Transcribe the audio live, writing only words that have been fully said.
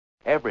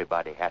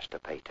Everybody has to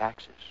pay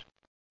taxes.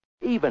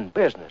 Even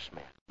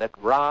businessmen that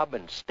rob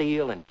and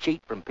steal and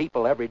cheat from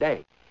people every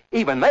day.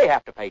 Even they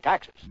have to pay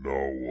taxes.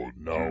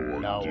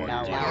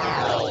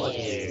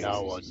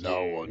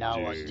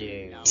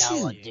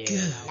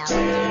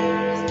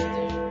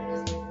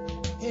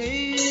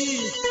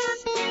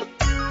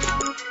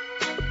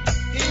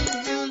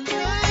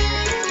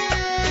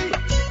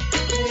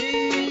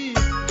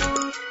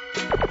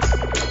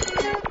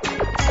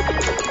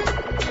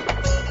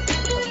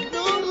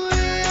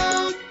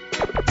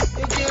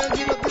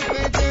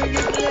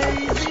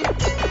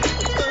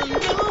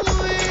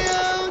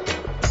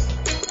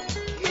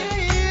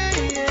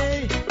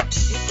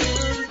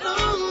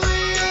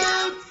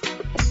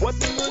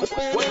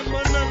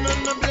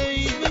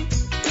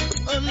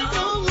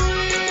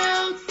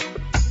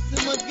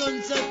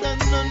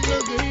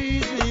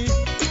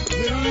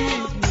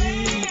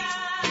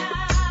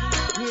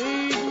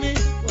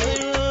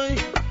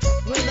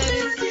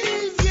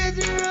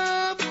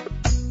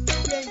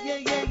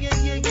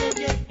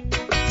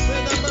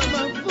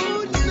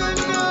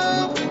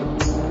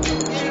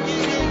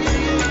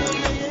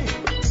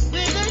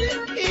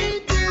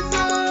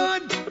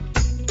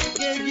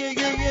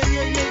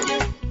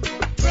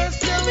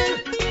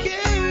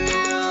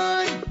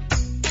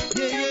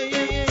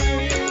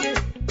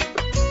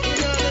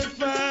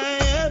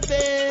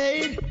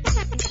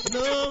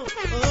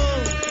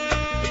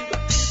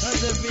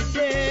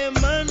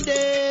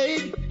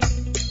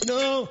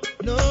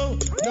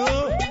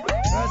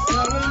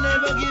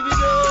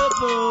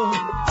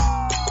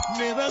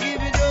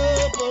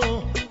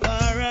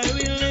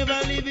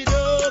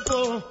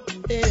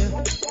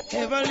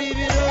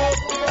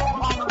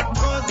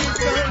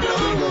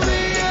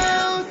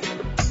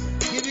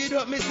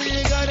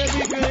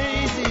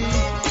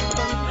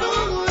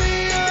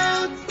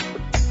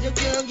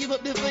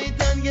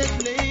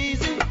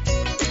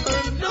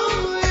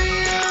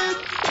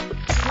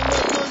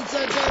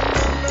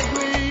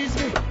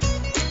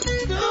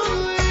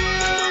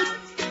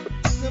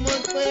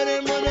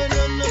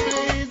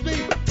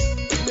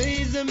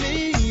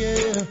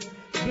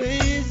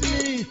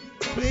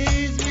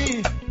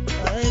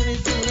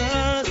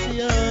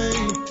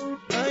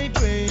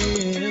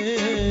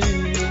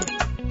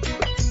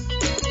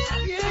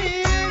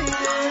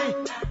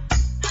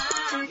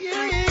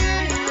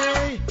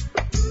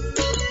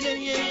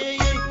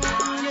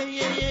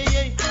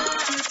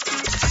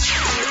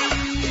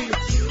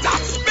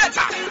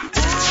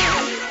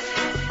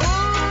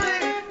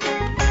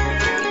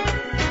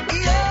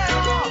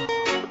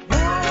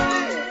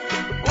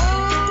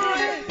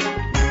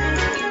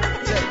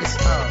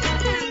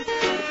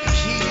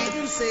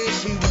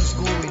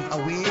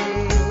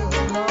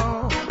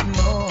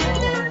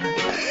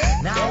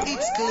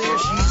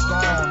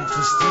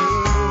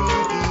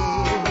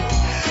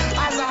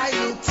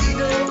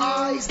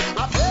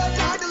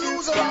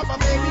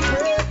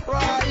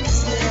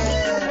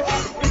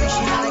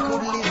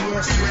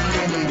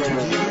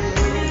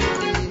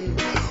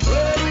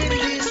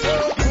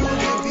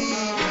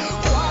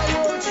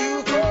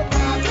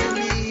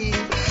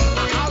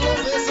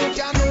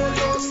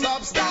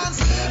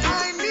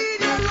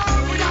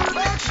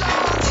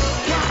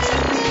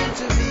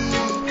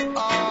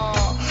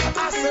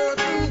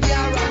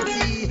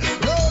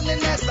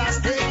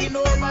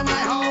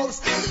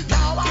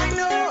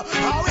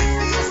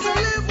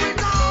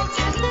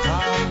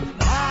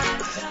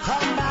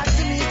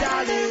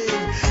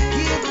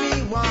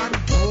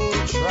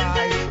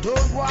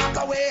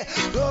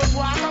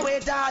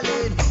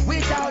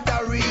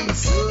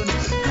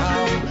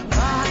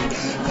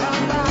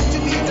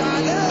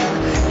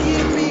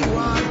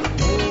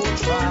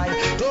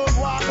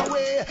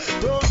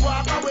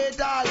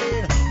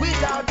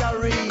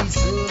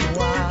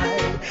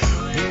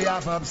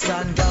 Ups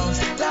and downs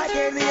like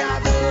any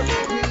other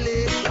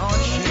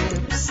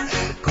relationships.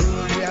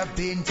 Could we have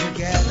been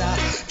together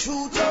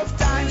through tough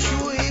times,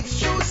 through hips,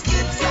 through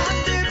skips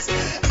and dips?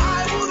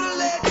 I wouldn't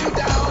let you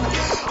down,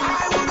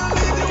 I wouldn't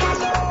leave you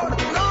alone.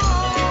 No,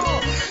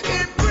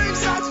 it brings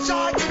such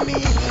joy to me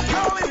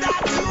knowing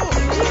that you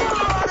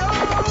are at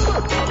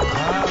home.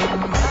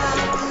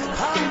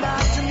 Come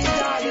back to me,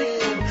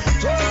 darling.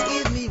 Just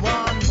give me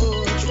one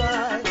more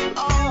try.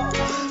 Oh,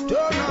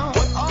 don't know.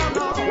 Oh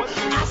no,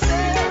 I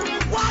said.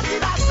 What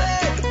did I say?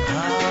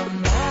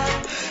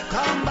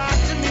 Come back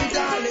to me,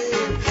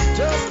 darling.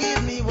 Just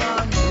give me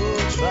one more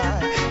try.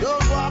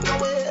 Don't walk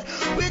away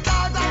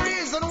without a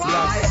reason why.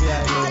 I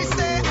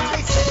say.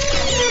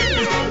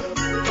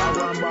 I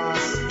want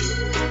boss.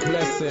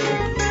 Blessing.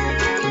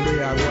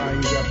 Today I want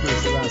you to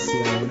press last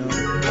year, you know.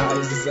 I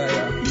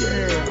desire.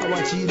 Yeah, I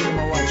watch you, I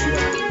watch you.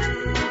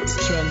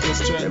 Strength to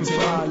strength. I'm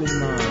falling,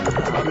 man.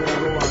 I'm gonna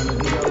go on and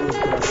do the road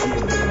last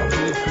year.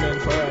 Upliftment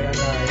for I and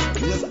I.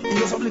 Just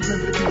upliftment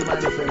for the people, my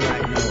friend,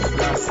 right now.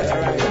 That's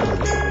right.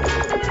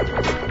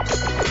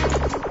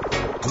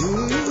 Do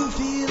you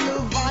feel the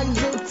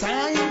vibes of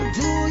time?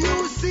 Do you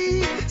see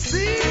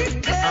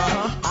clear?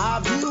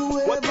 Have you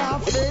ever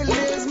felt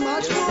there's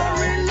much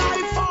more in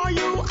life for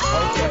you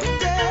out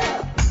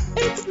there?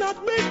 It's not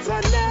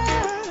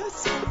bitterness,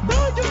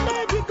 though you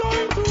might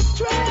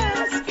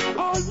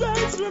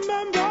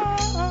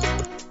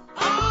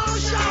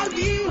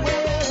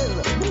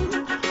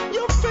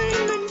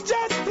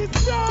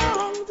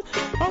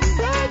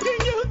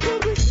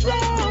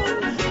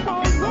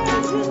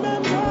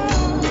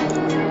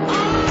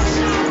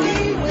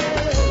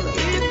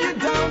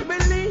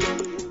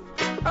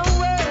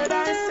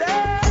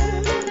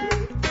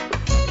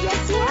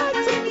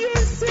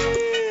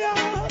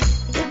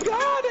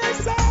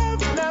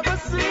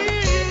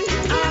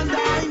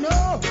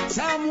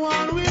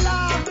someone will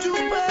have to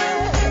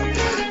pay.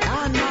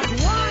 And not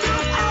one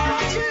of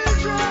our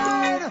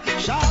children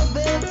shall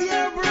beg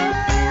their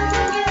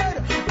bread.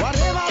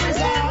 Whatever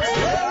is ours,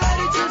 we're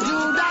ready to do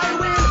thy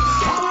will.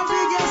 Our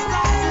biggest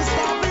task is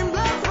stopping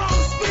blood from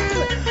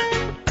spill.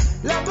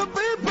 Let the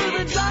people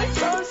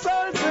rejoice, our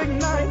souls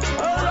ignite.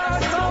 Our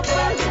hearts are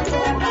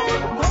flashing.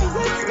 Those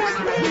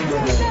expecting to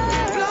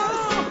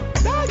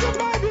now you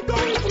might be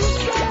going through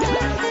stress.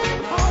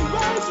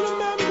 Always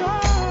remember,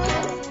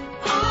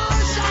 all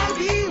shall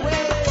be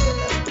well.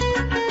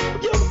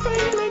 You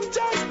feel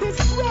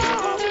injustice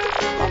wrong.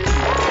 I'm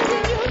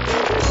begging you to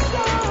be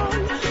strong.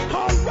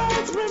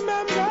 Always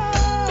remember,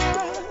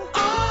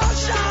 all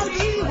shall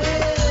be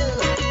well.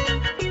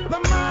 The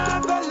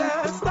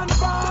motherless and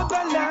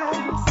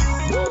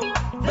fatherless,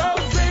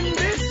 those in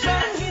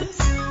distress,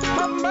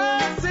 have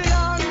mercy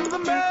on the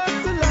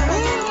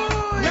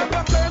merciless.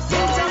 Never curse each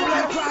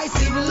other. Christ,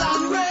 civil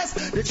unrest,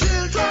 the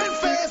children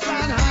face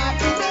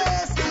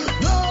unhappiness.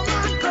 No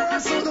man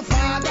curse who the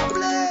Father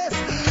bless.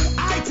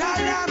 I tell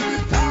them,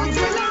 tongues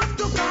will have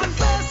to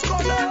confess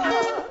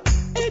color.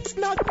 It's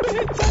not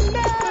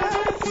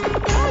bitterness.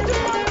 How you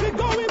might be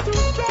going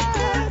through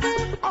stress.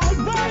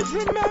 Always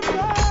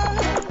remember,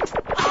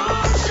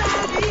 all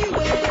shall be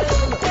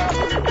well.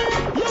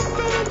 You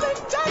feel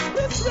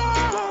injustice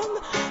wrong.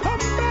 I'm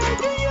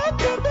begging you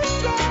to be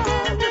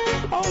strong.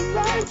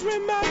 Always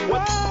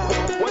remember,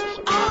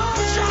 all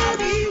shall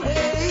be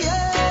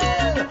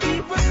well.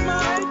 Keep a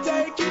smile,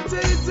 take it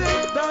easy.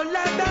 Don't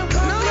let them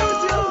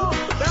confuse you.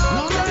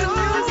 Don't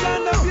confuse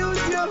and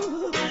abuse you.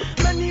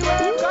 Many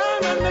will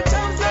come and the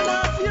chosen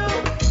of you.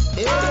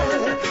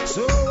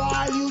 So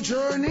while you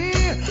journey,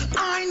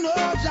 I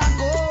know Jah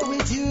go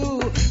with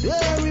you.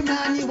 There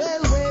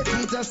Emmanuel wait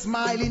with a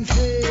smiling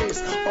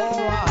face.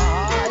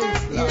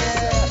 Alright,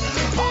 yeah.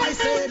 I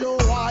said, oh,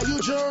 while you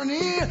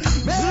journey,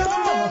 may the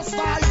Most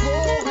High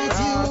go with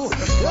you.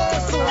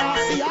 Yes, so I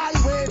see I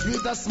wait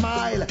with a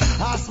smile,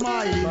 a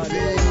smiling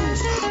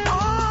face.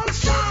 All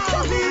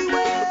shall be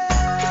well.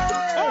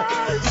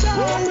 All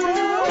shall be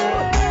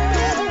well.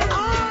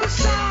 All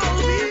shall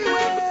be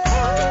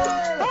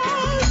well.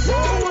 All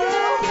shall be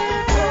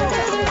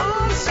well.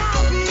 All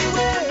shall be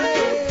well.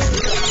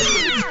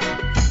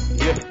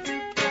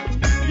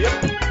 Yep.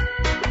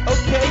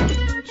 Okay.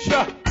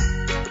 Sure.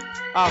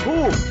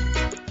 Ahoo.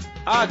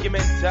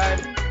 Argument time.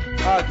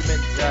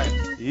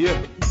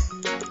 Yeah.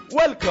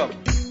 Welcome.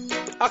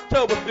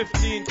 October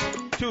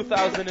 15th,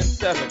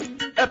 2007.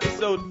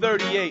 Episode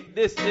 38.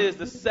 This is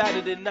the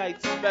Saturday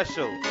night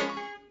special.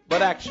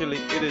 But actually,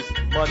 it is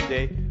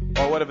Monday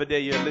or whatever day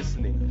you're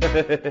listening.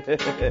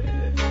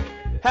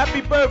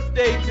 Happy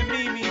birthday to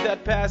Mimi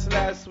that passed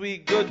last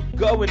week. Good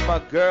going, my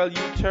girl.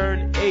 You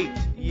turned 8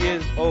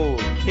 years old.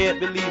 Can't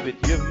believe it.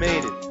 You've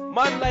made it.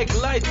 Man like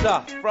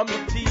Lighter from the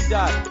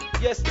T-Dot.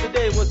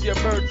 Yesterday was your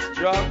birth's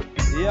job.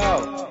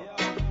 Yo.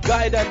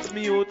 Guidance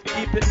mute.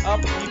 Keep it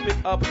up, keep it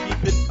up,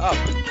 keep it up.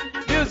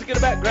 Music in the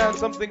background,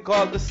 something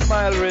called the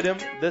Smile Rhythm.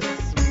 The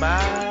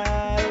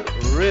Smile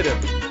Rhythm.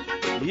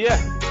 Yeah.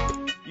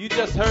 You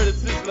just heard it,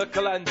 Sizzler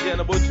Kalanji and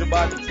Abuja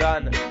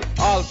Bantan.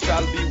 All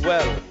shall be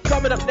well.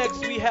 Coming up next,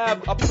 we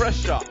have A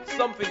Pressure,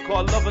 something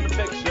called Love and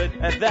Affection,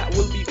 and that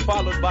will be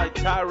followed by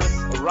Tyrus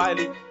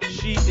O'Reilly.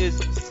 She is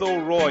so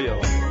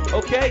royal.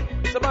 Okay?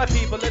 So my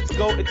people, let's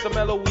go. It's a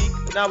mellow week.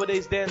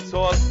 Nowadayz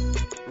Dancehall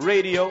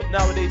Radio,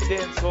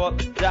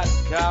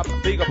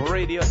 NowadayzDancehall.com, big up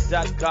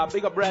radio.com,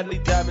 big up Bradley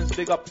Diamonds,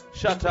 big up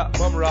Shatta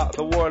Mumra,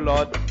 the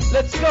Warlord.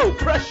 Let's go.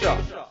 Pressure.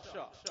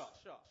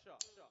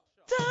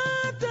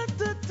 Da, da,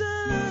 da, da,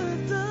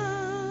 da.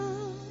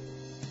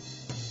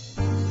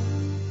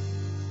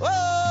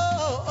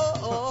 Oh, oh,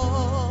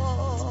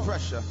 oh. It's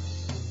pressure.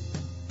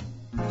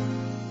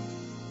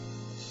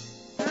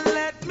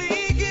 Let me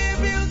give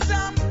you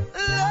some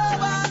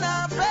love and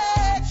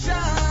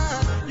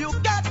affection. You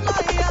got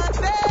my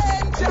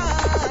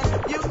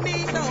attention. You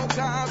need no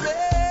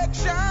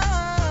correction.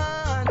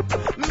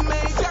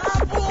 May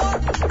God pour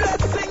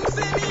blessings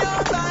in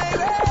your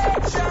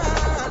direction.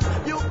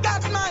 You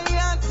got my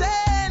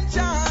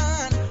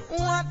attention.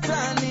 What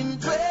an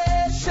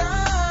impression.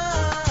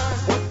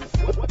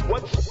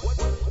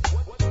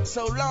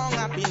 So long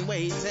I've been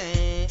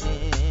waiting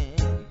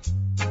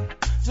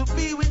to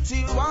be with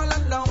you all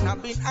alone.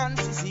 I've been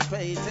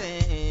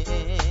anticipating.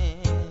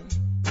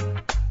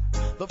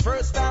 The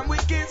first time we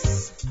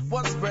kissed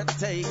was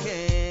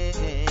breathtaking.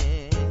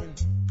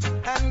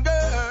 And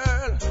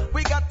girl,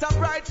 we got a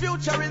bright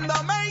future in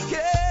the making.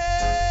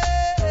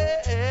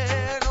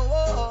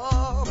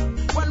 Oh,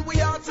 when we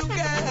are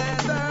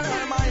together,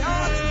 my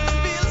heart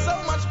feels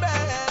so much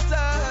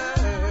better.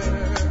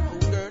 Oh,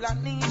 girl, I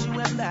need you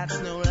and that's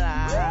no lie.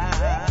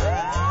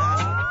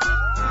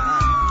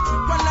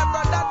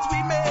 Whenever that we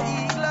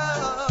make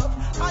love,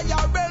 I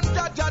arrange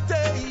that you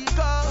take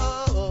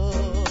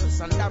us.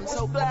 And I'm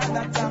so glad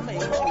that I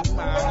made you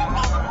mine.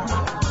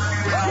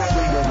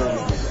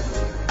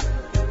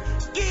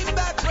 Keep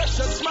that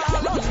precious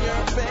smile on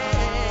your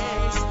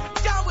face.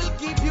 God will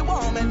keep you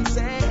warm and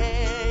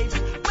safe.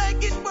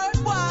 Make it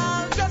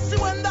worthwhile, just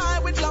you and I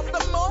with love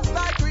the most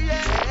I create.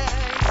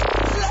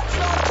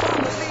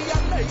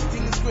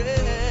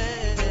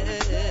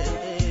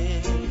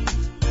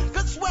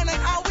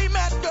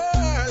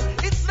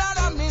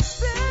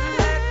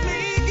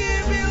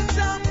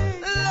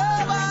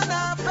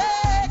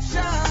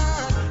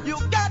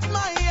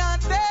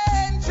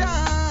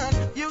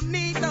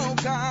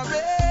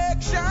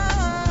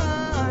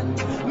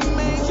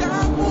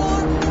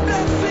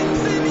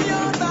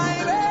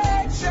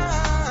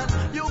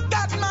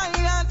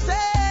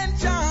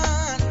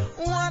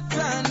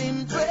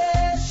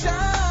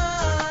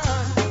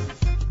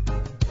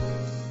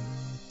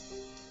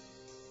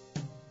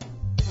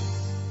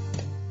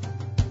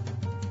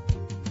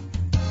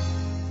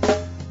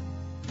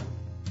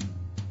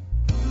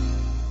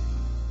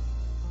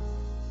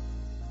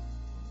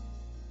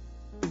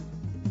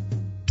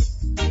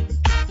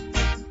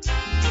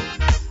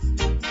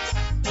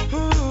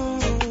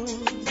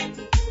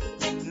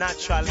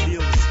 natural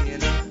beauty, you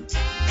know.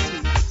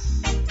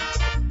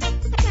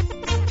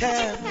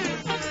 Tell me,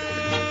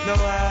 no,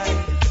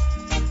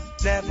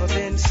 I've never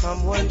been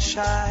someone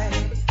shy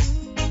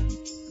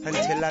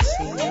until I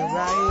seen your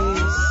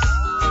eyes.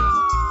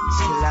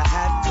 Still I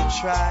had to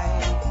try,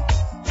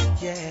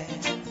 yeah.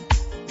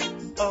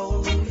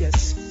 Oh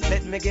yes,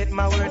 let me get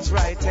my words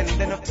right and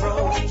then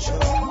approach you.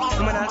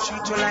 Woman, I'll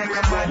treat you like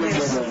a man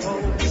is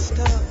supposed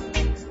to.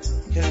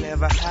 You'll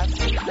never have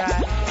to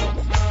cry,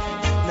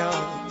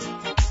 no.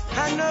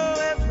 I know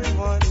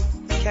everyone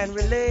can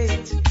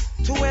relate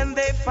to when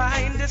they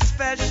find a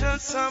special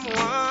someone.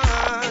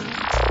 And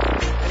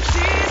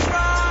she's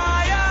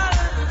royal,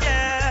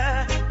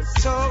 yeah,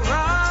 so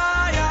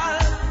royal.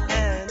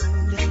 And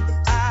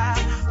I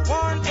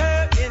want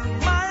her in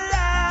my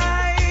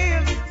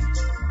life.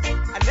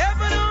 I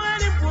never knew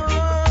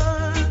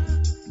anyone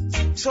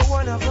so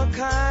one of a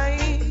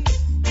kind,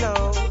 no.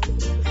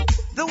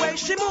 The way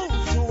she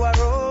moves to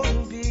her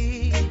own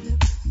beat,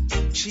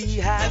 she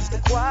has the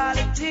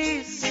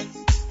qualities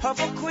of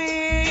a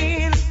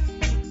queen.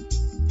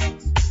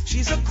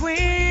 She's a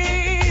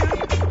queen.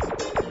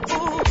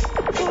 Ooh,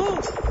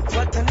 ooh,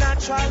 what a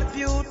natural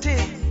beauty.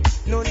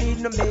 No need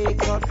no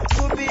makeup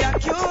to be a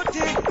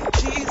cutie.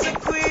 She's a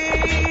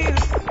queen.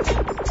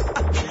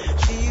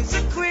 She's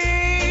a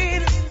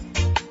queen.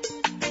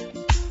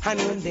 And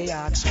when they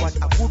ask what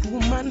a good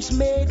woman's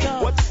made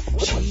of,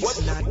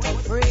 she's not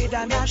afraid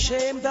and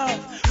ashamed of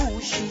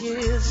who she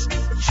is.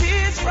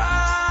 She's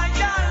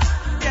royal,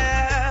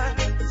 yeah,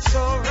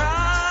 so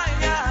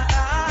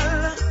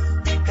royal.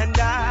 And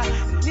I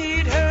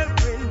need her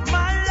in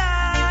my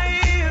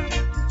life.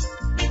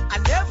 I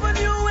never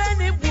knew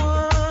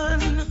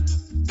anyone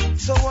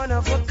so one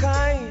of a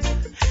kind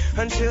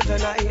until the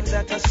night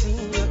that I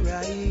seen your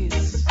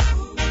eyes.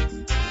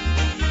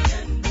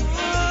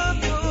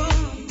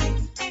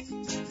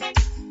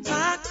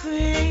 My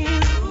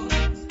queen,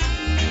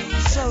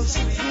 so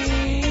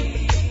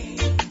supreme.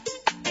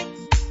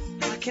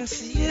 I can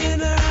see it in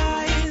her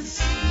eyes,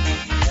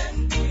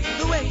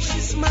 the way she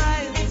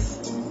smiles.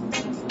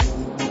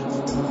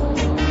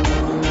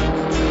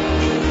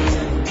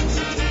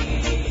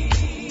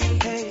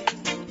 Hey,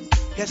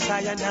 yes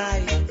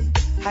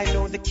I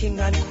know the king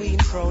and queen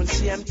crown,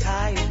 see I'm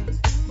tired,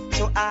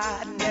 so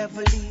I'd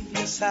never leave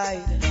your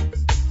side.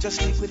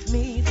 Just stick with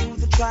me through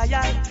the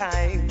trial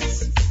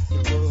times.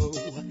 Oh,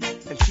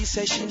 and she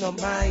says she no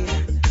mind.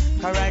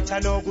 Alright, I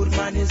know good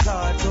man is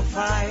hard to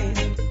find,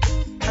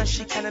 and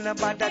she can't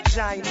about that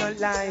giant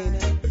line.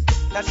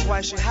 That's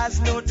why she has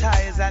no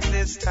ties at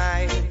this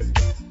time.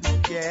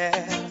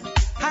 Yeah,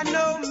 I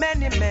know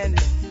many men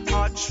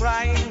are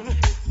trying,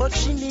 but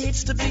she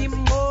needs to be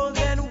more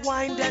than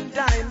wine and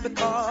dine,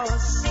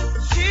 because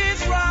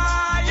she's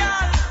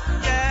royal,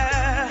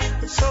 yeah,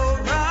 so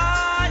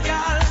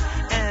royal,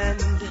 and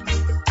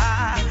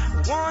I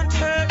want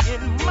her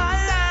in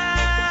my life.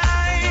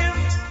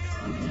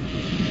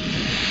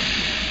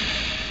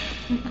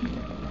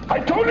 I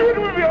told you it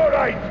would be all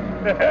right.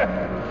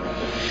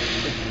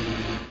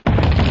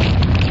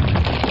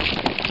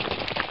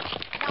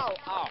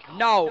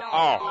 No.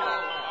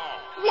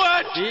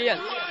 What? Yes.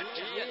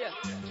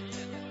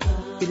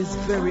 It is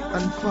very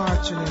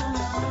unfortunate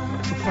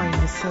to find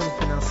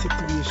myself in a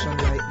situation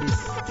like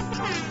this.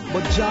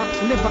 But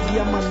Jack never be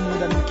a man more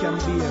than he can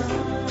bear.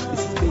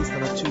 This is based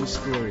on a true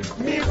story.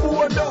 Me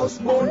house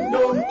burn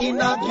down in a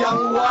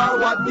gang war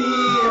what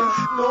dear.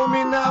 No me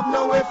have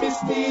nowhere to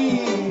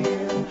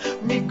steal.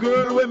 Me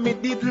girl when me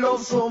did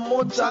love so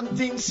much and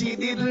think she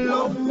did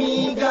love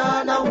me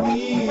gone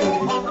away.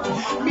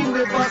 Me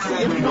never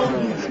save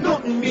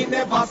nothing me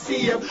never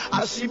save.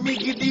 As she me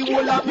give the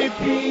whole of me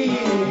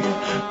pain.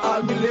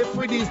 All me left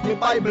with is the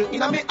Bible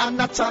in a me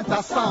and a chant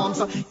of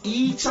Psalms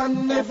each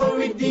and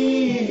every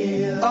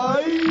day.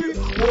 I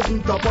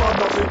wasn't a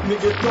part of it, me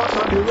get caught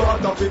on the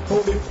rod of it. How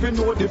if we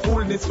know the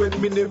fullness when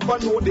me never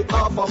know the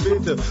half of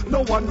it.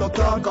 No one no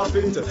talk of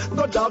it,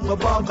 no doubt no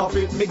back of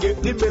it. Me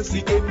get the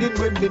messy ending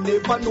when me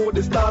never know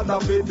the start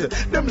of it.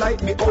 Them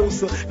like me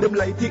house, them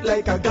light it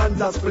like a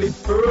ganja split.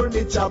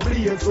 Furniture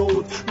blaze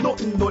out,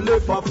 nothing no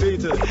left of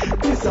it.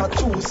 This a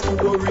true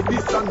story,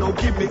 this a no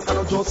gimmicks, and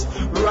I just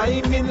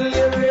rhyming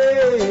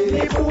lyrics.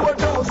 Me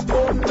house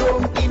burn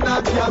down in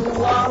a gang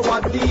war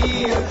what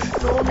deal.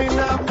 No me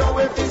have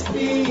nowhere to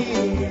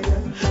steal.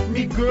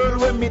 Me girl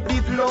when me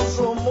did love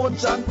so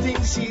much and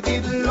think she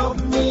did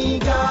love me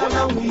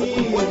gone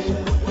away.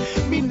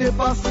 Me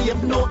never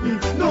save nothing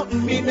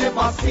me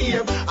never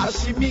save.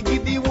 As she me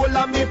give the whole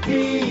of me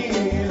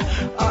pain.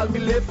 All me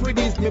left with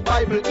is me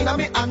Bible in a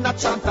me and a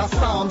chant of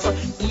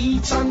Psalms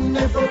each and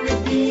every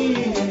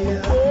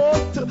day.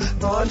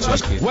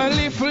 Well,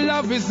 if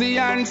love is the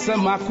answer,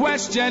 my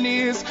question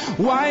is,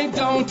 why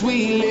don't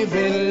we live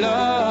in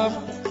love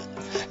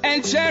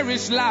and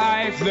cherish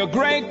life, the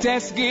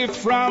greatest gift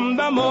from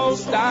the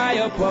Most High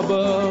up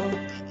above?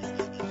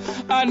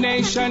 A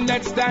nation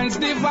that stands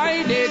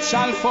divided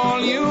shall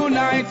fall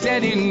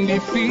united in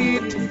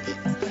defeat.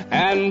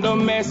 And the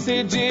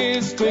message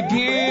is to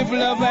give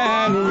love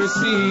and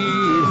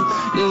receive.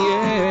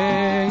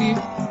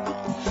 Yeah.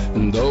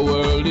 The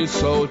world is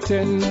so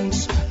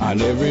tense,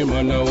 and every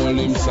man hold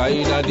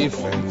inside a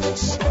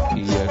defense.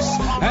 Yes,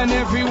 and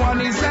everyone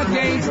is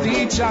against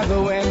each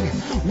other when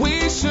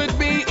we should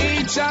be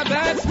each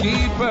other's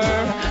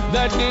keeper.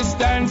 The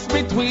distance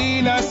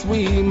between us,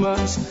 we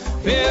must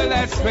fill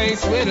that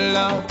space with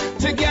love.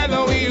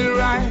 Together we'll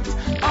right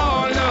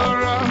all the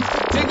wrongs.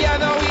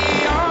 Together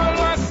we all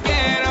must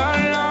get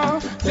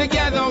along.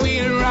 Together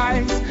we'll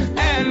rise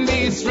and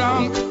be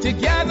strong.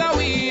 Together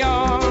we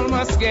all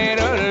must get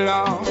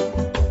along.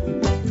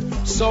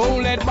 So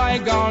let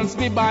bygones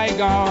be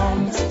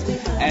bygones,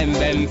 and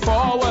then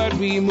forward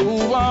we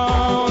move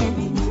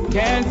on.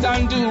 Can't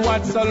undo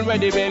what's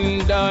already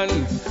been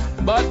done,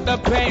 but the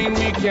pain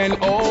we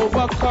can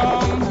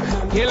overcome.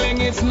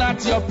 Killing is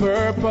not your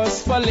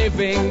purpose for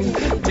living.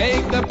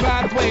 Take the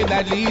pathway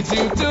that leads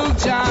you to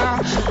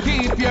JAH.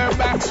 Keep your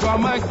backs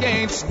from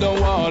against the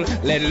wall.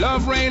 Let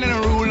love reign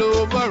and rule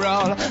over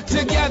all.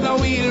 Together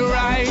we'll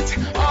right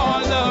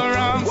all the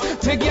wrongs.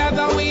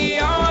 Together we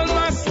all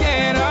must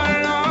get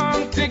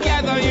along.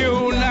 Together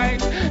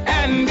unite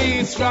and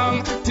be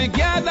strong.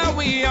 Together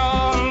we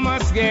all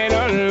must get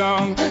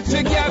along.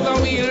 Together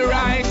we'll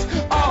right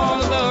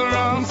all the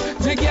wrongs.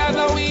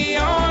 Together we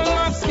all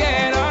must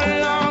get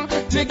along.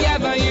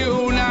 Together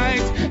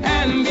unite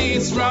and be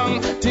strong.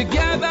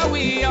 Together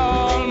we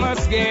all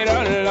must get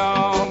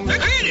along.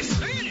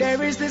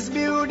 There is this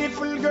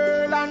beautiful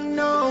girl I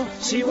know.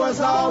 She was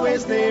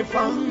always there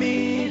for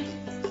me,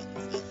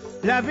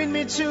 loving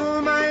me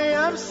through my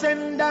ups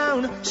and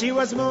downs. She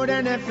was more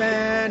than a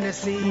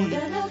fantasy.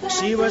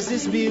 She was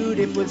this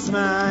beautiful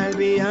smile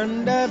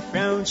beyond the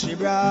frown. She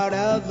brought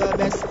out the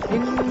best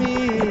in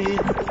me.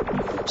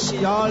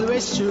 She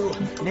always true,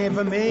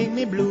 never made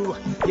me blue.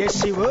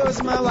 Yes, she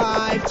was my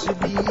wife to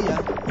be.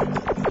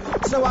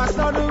 So I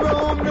started to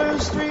roam the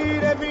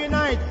street every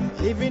night,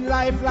 living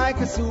life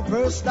like a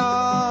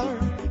superstar.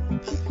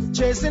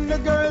 Chasing the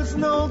girls,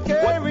 no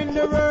care in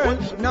the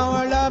world. Now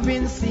our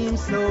loving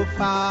seems so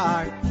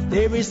far.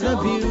 There is no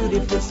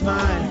beautiful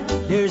smile,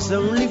 there's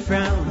only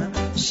frown.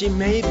 She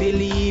may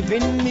believe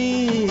in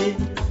me,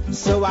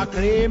 so I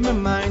clear my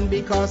mind,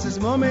 because this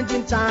moment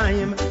in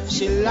time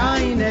she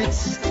lie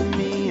next to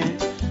me.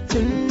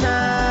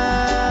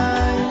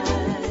 Tonight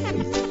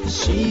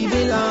she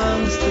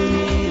belongs to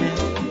me.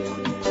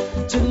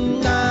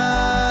 Tonight,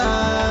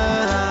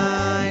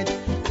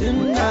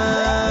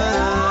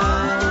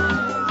 tonight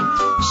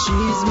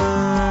she's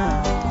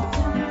mine.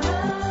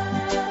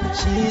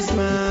 She's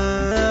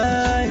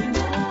mine.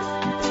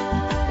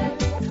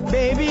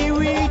 Baby,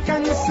 we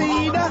can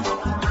see that,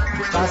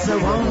 'cause I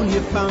want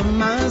you for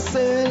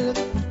myself.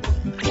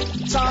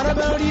 Thought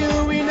about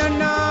you in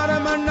and out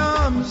of my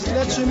arms,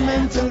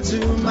 detrimental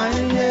to my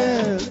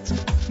health.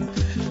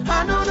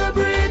 I know the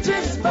bridge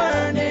is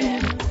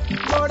burning,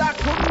 but I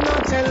could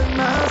not tell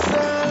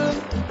myself.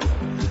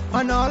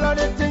 And all of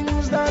the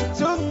things that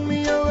took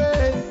me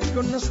away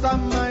couldn't stop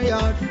my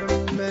heart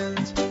from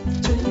melt.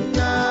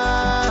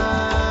 Tonight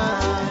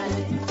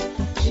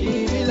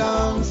she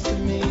belongs to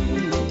me.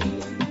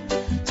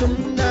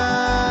 Tonight,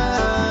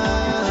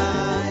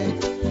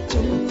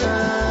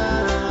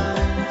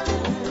 tonight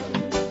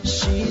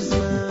she's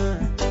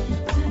mine.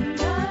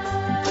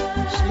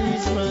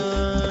 She's mine.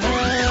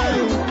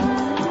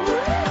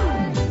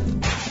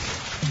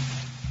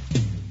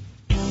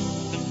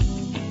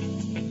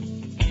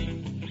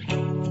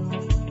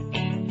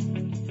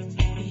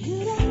 You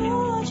don't know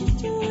what you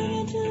do when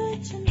you do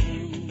it to me.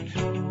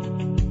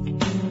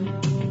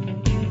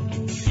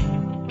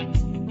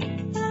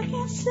 I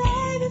can't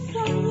save it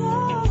from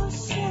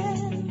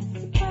yourself,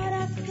 but I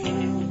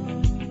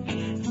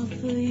could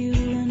offer you a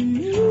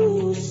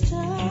new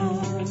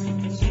start.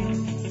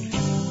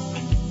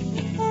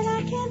 And I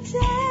can't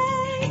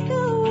take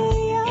away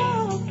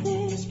your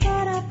bliss,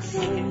 but I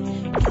could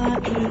cut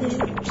the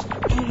lips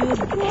of your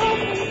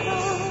broken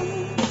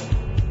heart.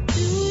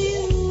 Do you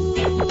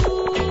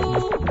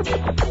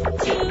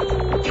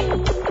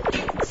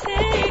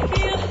take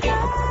your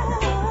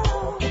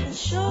heart and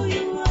show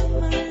you what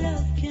my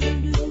love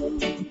can do?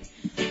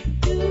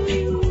 Do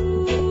you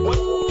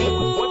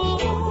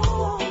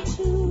want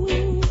to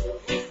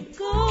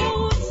go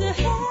to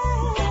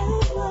heaven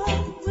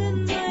with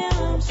my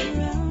arms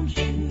around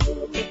you?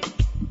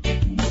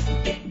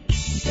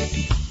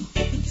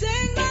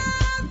 Take my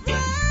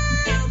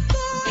breath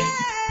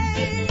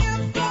away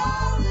if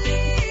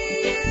only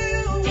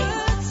you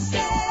would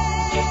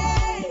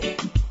say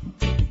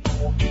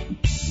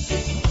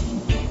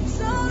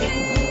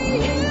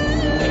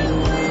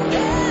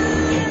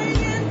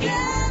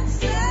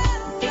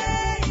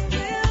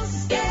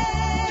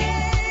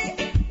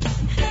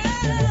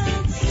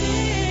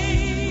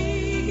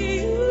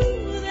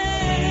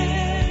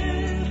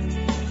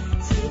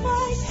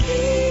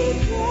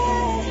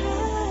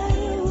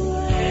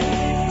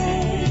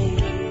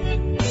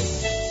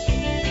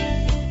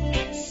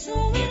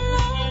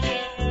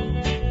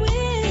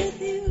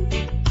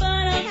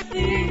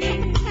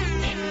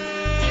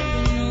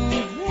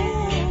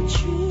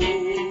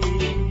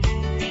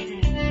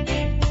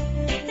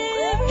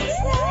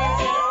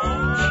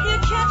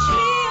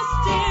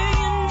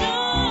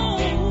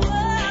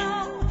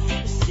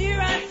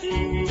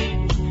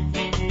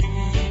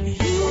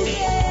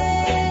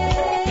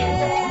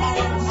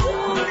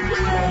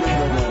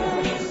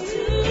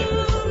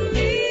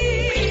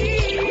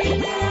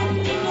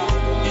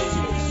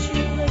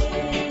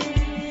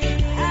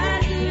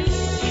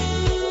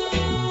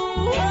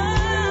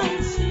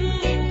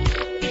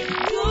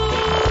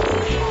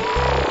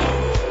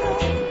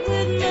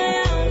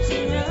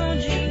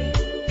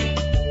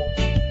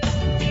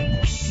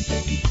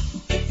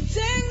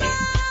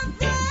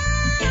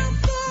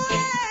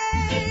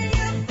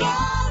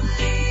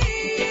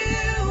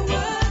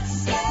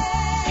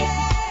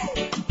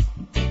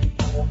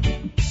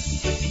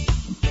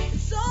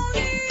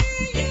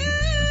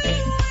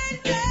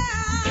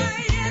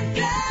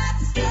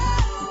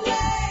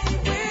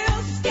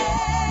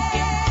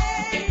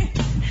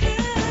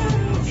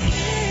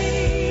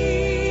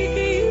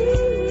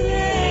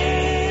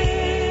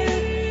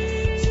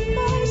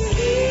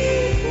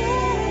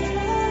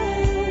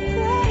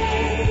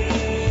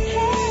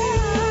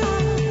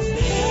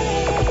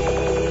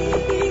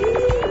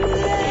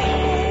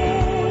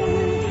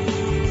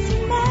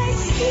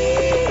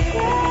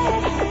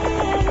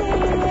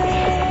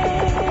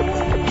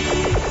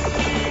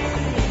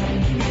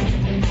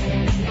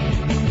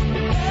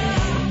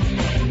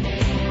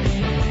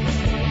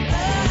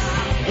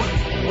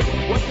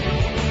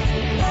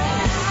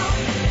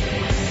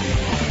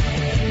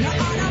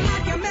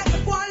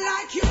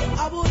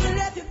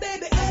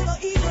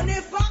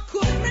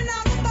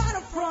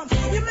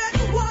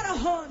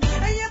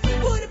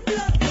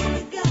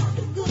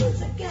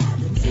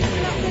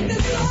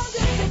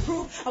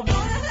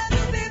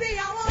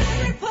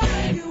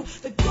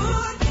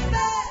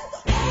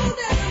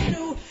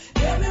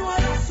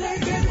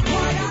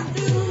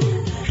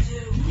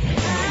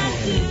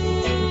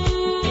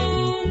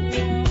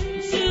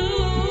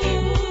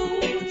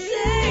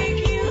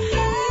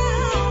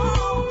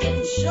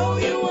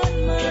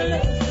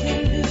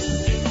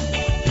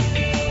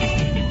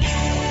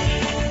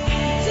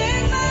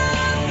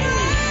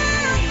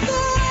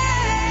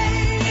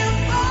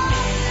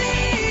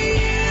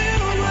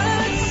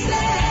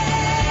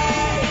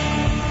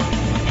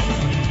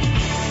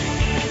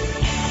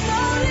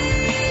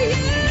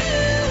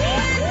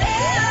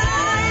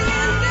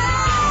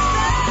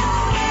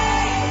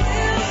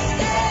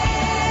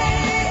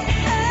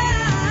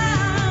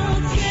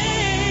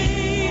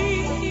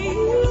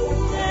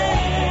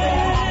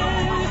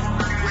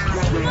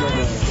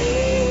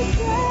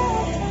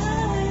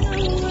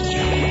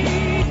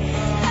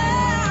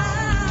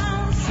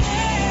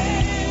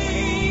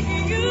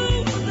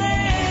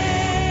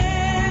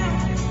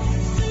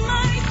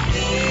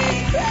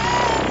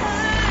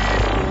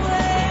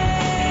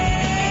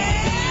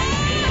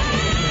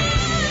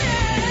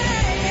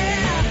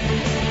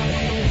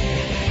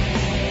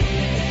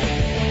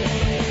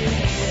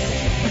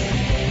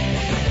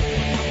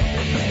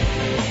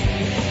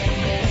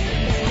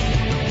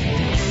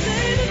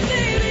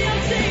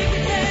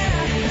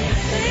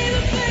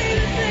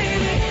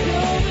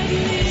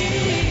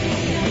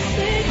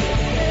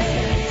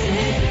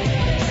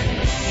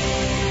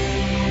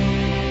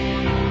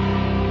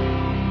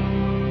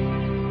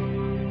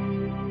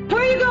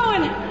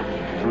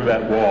through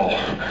that wall.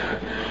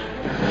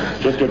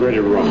 Just get ready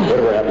to run,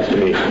 whatever happens to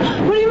me.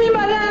 What do you mean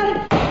by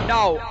that?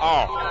 No.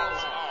 Oh.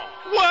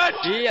 What?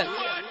 Yes.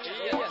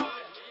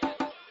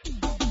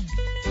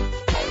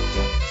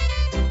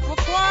 We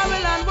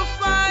quarrel and we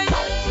fight,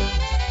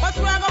 but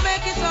we're gonna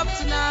make it up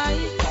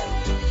tonight.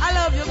 I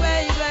love you,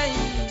 baby.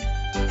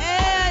 Hey.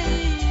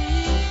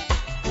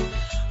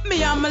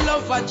 Me and my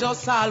lover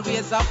just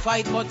always a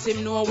fight, but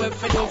him know where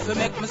for do for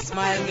make me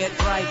smile get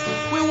right.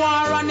 We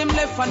war on him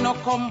left and no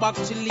come back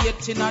till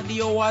late in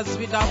the hours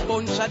with a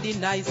bunch of the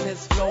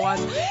nicest flowers.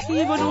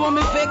 Even though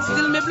me vex,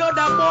 still me blood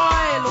a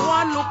boil.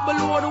 One look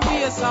below the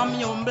waist, I'm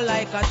humble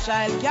like a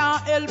child.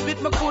 Can't help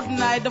it, me couldn't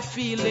hide the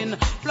feeling.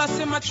 Plus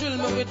him a thrill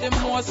me with the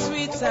more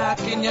sweet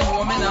talking. You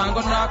know me not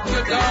gonna knock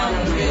you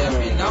down,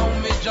 baby. Now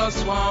me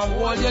just want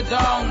hold you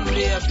down,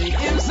 baby.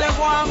 Him say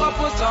go and go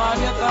put on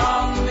your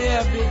tongue,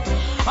 baby.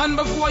 And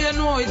before you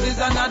know it is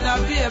another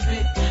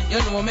baby. You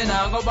know me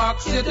now go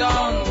box you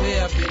down,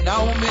 baby.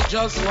 Now me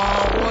just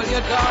want hold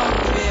you down,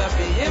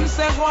 baby. Him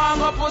say go and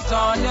go put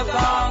on your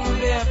tongue,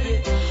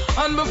 baby.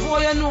 And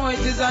before you know it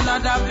is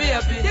another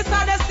baby. The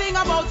saddest thing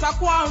about a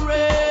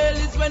quarrel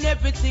is when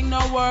everything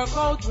not work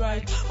out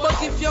right.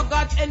 But if you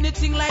got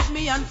anything like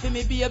me and for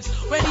me babes,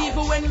 when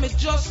even when me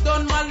just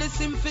done malice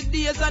him for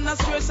days and I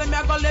swear say me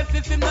I go left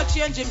if him not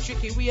change him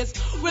tricky ways.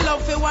 We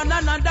love for one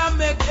another,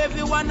 make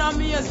everyone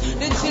amazed.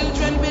 The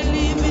children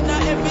believe in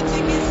that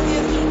everything is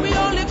safe. We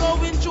only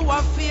going through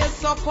a phase,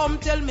 so come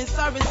tell me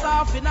sorry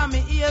soft in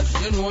my ears.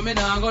 You know me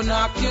now gonna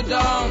knock you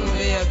down,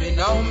 baby.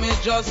 Now me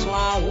just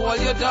want hold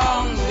you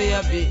down,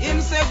 baby.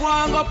 Him say go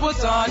and go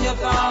put on your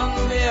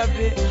tongue,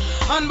 baby.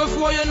 And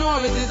before you know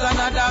it is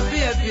another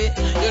baby.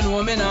 You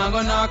know me now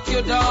gonna knock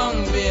you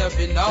down,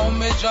 baby. Now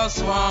me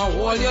just want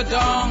hold you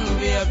down,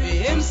 baby.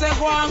 Him say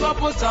go and go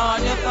put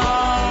on your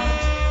tongue.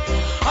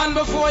 And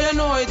before you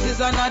know it is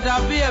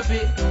another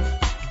baby.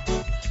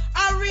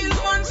 A real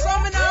man, so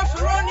me not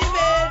for run him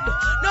bed.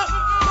 No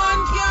man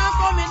can't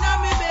come in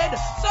on me bed.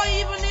 So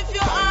even if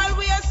you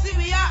always see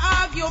me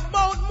argue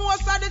about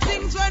most of the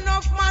things when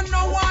enough man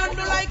no want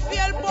to like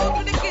feel both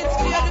to the kids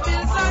pay the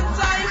bills on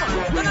time.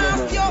 Then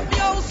ask you up the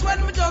house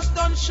when me just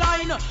done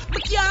shine. Me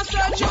can't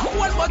search your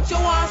phone but you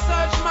want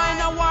search mine.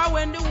 A war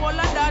when the whole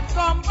of that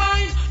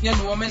combine. You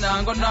know me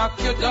not gonna knock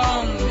you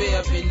down,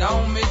 baby.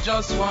 Now me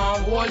just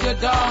want hold you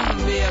down,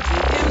 baby.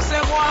 Him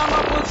say go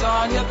and put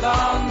on your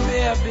tongue,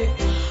 baby.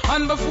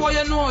 And before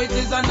you know it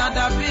is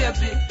another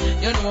baby.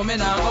 You know me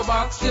now go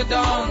box you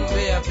down,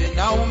 baby.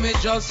 Now me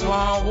just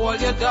want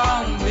hold you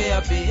down,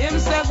 baby. Him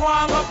say go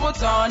and go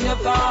put on your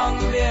tongue,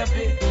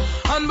 baby.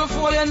 And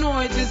before you know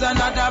it is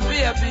another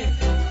baby.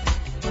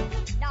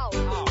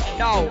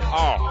 No.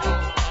 Oh.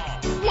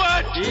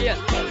 What? Yes.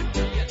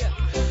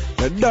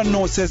 You don't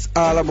know says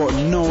all about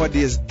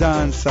Nowadayz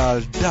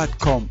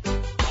Dancehall.com.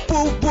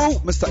 Boo boo,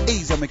 Mr.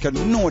 Easy make you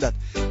know that.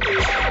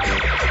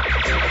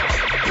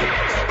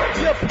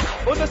 Yep,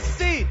 on the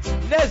seat,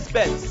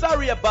 Nesbeth,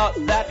 sorry about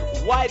that.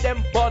 Why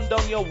them burn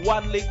down your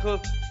one little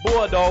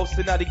boardhouse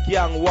in the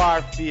gang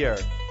warfare?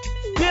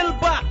 Build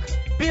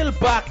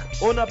back,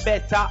 on a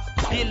better,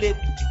 build it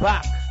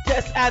back.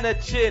 Test Anna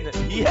Chin,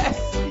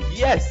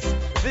 yes,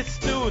 this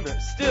tune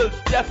still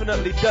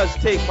definitely does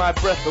take my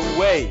breath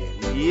away,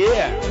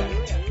 yeah.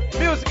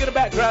 Music in the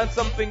background,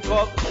 something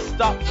called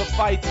Stop the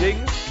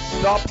Fighting.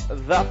 Stop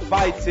the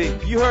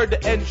Fighting. You heard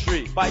the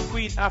entry by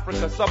Queen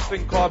Africa,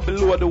 something called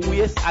Below the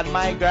Waist and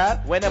My Girl.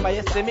 Whenever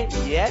you see me,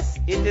 yes,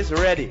 it is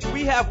ready.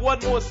 We have one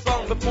more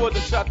song before the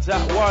shot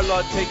that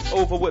Warlord takes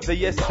over with the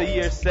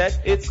yesteryear set.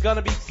 It's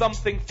gonna be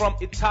something from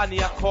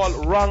Itania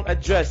called Wrong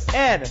Address.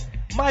 And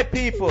my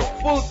people,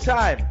 full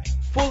time,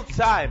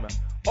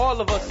 all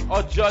of us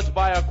are judged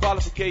by our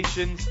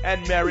qualifications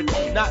and merit,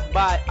 not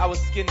by our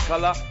skin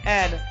color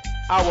and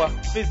our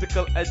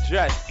physical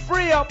address.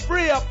 Free up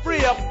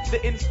the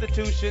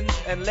institutions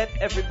and let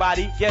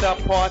everybody get a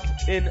part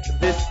in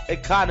this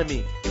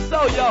economy.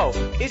 So yo,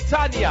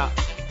 Itania,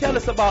 tell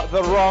us about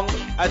the wrong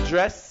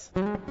address.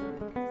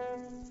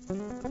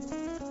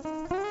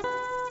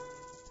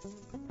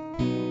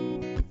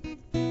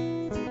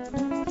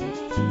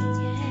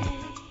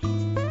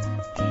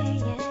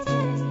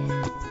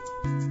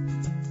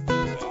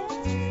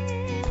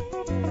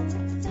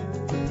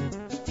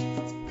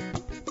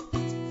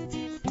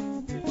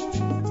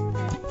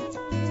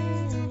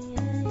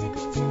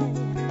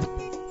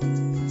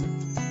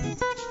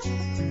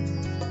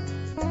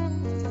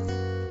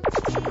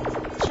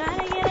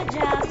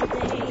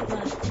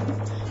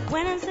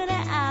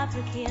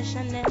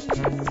 Application and say,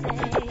 if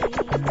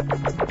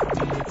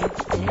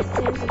this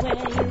is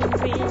where you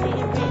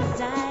really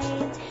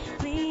reside,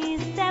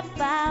 please step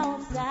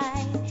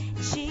outside.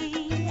 She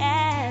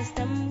asked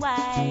them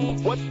why,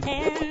 and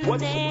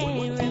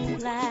they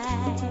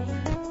replied,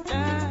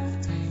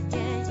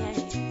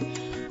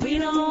 we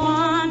don't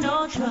want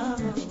no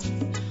trouble,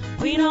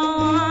 we don't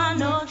want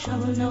no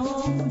trouble, no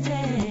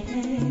day.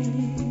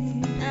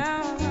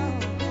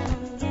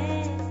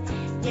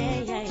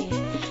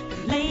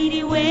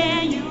 Lady,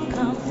 where you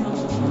come from,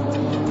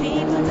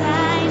 people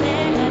die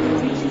there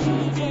every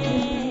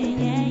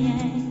day,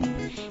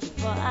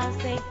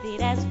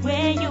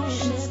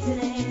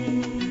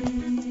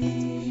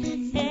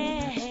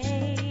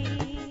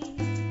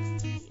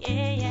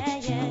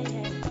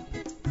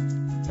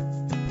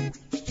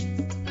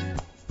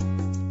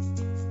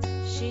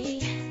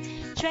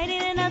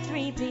 Traded in a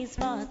 3-piece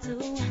for a 2.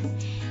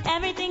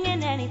 Everything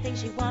and anything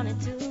she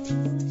wanted to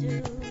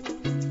do.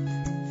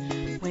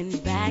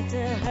 Went back to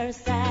her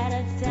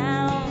side of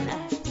town.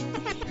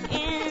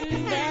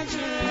 In bed she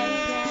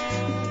lay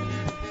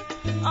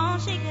down. All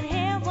she could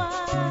hear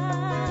was,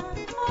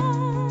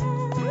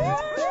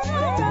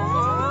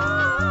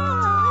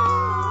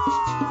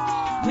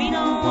 we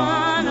don't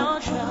want no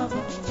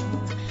trouble.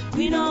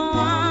 We don't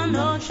want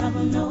no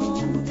trouble,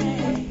 no day.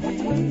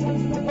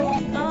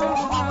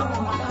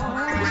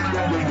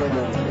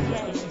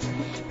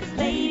 Cause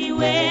lady,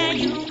 where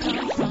you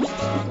come from,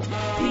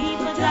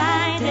 people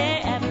die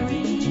there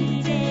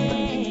every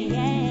day.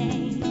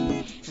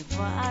 And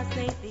for our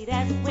safety,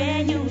 that's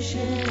where you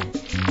should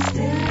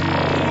stay.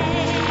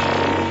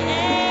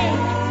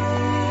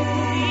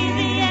 It's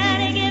easier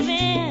to give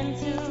in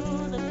to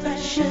the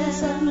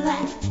pressures of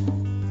life.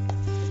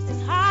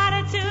 It's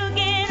harder to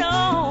get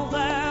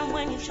over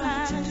when you're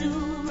trying to do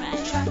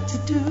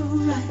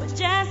right. But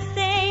just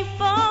stay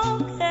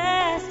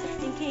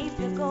focused and keep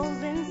your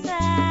goals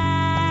inside.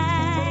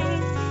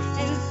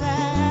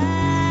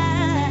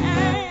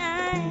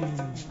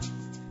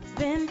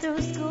 Been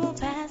through school,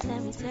 passed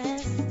every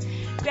test,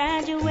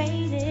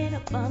 graduated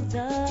above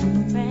the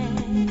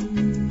rest.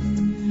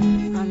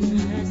 On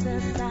her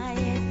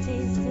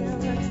society still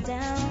looks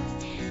down.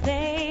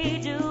 They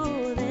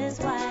do this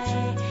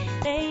why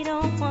they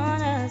don't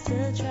want us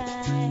to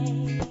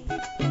try.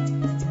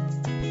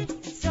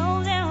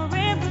 So they'll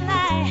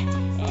reply,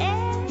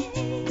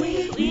 hey,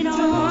 we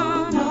don't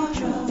want no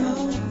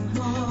trouble.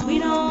 We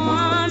don't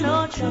want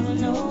no trouble,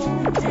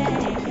 no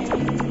day.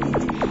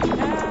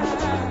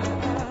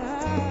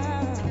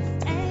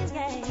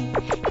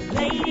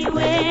 Lady,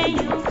 where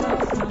you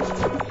come from,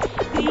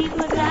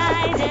 people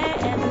die there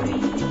every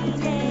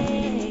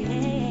day.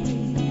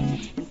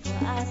 And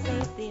for our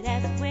safety,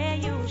 that's where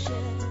you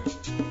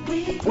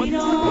should. We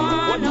don't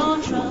want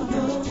no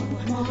trouble.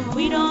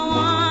 We don't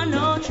want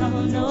no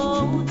trouble,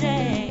 no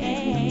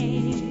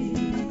day.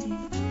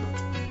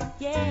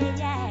 Yeah,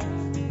 yeah.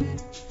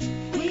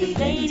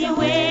 Lady,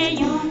 where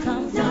you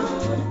come from,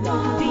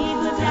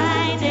 people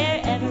die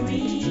there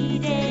every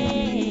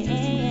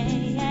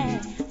day.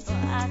 For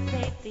our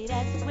safety,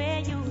 that's where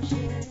you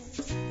should.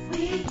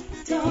 We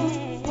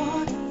don't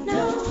want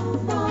no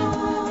more.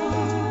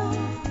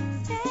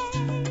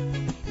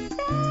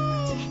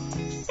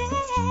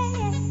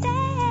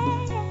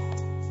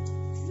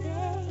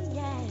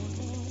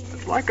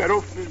 It's like I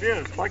don't fit in.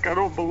 It's like I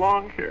don't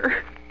belong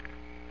here.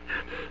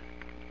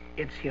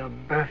 It's your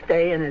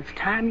birthday, and it's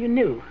time you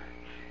knew.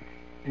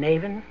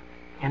 Navin,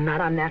 you're not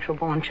our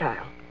natural-born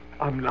child.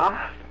 I'm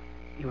not?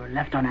 You were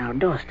left on our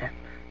doorstep,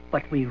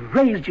 but we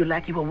raised you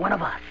like you were one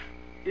of us.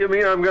 You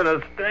mean I'm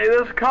gonna stay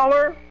this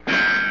color?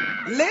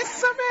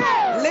 Listen,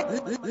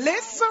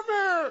 listen.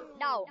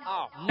 No.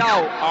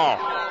 No.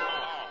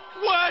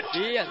 What?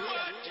 Yes.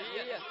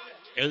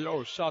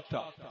 Hello, shut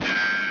up.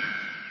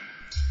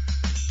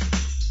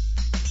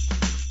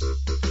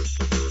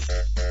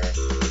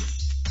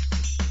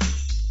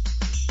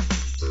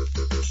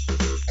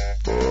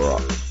 Yeah.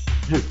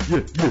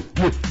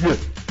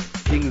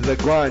 Things are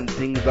gone,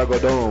 things are go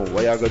down.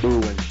 What you gonna do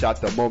when shot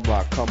the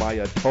mumra come out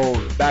your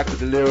tone? Back with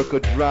the lyrical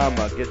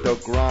drama, get the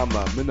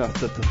grammar. Minna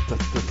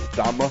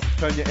stammer.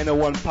 Turn your inner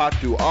one pot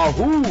to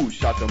ahoo.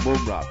 Shot the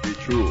mumra, be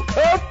true.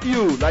 Help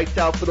you. Lights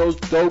out for those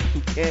dopes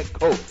who can't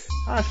cope.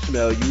 I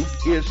smell you.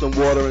 Here's some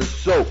water and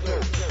soap.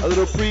 A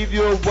little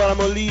preview of what I'm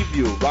gonna leave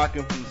you.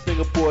 Rocking from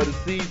Singapore to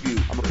Seaview.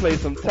 I'm gonna play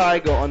some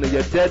Tiger under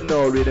your dead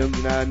no rhythm,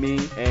 you know what I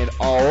mean? And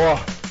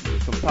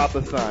some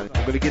Papa San.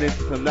 I'm gonna get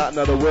into some not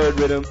another word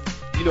rhythm.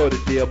 You know the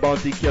deal,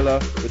 Bounty Killer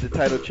with the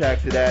title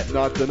track to that,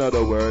 not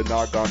another word,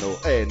 not gonna.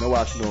 Hey, no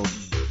watch no.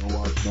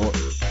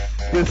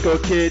 Disco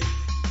Kid,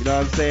 you know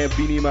what I'm saying?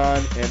 Beanie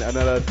Man, and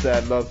another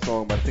sad love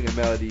song by Singing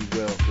Melody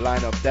will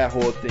line up that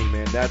whole thing,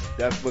 man. That's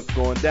what's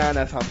going down.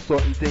 That's how I'm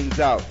sorting things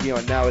out here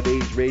on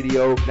Nowadayz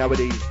Radio,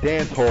 Nowadayz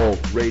Dancehall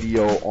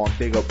Radio on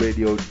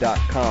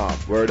BigUpRadio.com.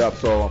 Word up,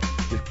 so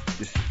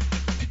just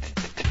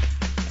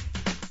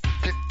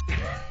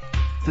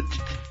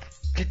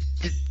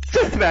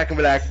sit back and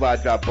relax while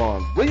I drop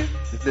bombs, will you?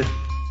 Just listen.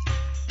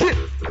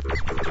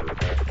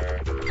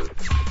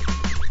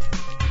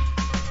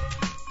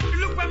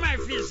 Look at my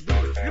face,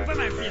 girl. Look at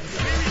my face.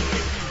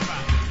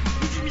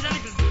 You give me that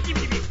little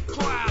give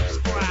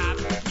crab.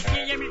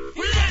 You hear me?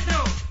 Who that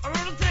know? I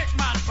want to take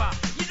man for.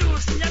 You don't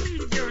see me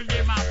the girl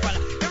there, man for.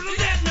 Who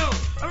that know?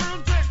 I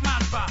want to take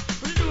man for.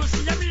 You don't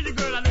see me the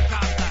girl I look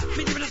after.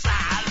 Me give me the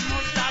salt,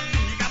 mustard,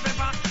 vinegar,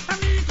 pepper. And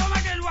me come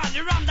again one,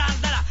 the rum dance,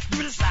 give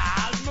me the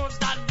salt,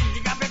 mustard,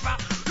 vinegar, pepper.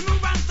 You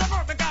move and stop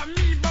up because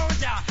me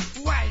bout ya.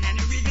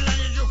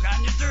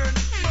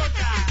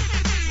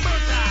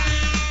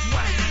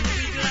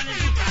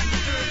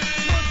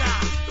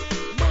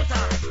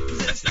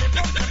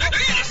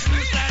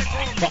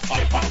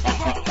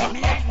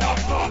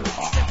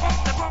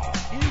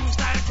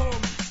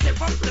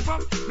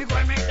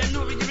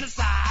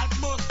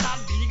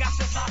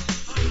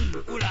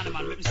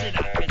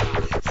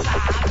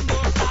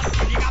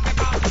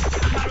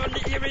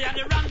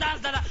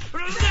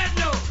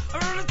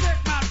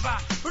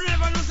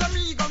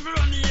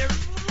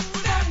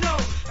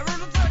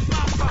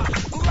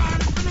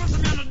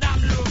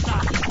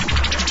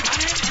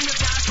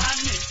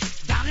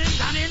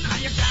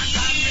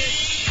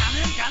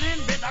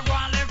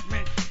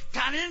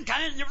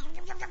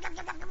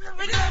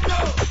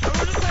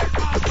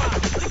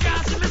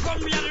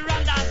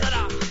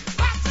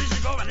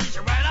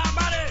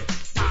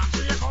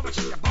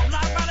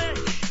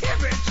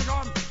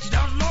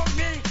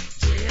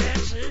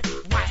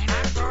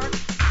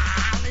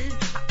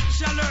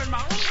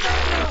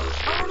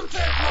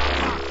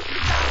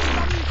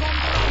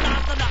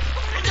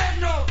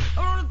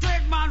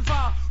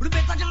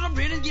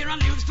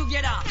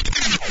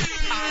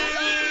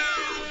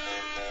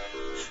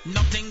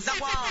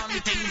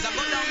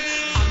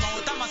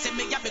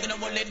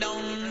 hold it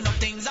down. No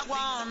things are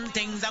gone,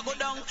 things are go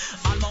down.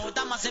 All my out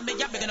of my say me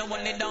a begin to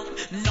hold it down.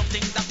 No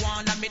things are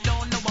gone and me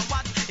don't know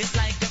what. It's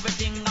like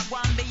everything I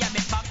want behind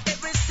me back.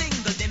 Every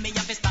single day me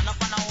have to stand up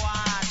and I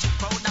watch.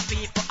 Crowd of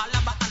people all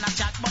about and I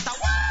chat, but I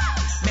want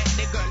make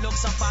the girl look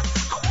so fat.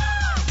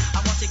 I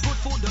want the good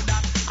food do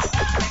that. I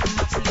want make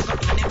enough liquor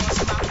in the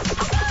bus back.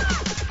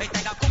 Make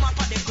take a come up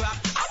for the crap.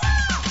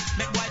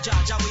 Make boy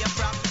JAH we a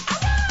frap.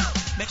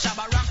 Make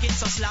Shabba ranking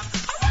so slack.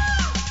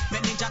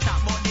 Make Ninja talk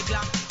about the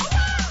clock.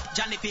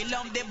 Johnny P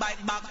love the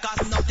bike back,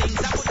 cause nothing's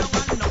a good on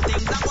and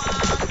nothing's a one.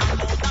 I'm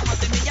out of my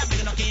see me a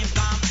big no keep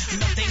calm.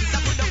 Nothing's a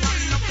good on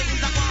and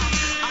nothing's a one.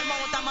 I'm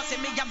out of my see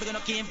me a big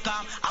no keep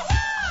calm.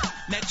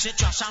 Make shit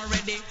trash and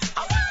ready.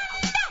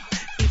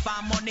 If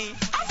I'm money,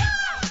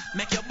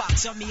 make your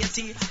box your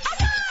matey.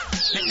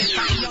 Make me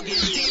find your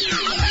guilty.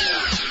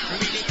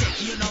 Really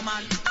take you no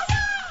man.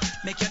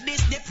 Make your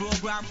this the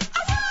program.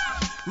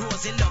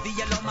 Rosie love you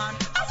yellow man.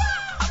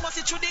 I must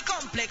see through the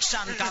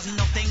complexion, cause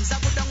nothing's a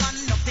good on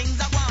and nothing's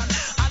a one.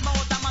 I'm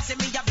out of my see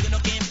me a big no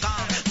keep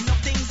calm.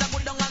 Nothing's a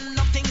good on and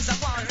nothing's a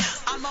one.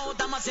 I'm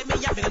out of my see me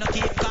a big no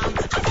keep calm.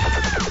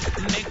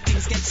 Make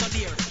things get so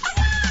dear.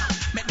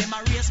 Make them a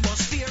race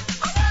bus fear.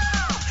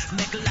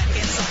 Make life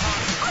get so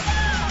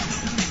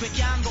hard. Make we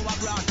can't go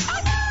abroad.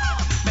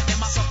 Make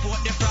them a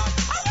support the fraud.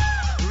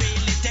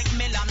 Really take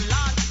me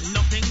landlord.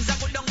 Nothing's a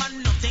good on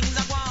and nothing's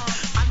a one.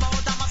 I'm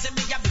out of my see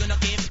me a big no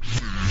keep.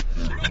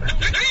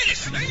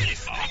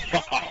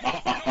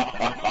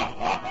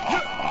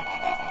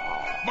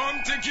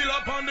 Bounty kill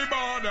up on the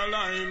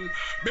borderline.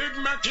 Big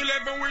Mac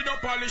 11 with no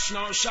polish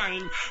now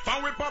shine.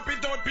 For we pop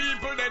it out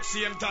people that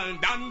same time.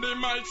 Dan they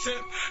might say,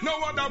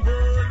 no other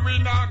world we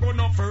not go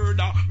no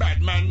further.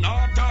 Bad man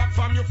not talk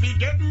from you fi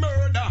get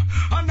murder.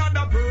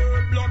 Another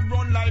world blood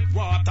run like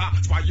water.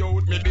 Spy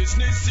out me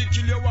business, see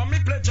kill you and me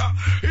pleasure.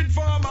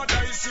 Informer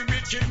dicey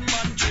wicked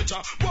man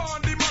treasure.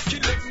 Want the Mac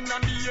 11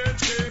 and the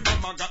HK.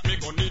 Mama got me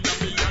gun in a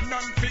million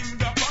and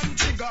finger pan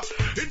trigger.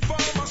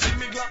 Informer see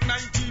me Glock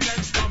 19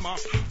 and stammer.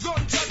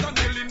 Gunshot and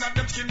nail in at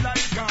them skin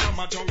like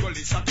armor. Jungle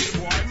is a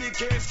kill boy, me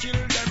case kill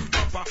them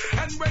proper.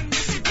 And when we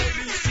see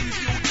police, see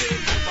you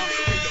take over.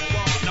 We don't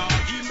want no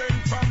argument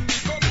from the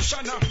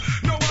commissioner.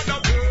 No other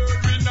word,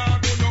 we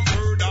not go no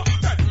further.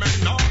 That man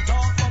not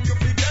talk from you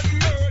fi get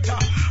murder.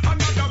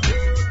 Another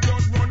word,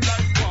 blood run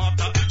like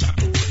water. Chat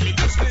out me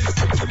business,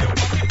 kill you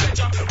on me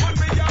pleasure. One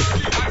way or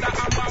the other,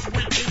 I'm a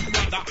wicked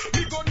brother.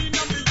 Me gun in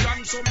a me gun,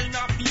 so me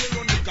not fear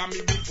no nigga. Me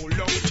be full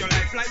out your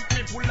life like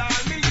me pull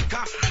all me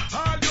liquor.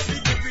 All you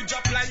big every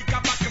drop like a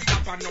back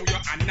stopper. Now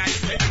you're a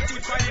nice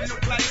identify,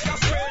 look like a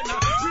strainer.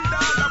 Read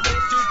all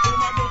about it,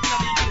 come on up to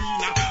the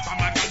cleaner. From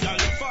a guy,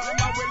 you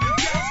farmer, well you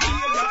can't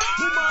steal ya.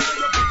 Woman,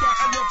 your people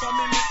and your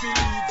family feel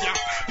lead ya.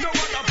 No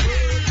other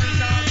bird, we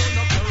not go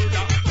no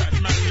further. That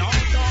man not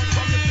talk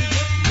from me to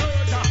get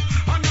murder.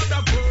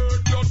 Another bird,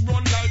 blood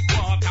run like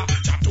water.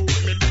 Chat out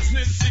me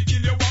business, see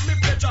kill you want me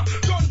pleasure.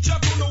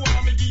 Gunshot, you know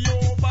how me give you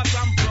over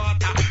some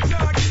prata.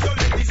 Now give your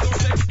ladies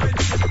those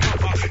expensive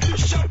copper.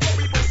 This shot how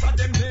we bust at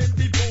them name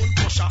the bone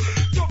crusher.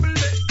 Double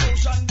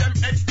explosion, them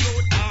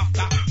explode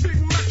after. Big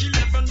Mac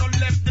 11 no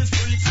left the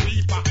street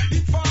sweeper.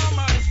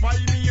 Informers by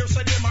me, you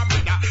say them a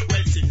brother.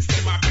 Well, since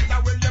them a better,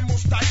 well, them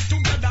must die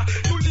together.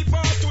 To live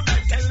or to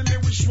die, tell me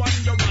which one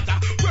you rather.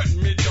 When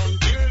me done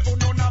kill, who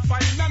no na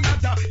find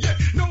another. Yeah,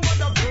 no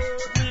other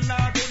word, me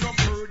nah go no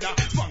further.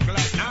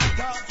 Smugglers not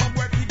talk from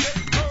where we get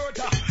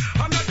murder.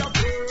 Another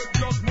word,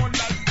 blood run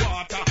like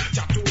water.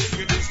 Chat out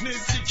me business,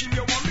 see kill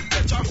you want me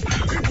pleasure.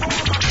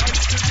 Informer guys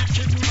to the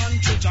kid man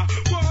treasure.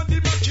 Want the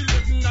Mac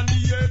 11 and the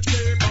HK.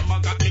 Mama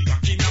got me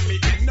cock in a me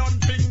head, none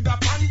finger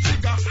pan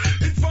trigger.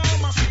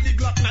 Informer see the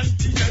Glock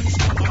 19 and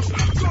stammer.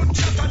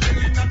 Gunshot and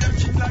nail in a them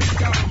skin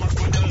like armor.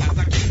 When the lads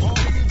a keep on,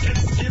 can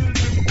kill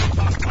them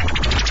proper.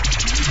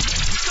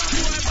 Some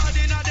boy bad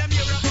inna them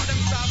ear about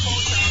them stop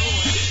out the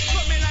road.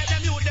 Coming like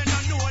them you they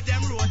don't know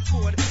them road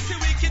code. See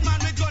wicked man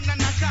with gun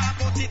and a car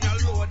out in the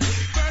road.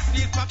 First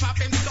beat pop up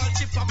him skull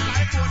chip up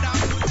like wood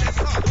and put his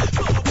up.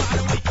 No bad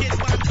wicked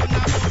man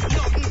gonna bust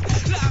nothing.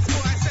 Last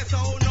boy says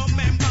so no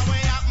member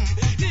where happen.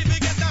 If we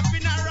get a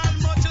funeral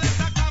much less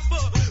a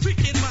couple.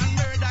 Wicked man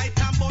murder it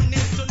and burn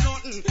it to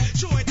nothing.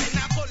 Show it in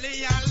a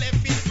pulley and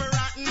left it for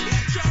rotten.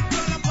 Drop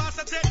down the pass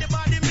and take the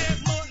body make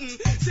mutton.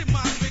 See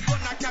man we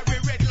gonna carry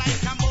red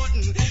like a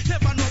mutton.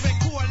 Never know we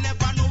cool,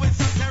 never know we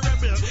so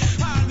terrible.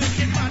 All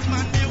wicked bad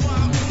man they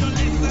want to no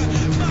listen.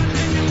 Bad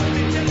men never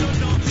me tell you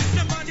no.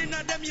 Nobody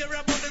know them hear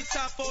about them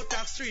stop out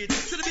the street.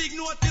 So the big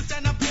notice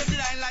and a play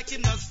blind like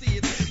him no see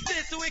it.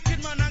 This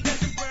wicked man and get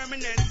him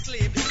permanent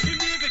sleep. He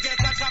never get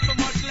a couple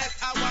much less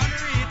I want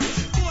read.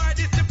 Boy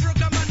this the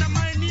program and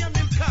my name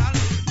him call.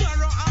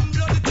 Barrow and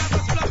blood it have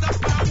a splat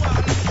up on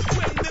wall.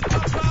 When me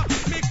pop up,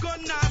 me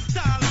gun not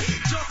stall.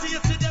 Just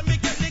here see them me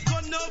get me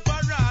gun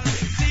overall.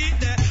 See it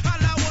there,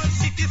 all I want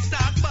city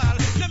start ball.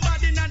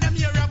 Nobody know them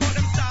hear about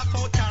them stop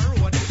out the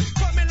road.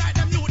 Coming like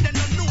them new, they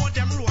don't know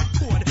them road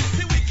code.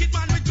 See wicked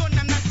man with gun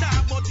and not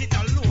talk about it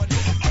alone.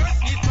 First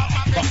beat pop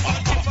up, them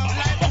gun chip up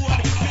like wood.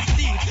 Me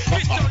see it,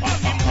 we don't know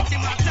him,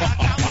 him a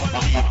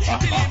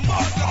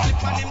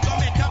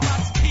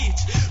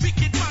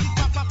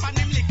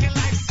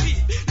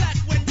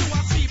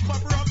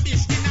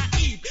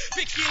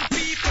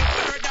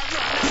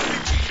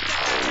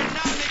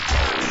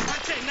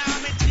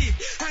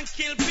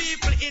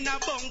a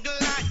bungle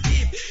like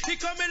deep. He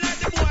coming like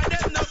the boy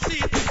them no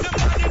see. The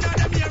man in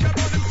them here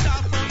about them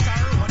start from the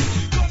road.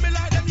 Coming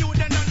like them you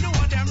them no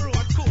know them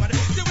road code.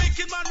 The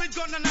wicked man with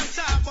gun and a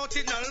talk about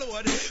it no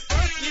load.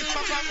 First lift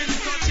for family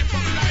touch it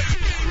from life.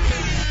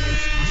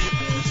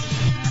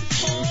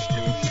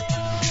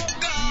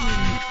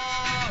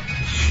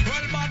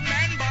 Well, bad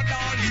man, bad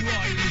all the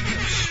while.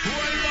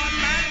 Well, bad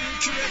man,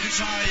 trade the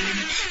time.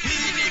 He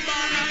the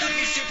man of the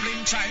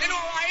discipline child. You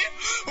know why?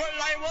 Well,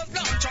 I was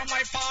launched on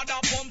my father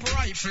pump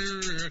rifle.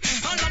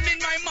 And I'm in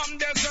my mom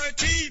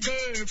desert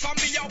eagle. For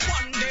me, a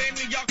one day,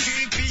 me a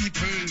kill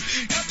people.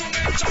 Not to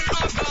mention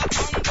I got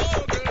some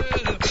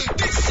bogle.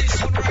 This is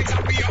sunrise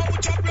and we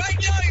out of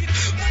bright light.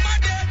 Mama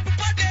dead,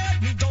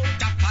 me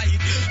don't have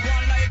fight.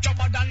 One light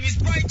jobber than his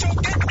bright, you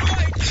get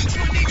right.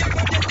 Slowly you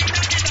go get in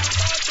and get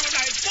out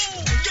tonight.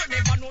 Boom, you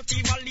never know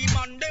Tivoli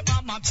man, them a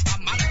mobster.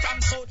 Man from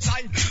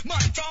Southside,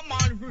 man from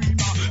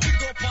Alrima.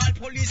 Big up all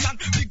police and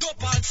big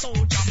up all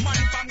soldier.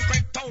 Man from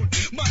Craigtown,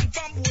 man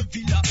from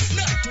Woodvilla.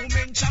 Not to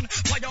mention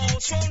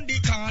firehouse round the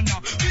corner.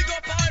 Big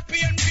up all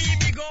PNP,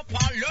 big up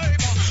all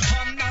labor.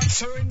 I'm not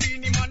certain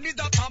any man is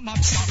that a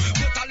mobster.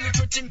 But a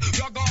little thing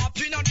you go up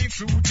in the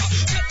future.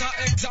 Set an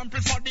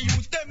example for the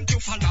youth them to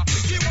follow.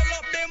 Give all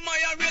up them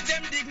higher, raise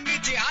them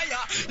dignity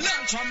higher.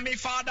 Learn from me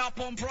father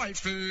pump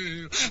rifle.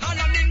 And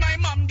I'm in my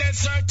mom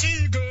desert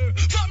eagle.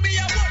 From me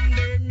a one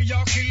day me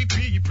a kill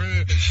people.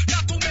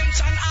 Not to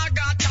mention I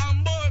got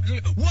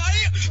hamburger. Why?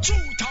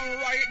 Truth and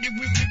right the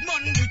wicked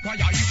man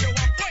require. If you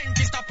want point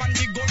to stop and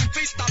the gun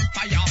fist stop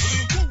fire.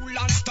 Cool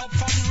and stop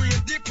from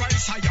raise the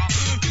price higher.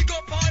 Big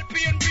up all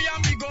PNP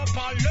and big up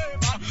all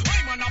labor.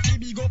 I'm an happy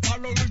big up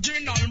all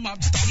original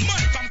mobster.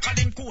 Man from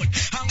Calling Code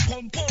and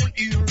Compound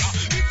era.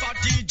 If a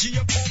DJ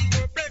come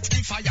perplex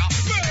the fire.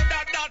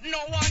 Murder that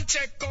no one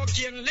check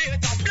cocaine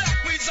later. Black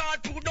wizard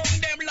put down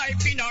them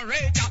life in a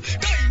radar.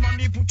 Diamond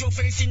they put your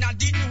face in a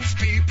the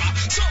newspaper.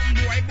 Some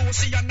boy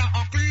bossy and a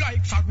act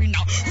like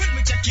foreigner. When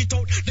we check it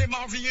out, them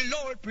a real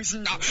old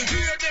prisoner.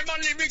 Hear them a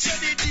lyrics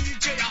and the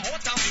DJ a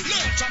hotter.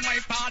 Launch on my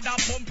father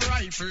pump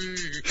rifle.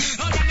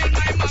 And then in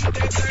my mom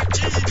desert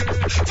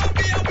eagle. For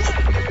me a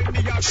one day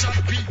me a shot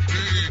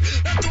people.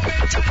 Not to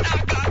mention I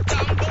got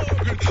some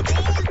bogle.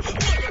 Fool,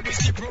 why you miss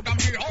the program?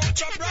 We out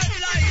your bright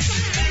light.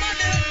 Mama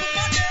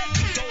them,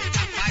 don't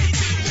a fight.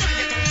 When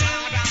you come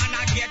harder and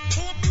I get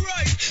too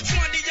bright.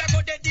 Somebody you go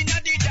dead in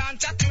the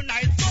dance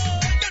tonight. Fool,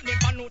 don't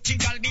never know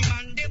Tigal the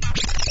man them.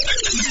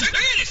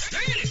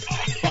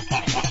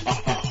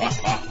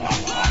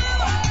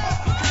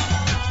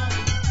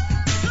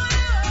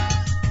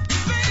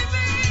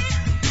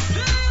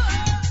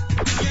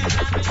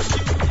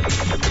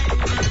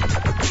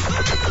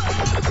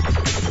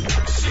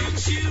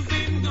 Since you've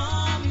been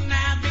gone,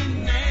 I've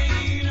been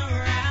laying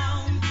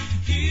around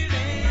here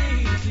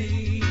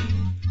lately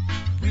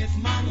with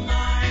my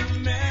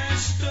mind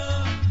messed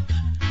up.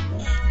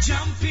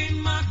 Jump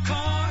in my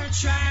car,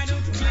 try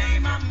to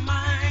claim my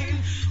mind,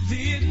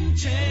 didn't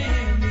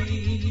tell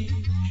me.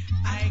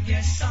 I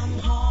guess I'm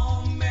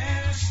all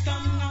messed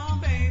up now,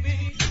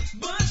 baby.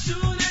 But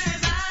soon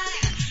as I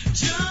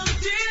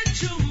jumped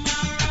into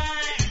my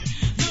ride,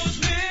 those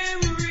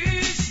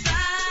memories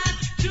start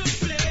to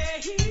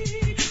play.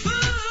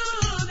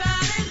 Ooh,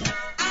 darling,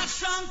 our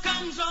song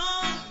comes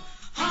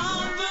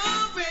on the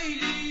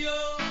radio,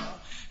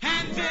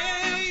 and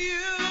there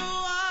you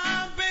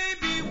are,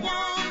 baby,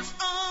 once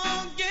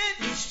again.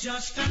 It's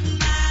just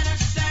another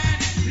sad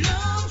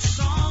love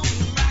song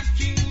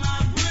rocking my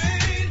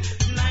brain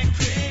like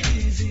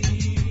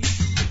crazy.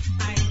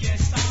 I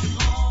guess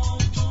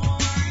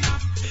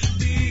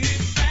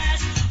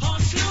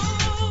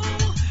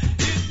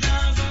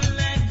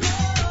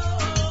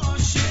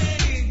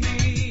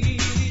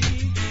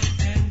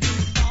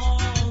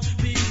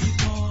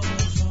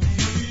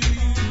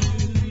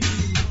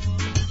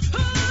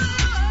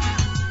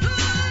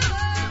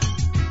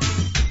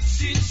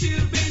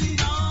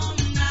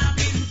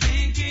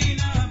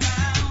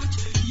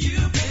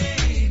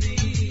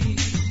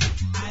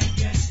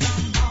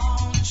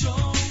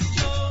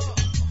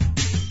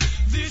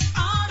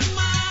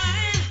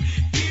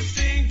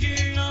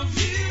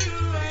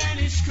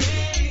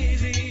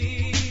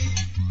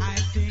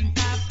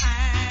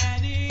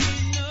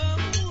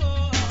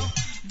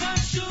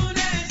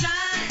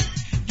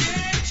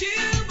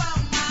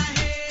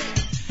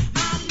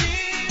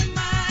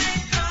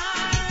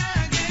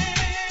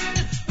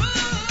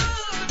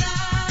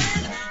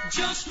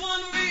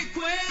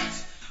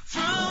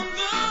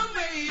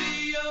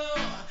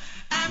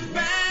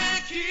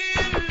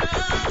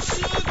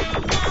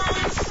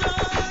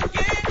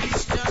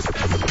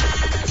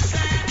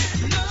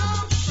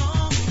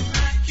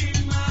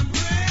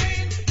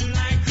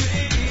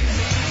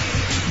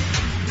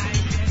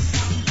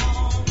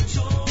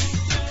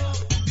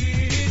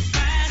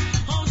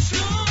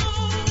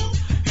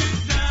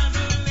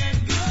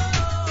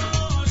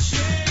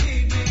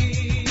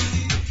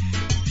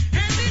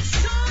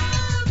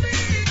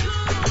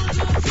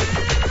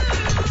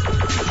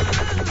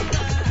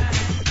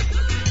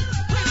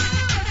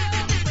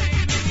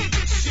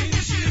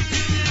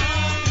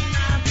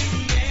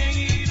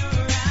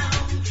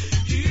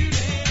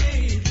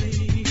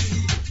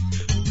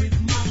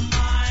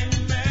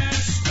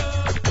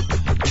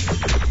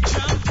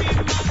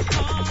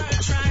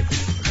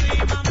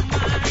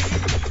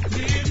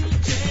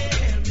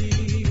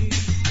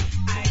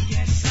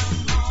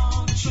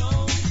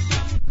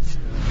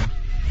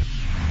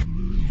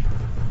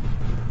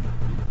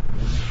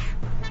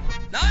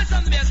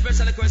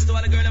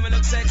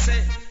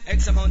say,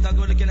 X amount of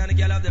good looking and the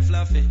girl have the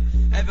fluffy.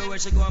 Everywhere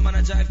she go, man,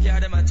 I drive car,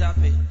 them a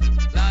tappy.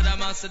 Lord, I'm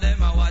master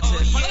them, I watch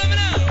it. Follow me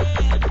now.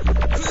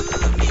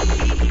 Groove me,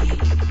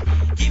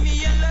 give me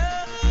your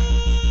love.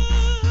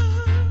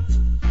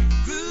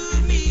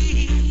 Groove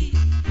me,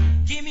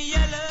 give me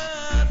your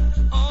love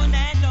all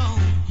night long.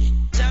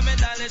 Show me,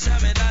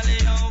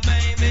 darling, oh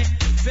baby.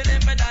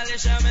 Feeling me, darling,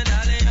 show me,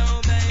 darling,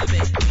 oh baby.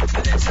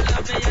 And then she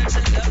love me and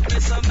she love me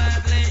so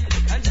badly.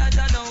 And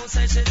Jaja know,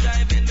 say she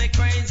driving me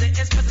crazy.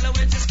 Especially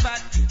when she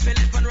spot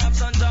Philip and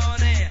Robson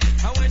Downey.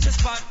 And when she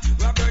spot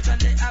Robert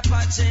and the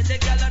Apache. The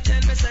girl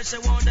tell me, say she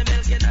want the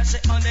milk and she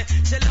honey.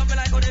 She love me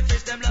like how the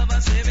fish, them love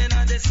her swimming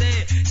on the sea.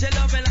 She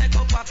love me like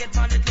how pocket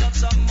money, love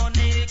some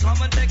money.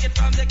 Come and take it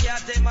from the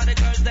cat, them and the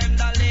girls, them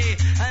dolly.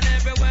 And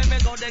everywhere me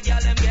go, the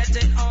girl, them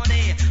getting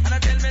honey. And I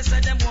tell me, say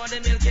them want the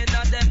milk and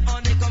not them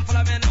honey. Come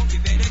follow me now,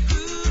 give me the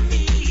groove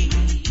me.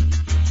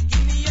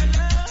 Give me your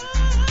love.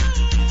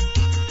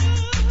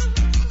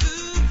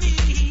 Groove me.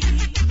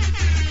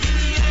 Give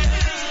me your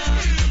love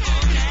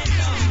all night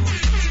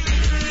long.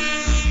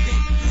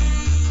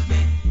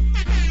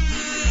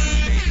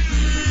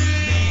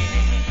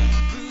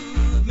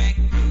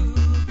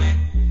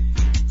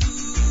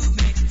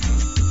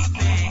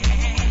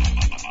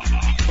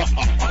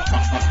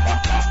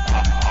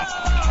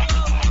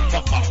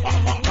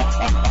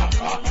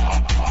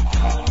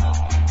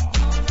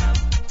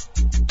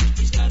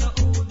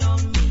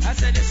 I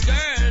said this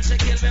girl, she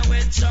kill me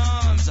with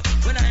charms.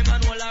 When I'm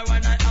on wall or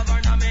when I have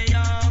her on me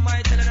arm,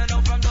 I tell her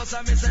no from those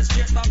and me say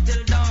straight back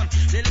till dawn.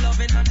 The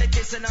loving and the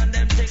kissing and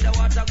them take the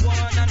water go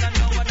on. And I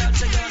know what that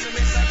she gonna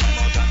me say come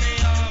out of me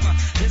arm.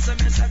 Listen,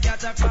 me say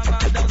cat her from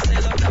her down,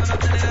 still up down. I'm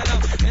telling her now.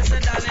 Me say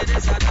darling,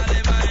 this a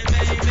darling my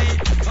baby.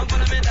 Come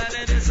follow me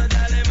darling, this a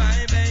darling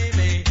my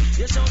baby.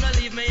 You should not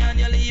leave me and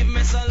you leave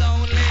me so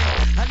lonely.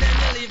 And then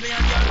you leave me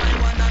and you're my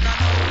one and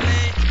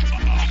only.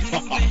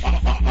 Groove me,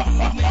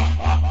 groove me,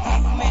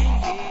 groove me,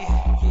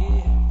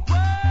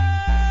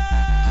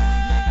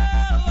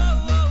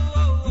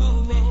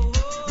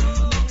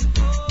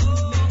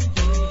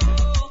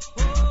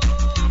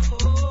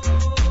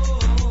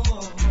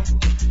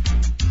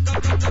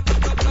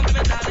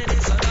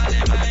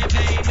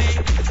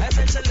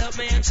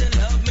 and she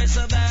love me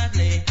so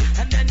badly.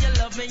 And then you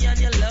love me and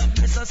you love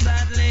me so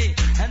sadly.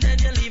 And then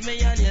you leave me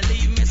and you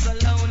leave me so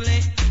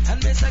lonely.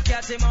 And Mr.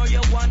 Catimore,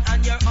 you're one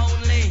and you're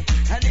only.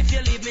 And if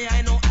you leave me,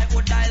 I know I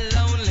would die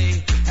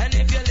lonely. And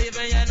if you leave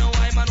me, I know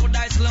I man would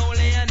die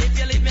slowly. And if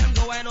you leave me and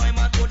go, I know I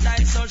man would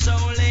die so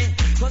surely.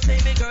 Cause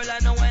baby girl, I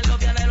know I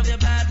love you and I love you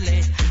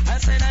badly. I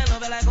said I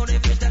love you like how the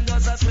fish them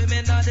just a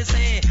swimming on the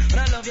sea. But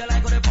I love you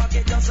like how the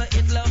pocket just a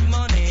it love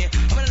money.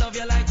 I love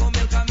you like how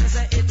milk and me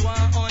say it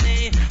want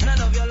honey. And I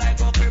love you like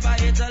how by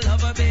it a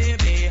lover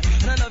baby.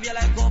 And I love you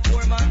like how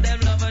poor man them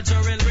love a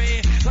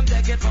jewelry. Come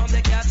take it from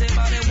the cat and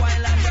the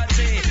wild and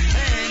ratty.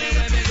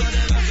 Anyway me go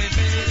them and me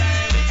feel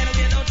like me.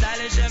 Anyway no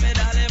darling, show me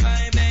darling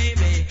my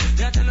baby.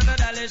 Me tell her no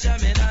darling, show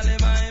me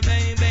darling my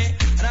baby.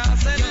 And I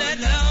said let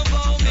love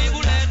go, baby,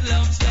 let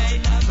love stay.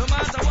 No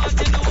matter what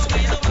you do,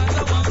 no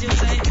matter what you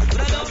say.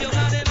 But I love you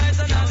not the night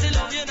and I still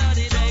love you not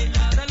the day.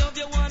 And I love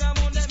you when I'm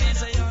on the me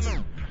say you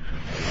know.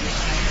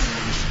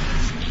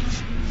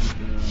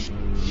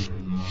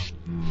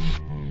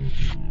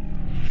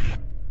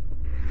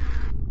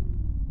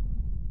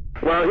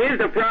 Well, here's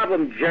the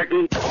problem,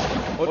 jerky.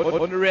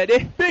 On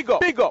ready? Big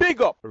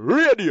up,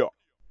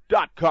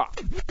 radio.com.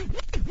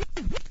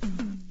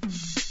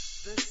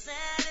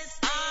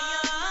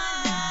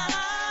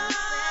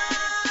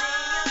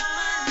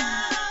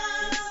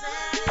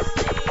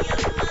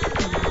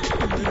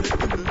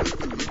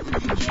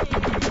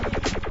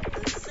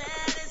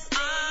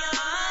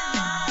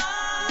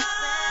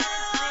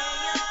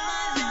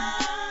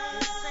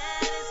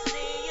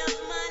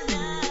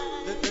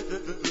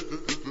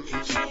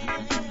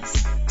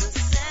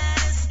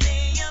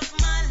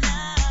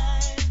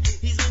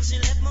 She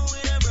left me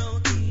with a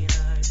broken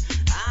heart.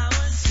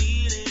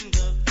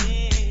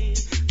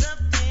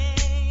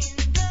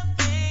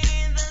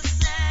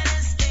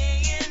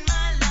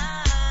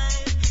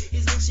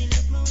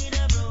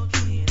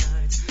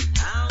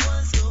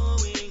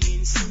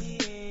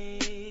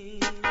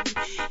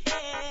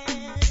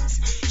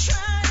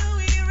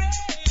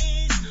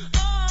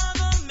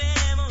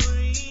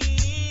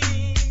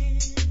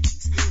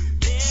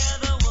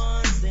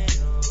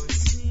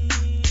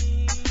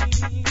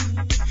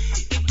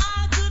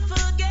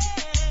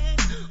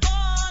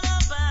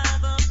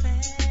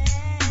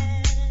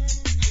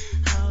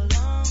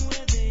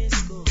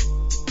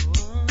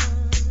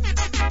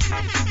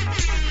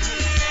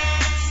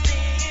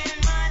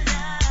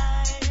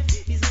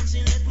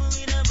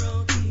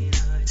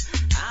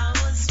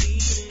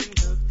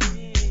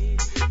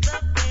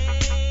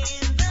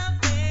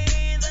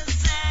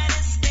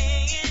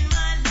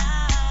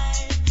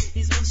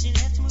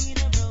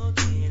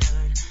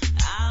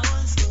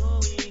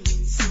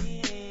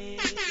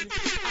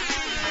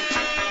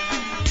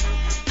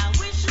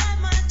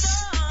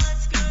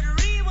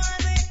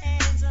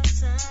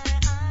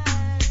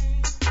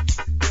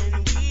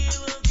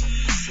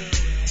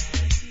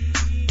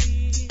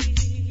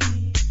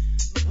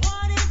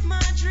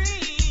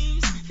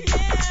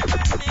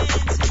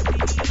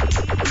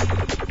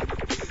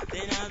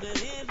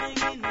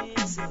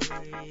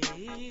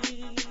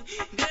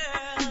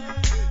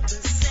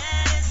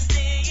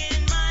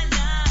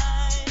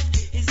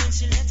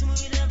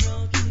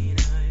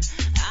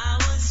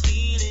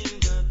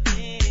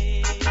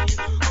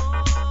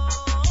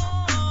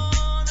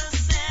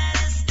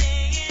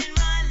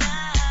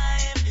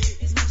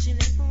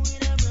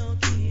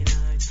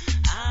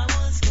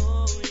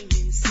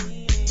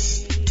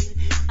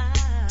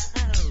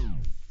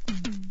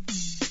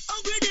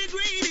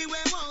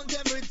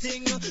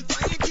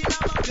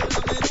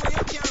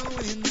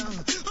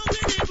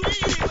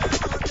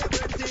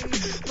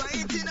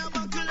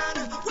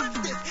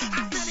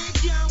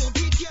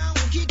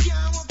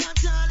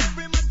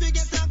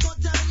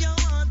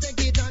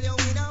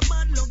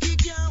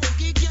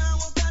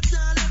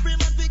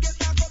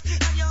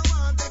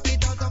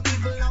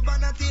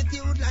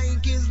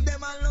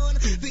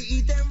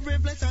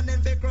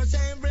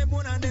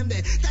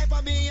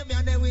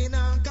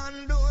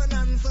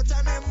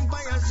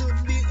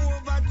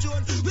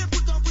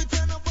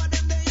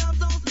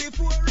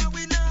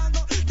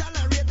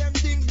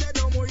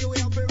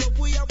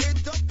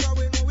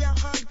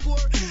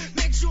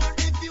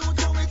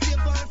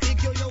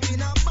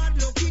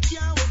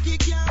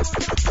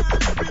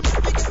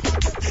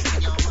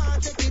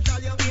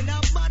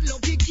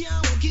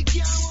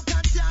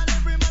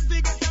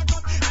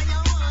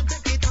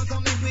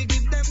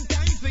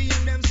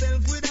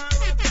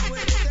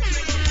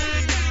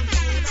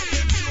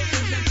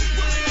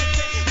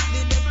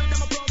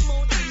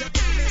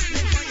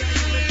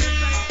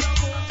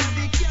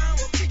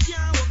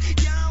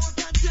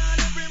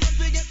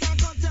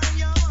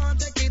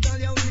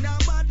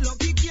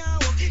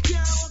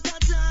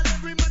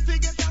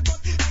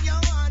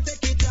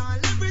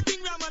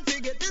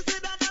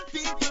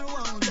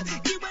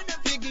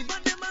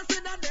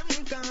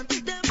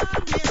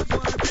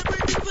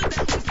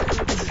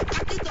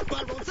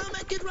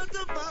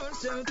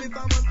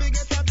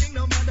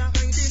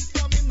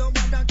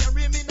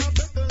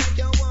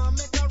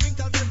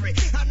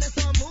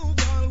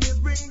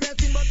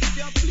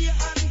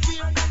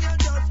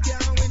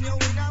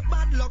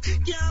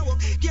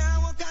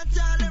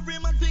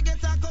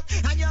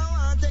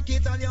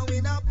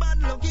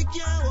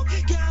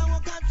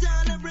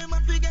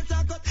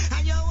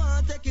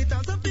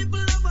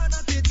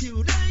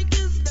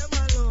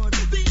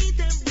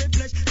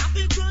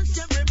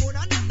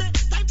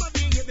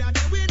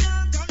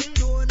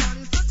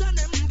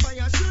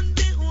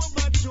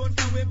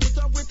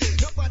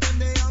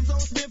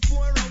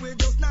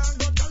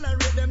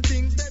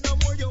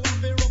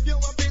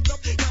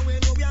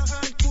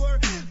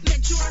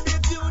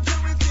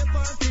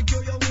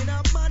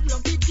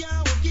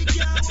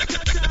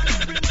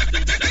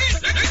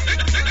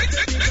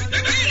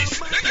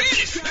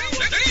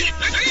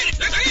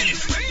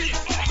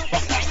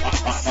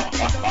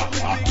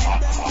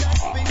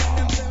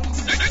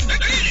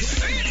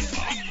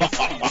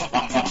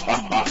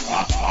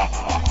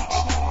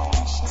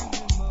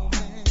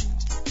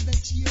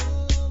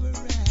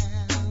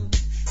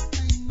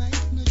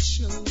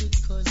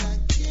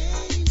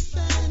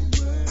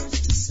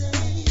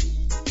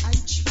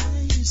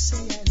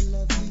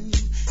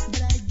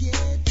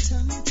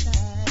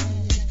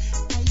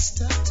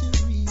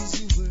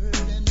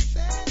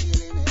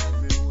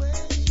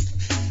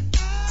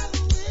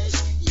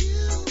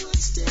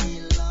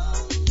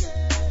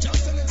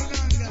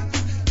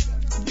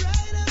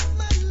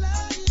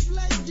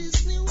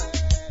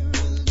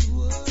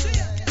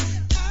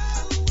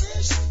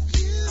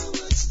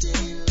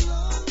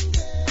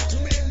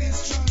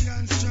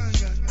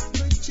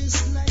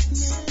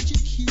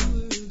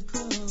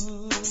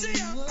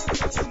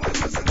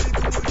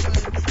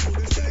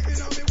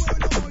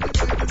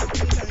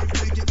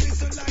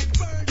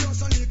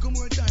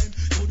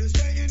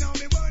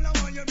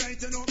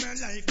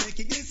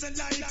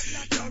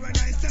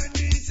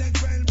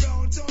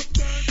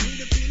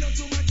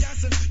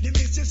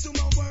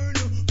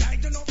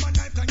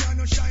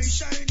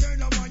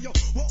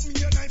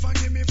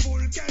 give me full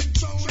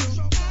control.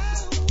 I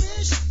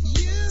wish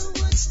you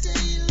would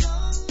stay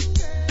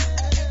longer.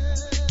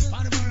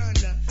 On the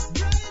veranda.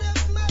 Bright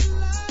up my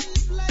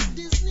life like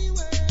Disney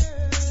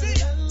World. See,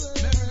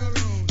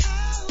 merry-go-round.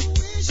 I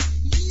wish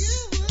you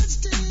would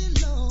stay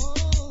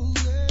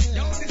longer.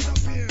 Don't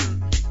disappear.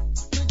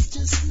 But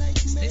just like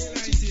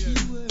magic, you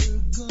were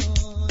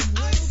gone.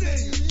 I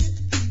say.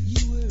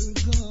 You were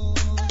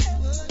gone.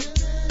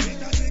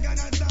 Because we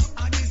gonna stop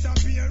a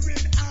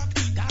disappearing act.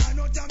 Got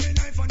no time in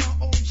life and no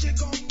hope she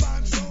come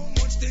back. So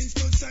much things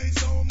to say,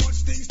 so much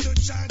things to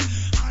chat.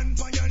 Hand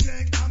for your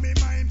leg and me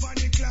mind for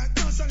the clock.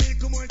 Just a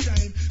little more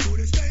time. To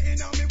the stay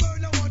in on me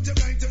world, I want you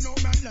right to know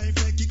my life.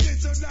 Like it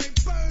gets so like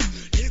pearl.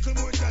 Little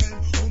more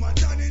time. Oh my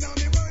darling on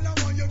me world, I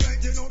want you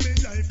right to know me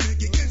life.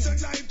 Make it get so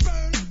like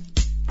pearl.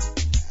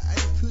 I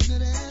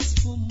couldn't ask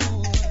for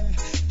more.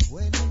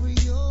 Whenever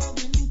you're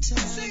in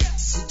town,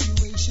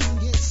 situation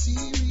gets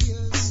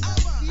serious.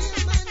 Feel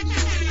my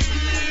need to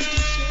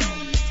show.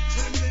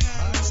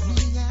 Hearts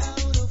being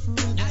out of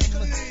rhythm.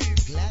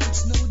 Glad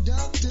it's no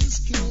doctor's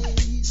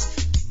case.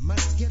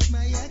 Must get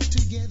my act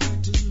together.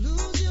 To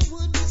lose you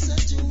would be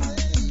such a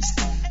waste.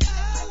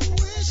 I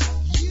wish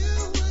you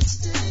would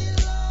stay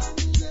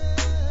longer.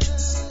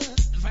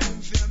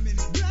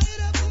 Bright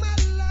up my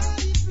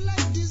life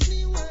like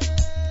Disney World.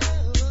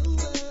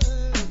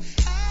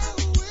 I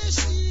wish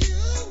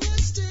you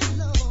would stay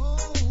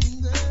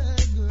longer,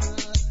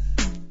 girl.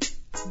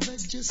 But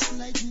just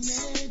like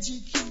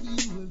magic, you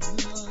were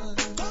gone.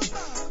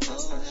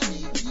 Oh,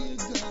 honey, you're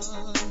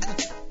gone.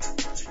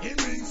 It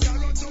brings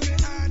sorrow to me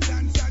heart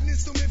and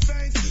sadness to me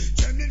face.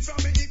 Trembling from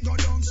me, it go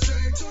down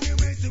straight to the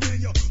waist. When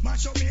you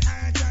mash up me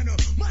heart and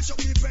mash up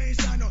me face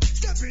and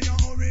step in a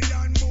hurry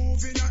and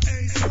move in a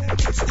haste. So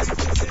much things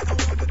to say, I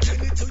want to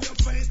tell it to your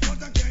face, but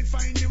I can't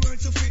find the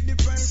words to fit the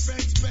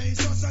perfect space.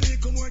 Just a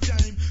little more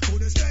time.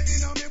 Could have stayed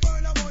in on me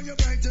burn, I want you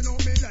right to know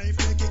me life.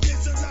 Make it get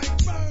so like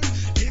burn.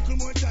 Little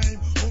more time.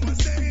 Oh, my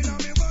stay in on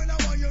me burn, I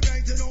want you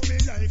right to know me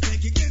life.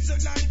 Make it get so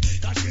like,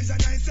 cause she's a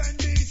nice and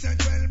decent,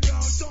 well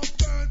brought up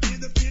girl. Be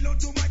the pillow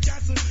to my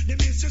castle, the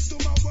mistress to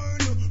my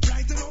world.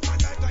 Brighten up my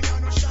life, I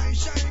am no shy,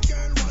 shy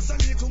girl. What's a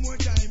little more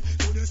time?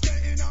 Could have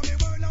stayed in on me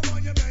burn, I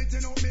want you right to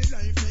know me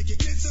life. Make it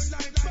get so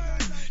like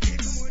burn.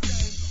 Little more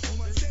time. Oh,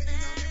 my stay in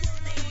on me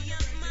burn, I want you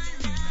right to know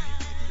me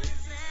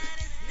life.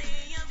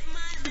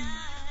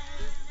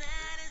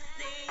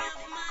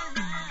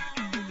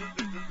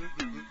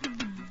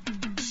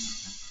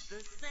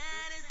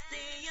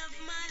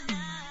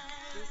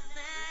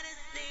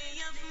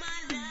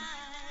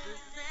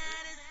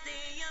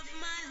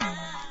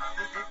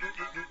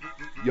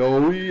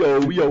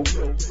 Yo.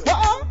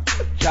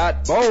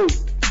 Chat boat.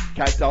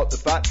 Catch out the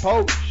fat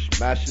poach.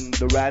 Smashing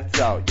the rats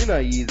out. You're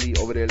not easy.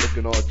 Over there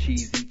looking all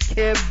cheesy.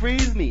 Can't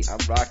freeze me. I'm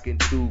rocking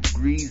too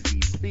greasy.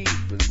 Please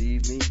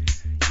believe me.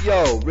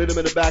 Yo, rhythm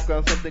in the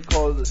background, something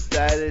called the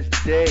saddest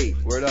day.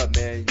 Word up,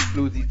 man. You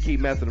floozies keep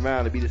messing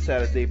around. It'll be the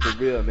saddest day for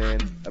real,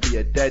 man. It'll be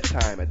a dead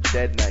time, a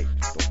dead night.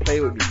 Don't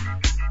play with me.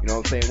 You know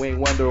what I'm saying? Wayne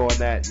Wonder on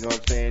that. You know what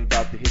I'm saying?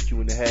 About to hit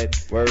you in the head.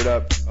 Word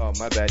up. Oh,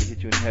 my bad. He hit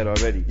you in the head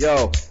already.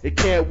 Yo, it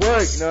can't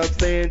work. You know what I'm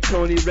saying?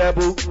 Tony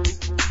Rebel.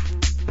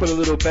 Put a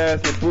little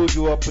Bass and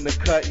Buju up in the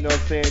cut. You know what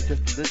I'm saying? Just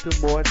a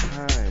little more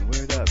time.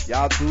 Word up.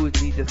 Y'all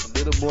dudes need just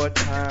a little more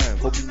time.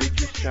 Hope we make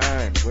you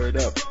shine. Word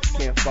up.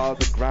 Can't follow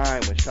the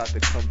grind when shot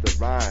comes to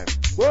rhyme.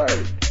 Word.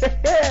 You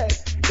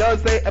know what I'm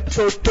saying?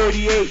 Episode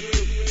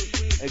 38.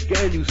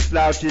 Again, you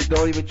slouches,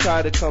 don't even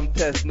try to come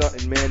test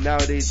nothing, man.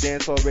 Nowadays,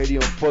 Dancehall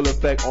Radio in full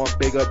effect on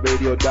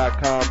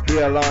BigUpRadio.com.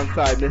 Here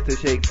alongside Mr.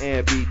 Shakes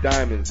and B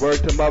Diamonds.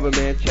 Word to mother,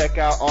 man. Check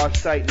out our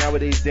site,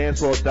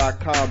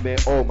 NowadaysDancehall.com, man.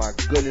 Oh my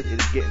goodness,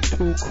 it's getting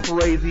too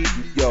crazy.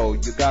 Yo,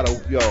 you gotta,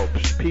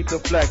 peep the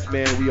flex,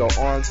 man. We are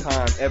on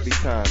time every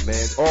time,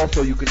 man.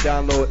 Also, you can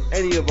download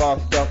any of our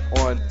stuff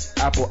on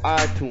Apple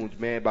iTunes,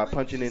 man, by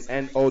punching in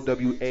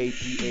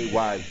NOWADAYZ.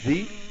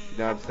 You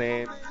know what I'm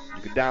saying?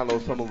 You can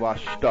download some of our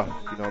stuff,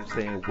 you know what I'm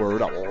saying?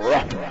 Word up. You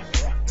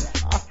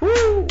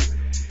know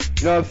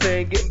what I'm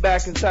saying? Getting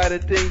back inside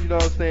of things, you know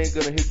what I'm saying?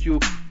 Gonna hit you,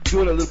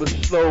 doing a little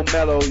bit slow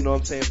mellow, you know what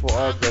I'm saying? For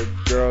all the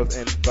girls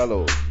and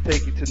fellows.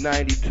 Take you to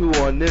 92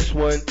 on this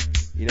one,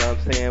 you know what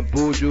I'm saying?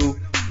 Buju, you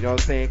know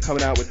what I'm saying?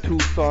 Coming out with 2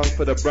 songs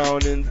for the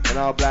Brownings and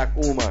our Black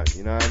Uman,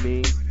 you know what I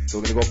mean? So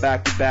we're gonna go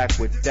back to back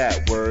with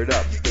that. Word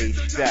up, stay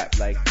strapped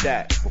like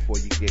that before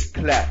you get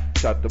clapped.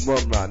 Shot the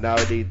Mumra,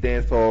 Nowadays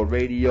Dancehall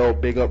Radio,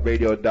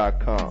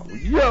 BigUpRadio.com.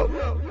 Yo!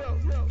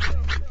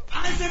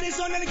 I said this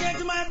one dedicated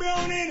to my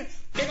Browning.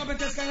 Pick up a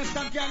test, kind of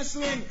stop, kind of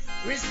swing.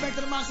 Respect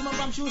to the maximum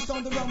from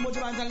Shoestown to Rum,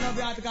 Buju, and love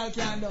the article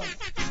can done.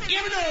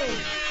 Here we go!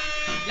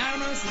 Lord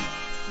mercy.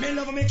 Me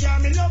love me car,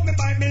 me love me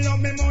bike, me love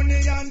me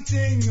money and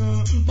thing.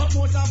 But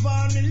most of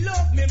all, me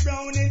love me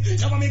Browning.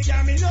 Love me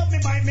car, me love me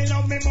bike, me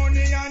love me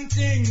money and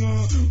thing.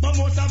 But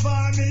most of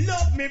all, me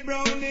love me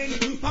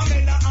Browning.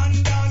 Pamela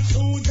and Dan,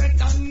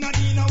 Suzette and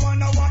Nadine, I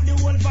wonder what the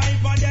whole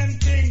vibe of them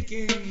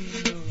thinking.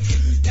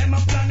 Them a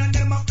plan and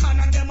them a con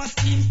and them a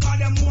scheme, cause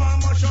them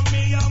want much of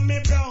me and me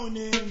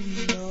Browning.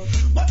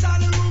 But all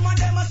the rumor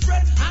them a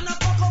spread and a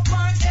fuck up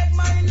my head,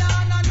 my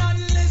land and not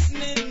listen.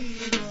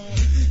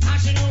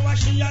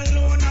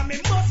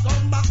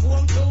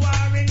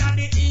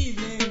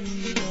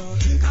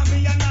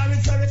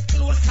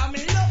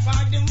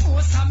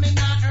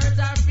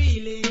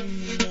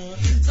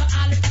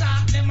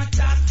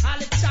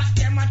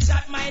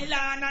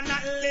 island and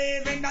not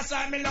living. That's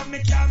why me love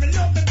me car, me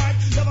love me bike,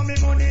 love me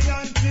money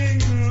and thing.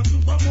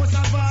 But most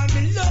of all,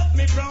 me love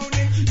me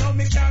brownie. Love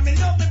me car, me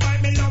love me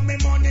bike, me love me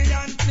money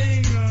and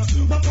thing.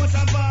 But most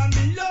of all,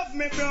 me love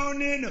me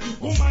brownie.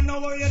 Woman, know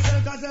what you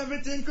tell, cause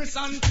everything Chris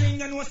and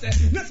thing. And what's that?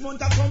 Next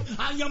month I come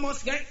and you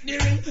must get the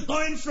ring.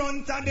 Go in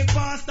front of the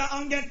pastor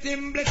and get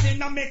him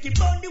blessing and make it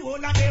burn the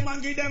whole of them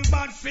and give them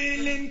bad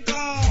feeling.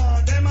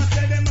 Cause them a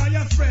say them are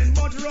your friend,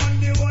 but run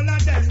the whole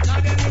of them,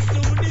 cause them is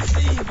too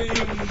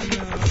deceiving.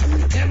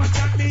 Them a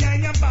chat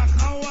behind your back,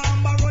 how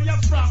I'm borrow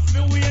your frock,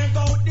 for we ain't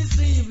go this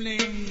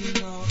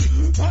evening.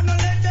 Oh, no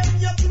let them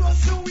your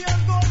clothes, so we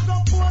ain't go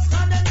post,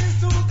 cause them is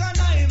too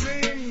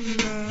conniving.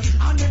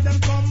 And if them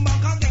come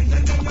back again,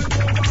 then you go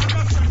on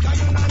the front, cause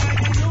you not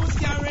like the news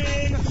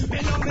carrying. Me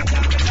love me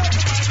car, me love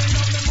me bike, me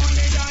love me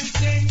money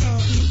dancing.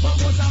 But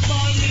most of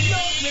all, me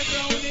love me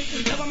brownie.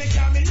 Love me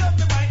car, me love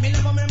me bike, me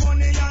love me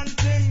money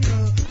dancing.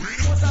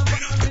 Most of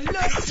all, me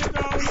love me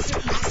brownie.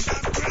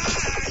 Stop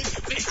crying,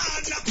 me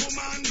hard like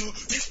woman.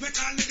 Respect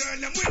all the girl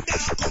them with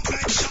that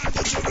complexion,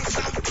 but you don't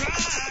stop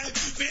crying.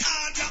 Me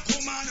hard like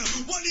woman.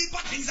 One heap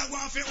of things I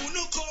want for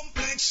uno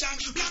complexion.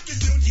 Black is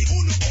beauty,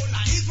 uno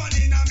color is one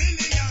in a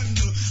million.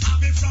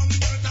 Have it from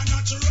birth a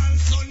natural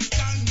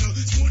suntan.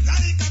 Smooth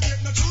like a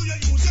grape, not true you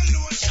use a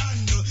lotion.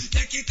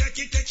 Take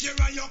care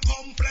of your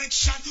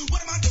complexion.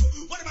 What am I do?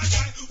 What am I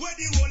try? Where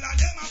the whole of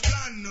them a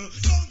plan?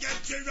 Don't get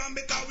me wrong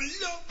because we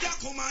love black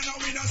woman and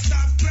we don't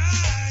stop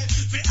cry.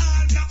 For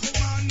all black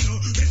woman,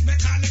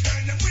 respect all the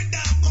girl them with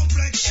that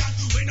complexion.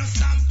 We don't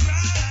stop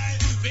cry.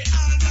 For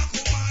all black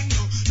woman,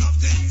 enough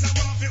things are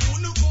wrong for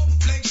uno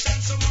complexion.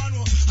 So man,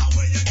 how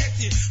where you get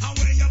it? How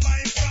where you buy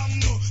it from?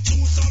 No, to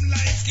some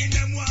light skin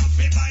them want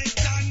to buy it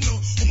and no.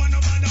 Woman no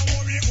bother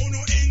worry,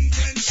 uno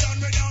intention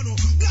we don't know.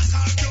 Black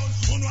or brown,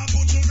 uno a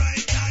put you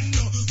right hand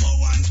no. Go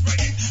and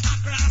spread it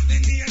across the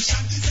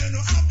nation. You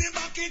know have the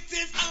bucket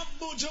if have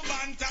Buju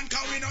Banton,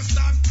 cause we don't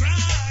stop cry.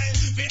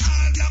 For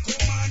all black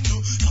woman,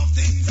 enough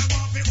things are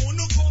wrong for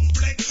uno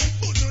complex.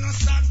 Buju no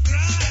stop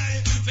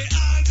cry. For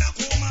all black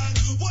woman,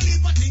 what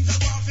if things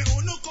are wrong for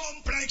uno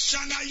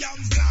complexion? I am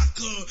black,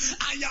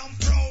 I am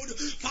proud.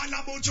 Fan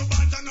of Buju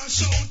Banton and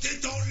shout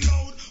it out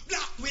loud.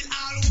 Black will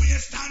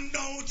always stand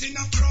out in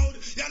a crowd.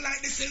 You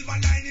like the silver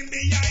lining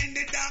behind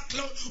the dark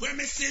cloud. When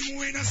me sing,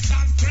 we don't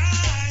stop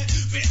cry.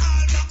 For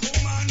all black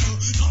woman,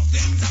 enough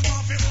things are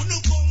wrong for uno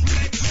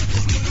complex.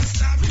 Buju no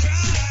stop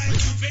cry.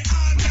 For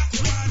all black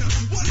woman,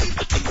 what if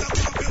things are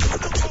wrong for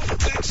uno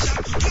complexion?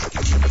 Black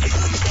is beauty,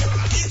 uno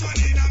color is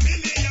one in a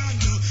million.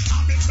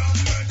 I've been from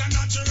birth a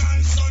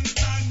natural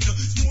suntan.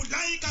 Smooth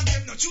like a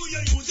grape, not true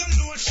you use a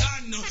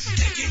lotion.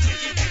 Take it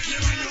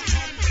care of your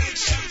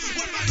complexion.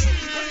 What am I do?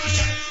 What am I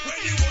try?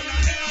 Where the whole of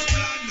them a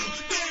plan?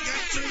 Don't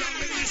get too long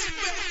with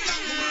respect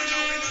black woman,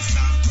 now we don't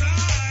stop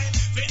cry.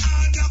 For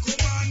all black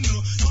woman,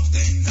 enough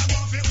things are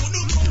wrong for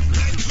uno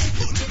complex.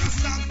 But you don't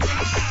stop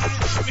cry.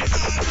 For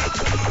all black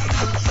woman,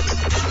 enough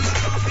things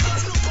are wrong for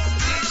uno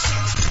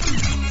complexion.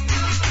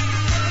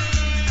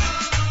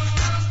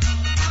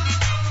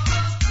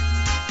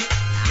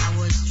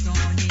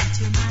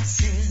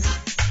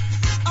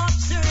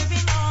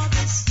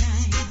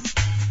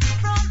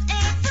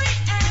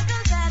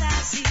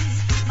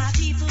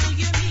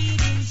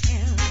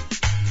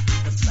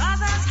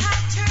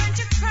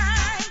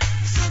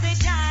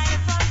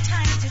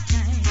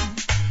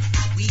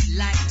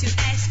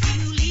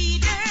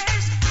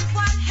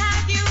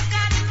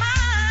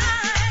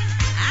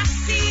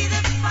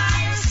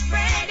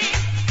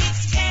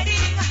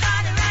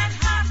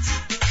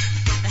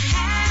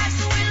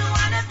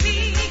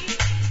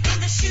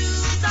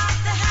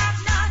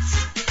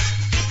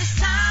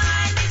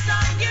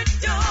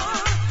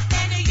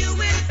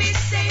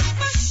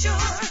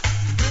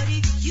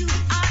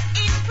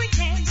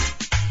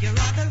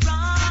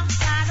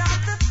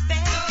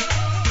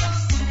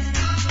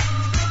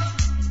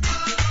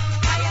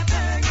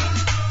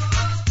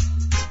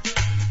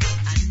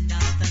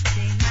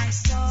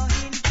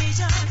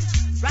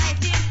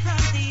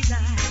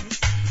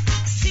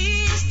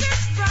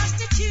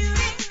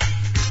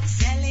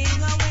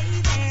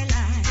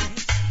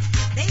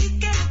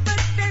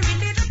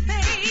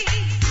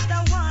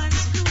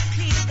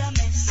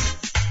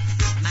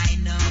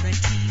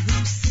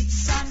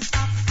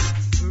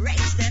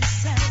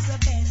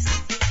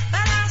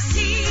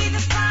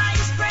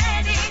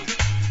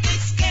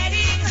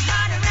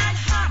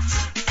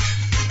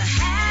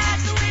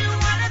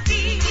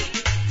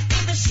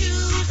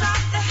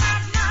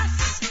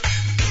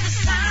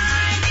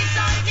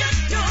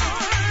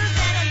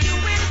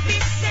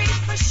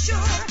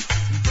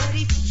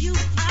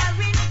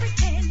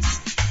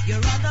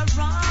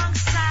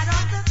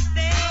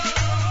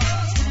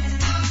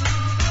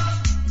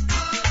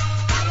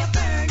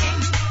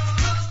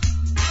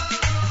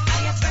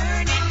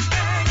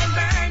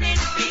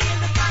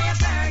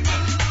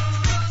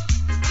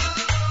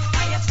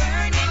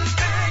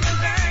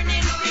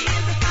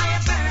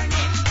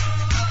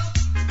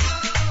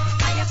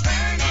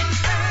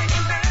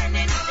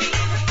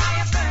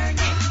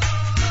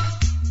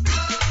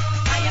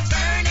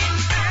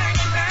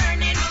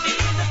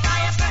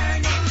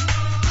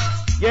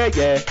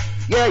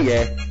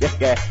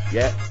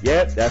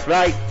 Yeah, that's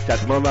right. Shout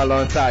to Mama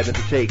alongside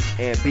Mr. Shake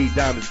and B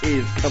Diamonds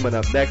is coming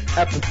up next.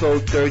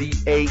 Episode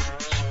 38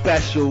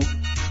 special. Know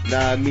what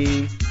I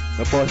mean?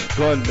 The boss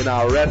gun, man,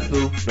 I'll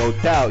wrestle, no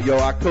doubt. Yo,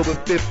 October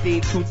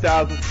 15,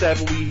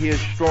 2007, we here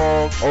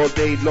strong all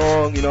day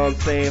long, you know what I'm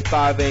saying?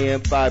 5 a.m.,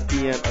 5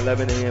 p.m.,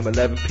 11 a.m.,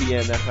 11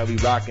 p.m., that's how we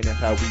rockin', that's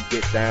how we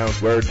get down.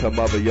 Word to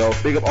mother, yo.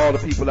 Big up all the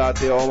people out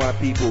there, all my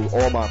people,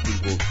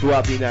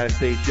 throughout the United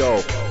States,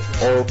 yo.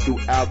 All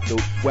throughout the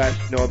West,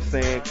 you know what I'm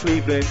saying?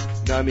 Cleveland, you know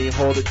what I mean?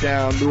 Hold it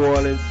down. New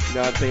Orleans, you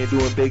know what I'm saying?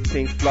 Doing big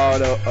things.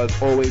 Florida,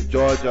 as always,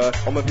 Georgia.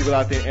 All my people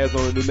out there in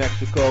Arizona, New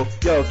Mexico.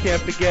 Yo,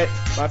 can't forget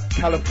my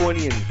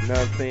Californians, you know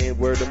what I'm saying?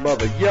 Word to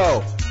mother.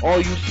 Yo, all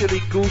you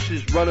silly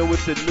gooses running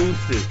with the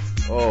nooses.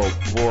 Oh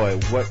boy,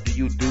 what do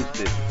you do,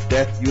 sis?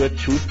 Death, you a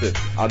truthist.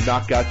 I'll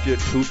knock out your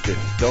toothless.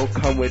 Don't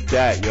come with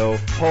that, yo.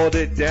 Hold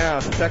it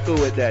down. Suckle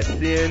with that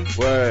sin.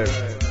 Word.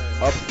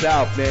 Up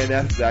south, man,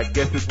 I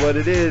guess it's what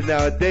it is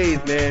nowadays,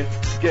 man.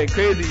 It's getting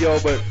crazy, yo,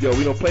 but, yo,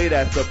 we don't play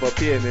that stuff up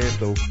here, man,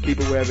 so keep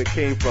it wherever it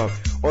came from.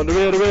 On the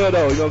real, though, you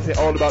know what I'm saying?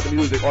 All about the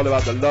music, all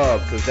about the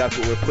love, because that's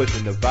what we're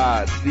pushing, the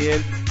vibe.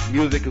 Seeing,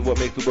 music is what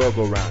makes the world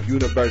go round.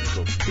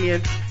 Universal.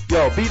 Seeing,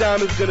 yo, B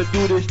Diamond's gonna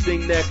do this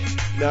thing next,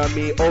 you know what I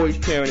mean? Always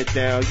tearing it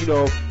down. You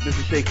know,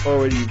 Mr. Shake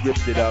already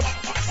ripped it up.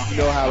 You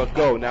know how it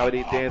go.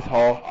 Nowadayz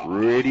Dancehall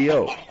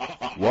Radio.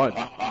 1.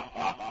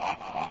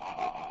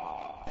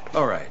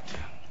 All right.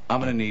 I'm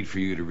going to need for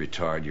you to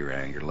retard your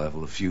anger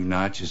level a few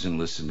notches and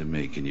listen to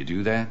me. Can you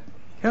do that?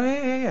 Oh,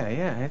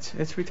 yeah. It's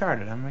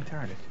retarded. I'm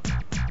retarded.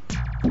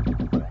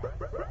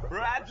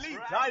 Bradley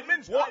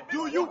Diamonds, what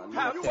do you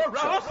have for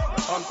us?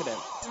 Confident.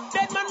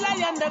 Dead man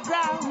lie on the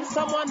ground.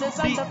 Someone is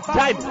on the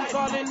phone.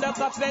 Calling the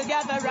cops, they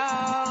gather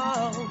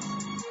round.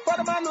 For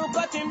the man who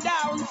cut him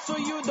down, so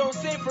you don't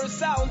say for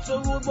sound.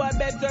 So rude boy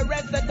better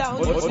rest the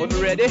down.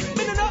 Ready?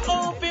 Me no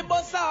know if it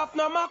bust off,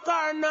 no my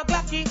car no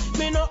glocky.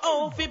 Me no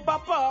know if it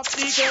pop off,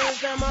 the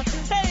girls them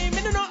hey,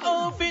 me no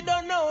know if it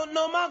don't know,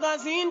 no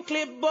magazine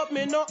clip. But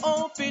me no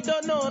know if it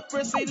don't know,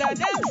 Priscilla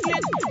them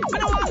slit. Me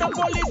no want no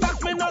police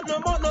act, me not know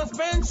about no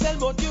spend shell.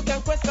 But you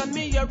can question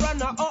me, your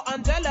runner,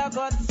 until I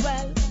got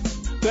swell.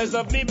 Cause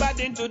of me bad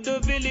into the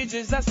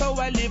villages, that's how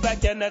I live. I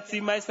cannot see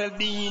myself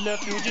being a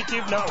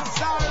fugitive now.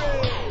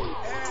 Sorry.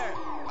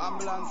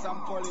 Ambulance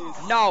and police.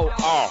 No.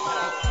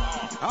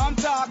 I'm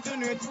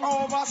talking it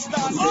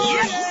overstand.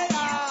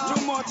 Yeah.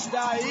 Too much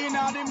dying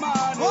on the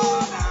man.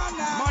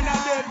 Man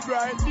are dead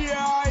right, they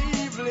are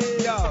evil.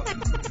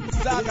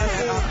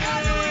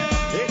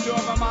 It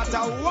don't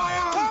matter why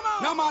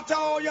I'm, no matter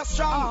how you're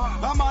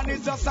strong. A man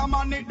is just a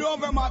man, it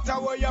don't matter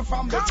where you're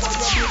from. Before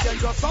you begin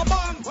just a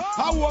band,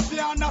 I hope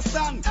you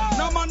understand.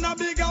 No man no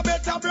bigger,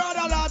 better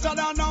brother, larger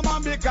than no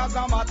man. Because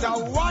no matter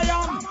who I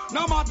am,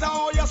 no matter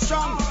how you're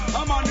strong.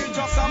 A man is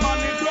just a man,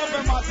 it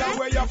don't matter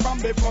where you're from.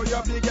 Before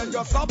you begin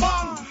just a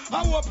band,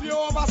 I hope you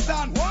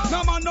understand.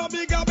 No man no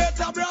bigger,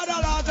 better brother,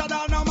 larger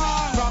than no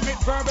man. From it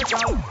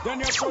vertical, then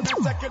you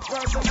shouldn't take it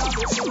personal.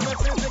 It should be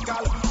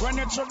physical, when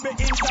it should be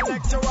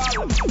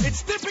intellectual.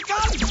 It's typical,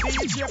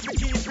 DJ fi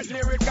keep it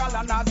lyrical.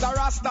 And as a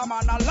Rasta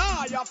man, a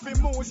liar fi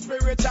move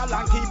spiritual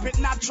and keep it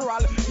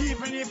natural.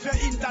 Even if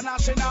you're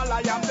international,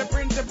 I am the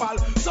principal.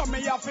 So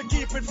me have to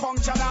keep it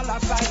functional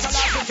and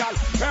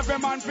psychological. Every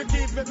man fi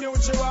keep it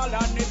mutual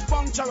and it's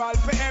punctual.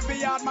 For every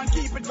yard man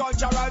keep it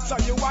cultural. So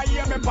you are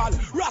hear me pal,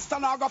 Rasta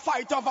now go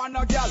fight over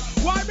no girl.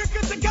 Why be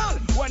critical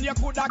when you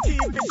coulda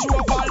keep it true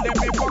of all them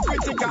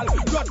hypocritical?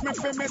 Got me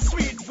for me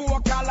sweet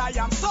vocal, I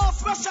am so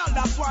special.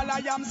 That's why I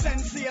am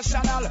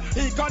sensational.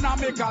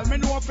 Economical, me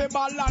know fi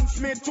balance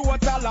me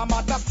total. I'm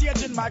at a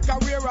stage in my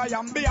career, I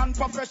am beyond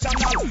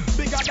professional.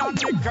 Bigger than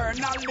the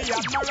colonel, the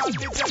admiral,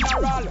 the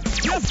general.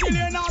 You still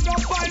ain't not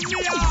gonna find me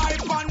a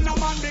hype on no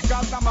man.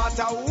 Because no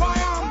matter who I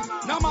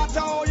am, no matter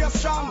how you're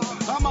strong,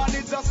 a man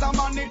is just a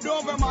man, it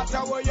don't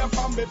matter where you're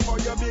from. Before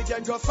you big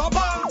and go so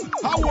bang,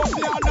 I hope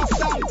you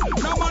understand.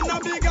 No man no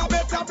bigger,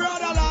 better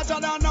brother, larger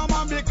than no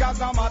man. Because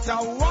no matter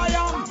who I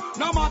am,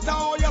 no matter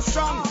how you're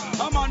strong,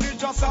 a man is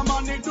just a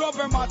man, it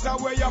don't matter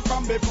where you're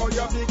from. Before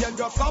you big and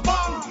just a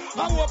bang,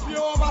 I hope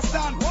you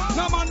understand.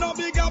 No man no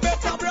bigger,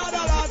 better brother,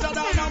 larger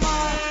than no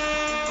man.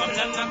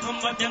 Babylon not come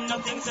but them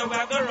nothing, so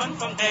I go run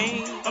from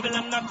them.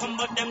 Babylon not come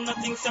but them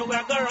nothing, so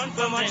I go run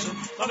from them.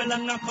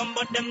 Babylon not come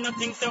but them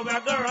nothing, so I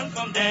go run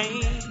from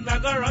them. I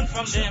go run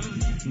from them.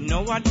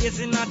 Nowadays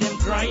in a them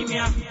crime,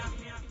 yeah.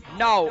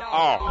 No.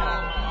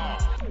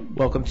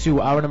 Welcome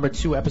to hour number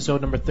 2,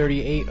 episode number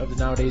 38 of the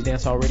Nowadayz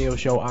Dancehall radio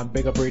show on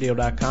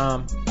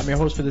BigUpRadio.com. I'm your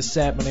host for this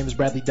set. My name is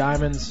Bradley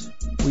Diamonds.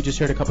 We just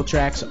heard a couple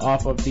tracks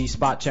off of the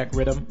Spot Check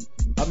rhythm.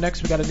 Up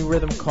next, we got a new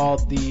rhythm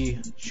called the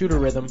Shooter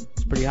Rhythm.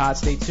 It's pretty hot.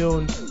 Stay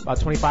tuned.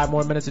 About 25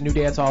 more minutes of new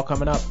dancehall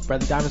coming up.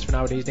 Bradley Diamonds for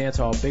Nowadayz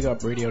Dancehall.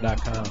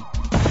 BigUpRadio.com.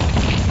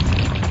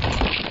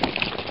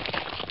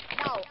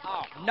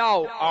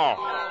 No.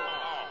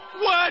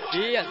 What?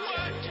 Yes.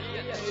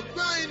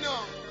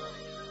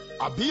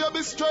 I be a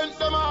bit strength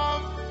them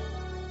have.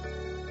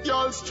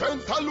 Y'all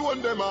strength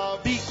alone them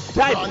have.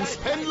 Diamonds.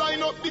 Pen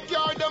line up the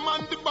car them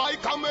and the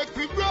bike and make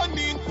we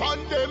running pon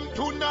them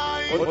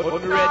tonight.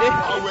 Ready?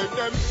 And when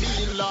them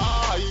feel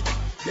like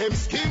them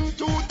skin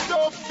too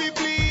tough to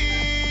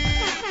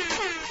bleed.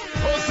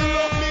 Hustle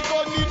up me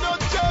gun in a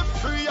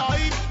Jeffrey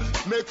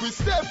hype. Make we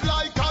step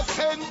like a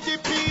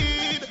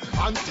centipede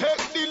and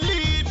take the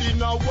lead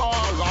in a war.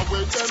 And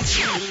when them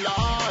feel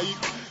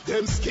like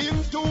them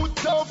skin too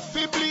tough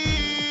to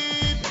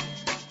bleed.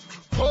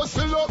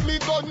 Hustle up me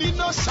gun in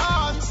a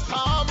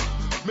shandstorm.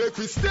 Make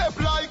we step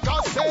like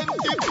a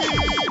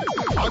centipede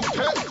and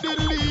take the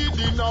lead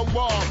in a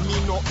war. Me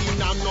no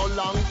in a no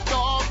long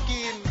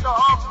talking.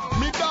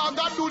 Me dog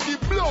a do the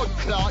blood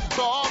clot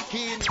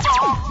barking.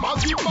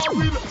 Maggie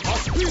barrel a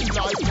spin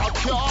like a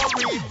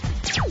carry.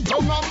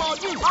 Don't a man,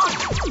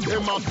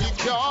 them a be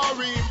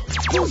carry.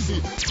 Pussy,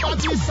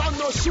 badness a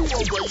no sure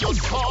where you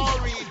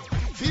sorry.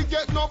 Fi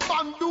get no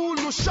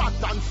bandulu shot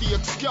and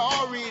fake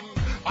scarring.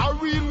 A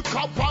real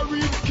cop, a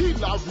real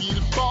killer,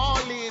 real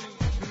ballin'.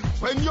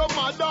 When your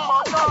mother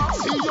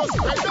see you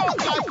spread out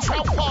like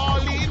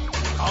tarpaulin.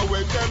 And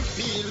when them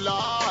feel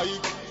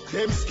like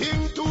them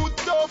skin too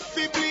tough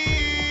to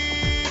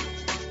bleed.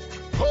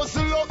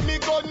 Hustle up me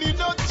gun in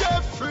a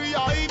Jeffrey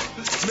hype.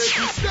 Make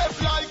you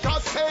step like a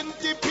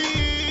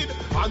centipede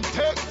and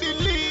take the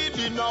lead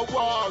in a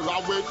war.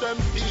 And when them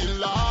feel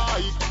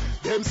like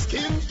them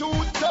skin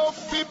too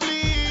tough to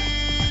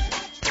bleed.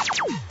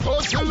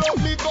 Hustle up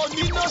me gun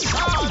in a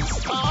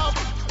short.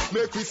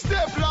 Make we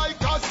step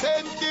like a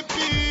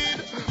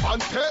centipede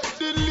and take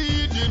the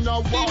lead in a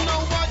war. You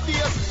know what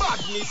this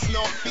badness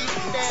no fit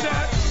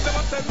them. Them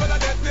a send when I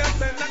get me a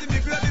send. And the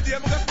nigga of the day,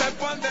 I'm gonna step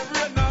on them.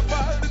 Rain not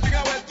fall, the thing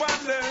I wet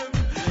on them.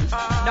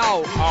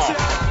 No.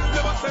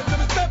 Them a send,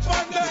 them step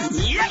on them.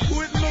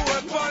 With no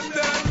weapon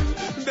them.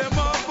 Them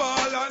a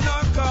fall and a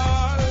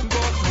call.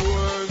 But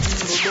when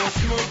me bust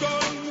my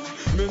gun,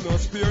 me no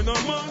spare no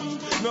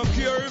man. No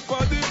care if I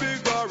the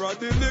big or a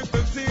the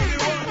little teeny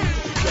one.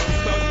 Just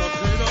stand up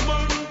in a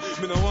man.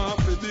 Me no want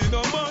to be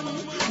no man.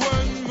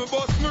 When me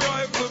bust me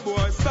rifle,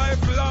 boy,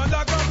 stifle and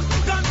a gun.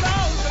 Guns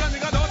out, tell a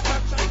nigga don't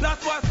step.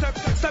 Last one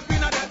step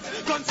in a death.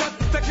 Gunshot,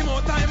 take him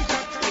out time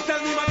check. Tell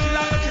me my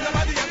killer, no kill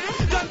nobody yet.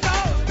 Guns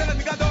out, tell a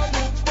nigga don't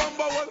move.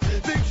 Bumble wall,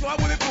 think so I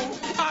will move.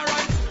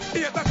 Alright,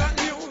 here I got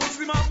news,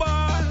 see my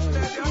ball.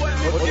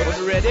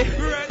 Ready?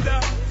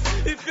 Redder,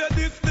 if you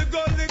diss the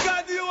gun, the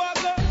God you are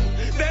the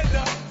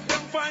deader.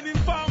 Them finding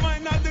farmer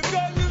in the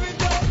gun you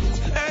with us.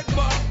 Head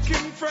back,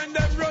 king friend,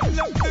 them run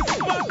left this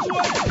smart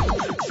way.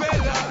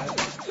 Fella,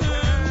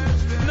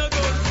 no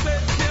don't say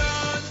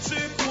can't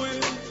chip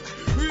with.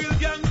 Real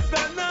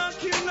gangster not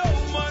kill no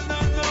man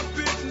and no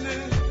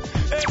business.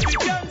 Every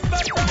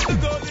gangster from the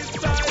gun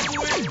inside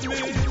with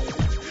me.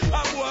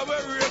 I'm over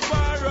a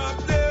fire up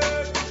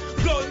there.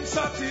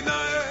 Gunshot in a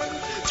head.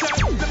 Check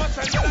them a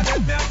send, them a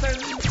get me a send.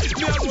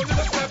 Me a roll in a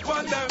step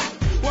on them.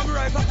 When me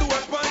rise up to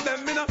weapon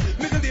them, me no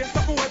middle day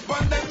stop to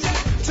weapon them.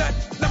 Check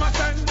them a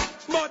send,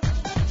 but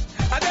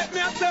I let me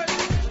a send.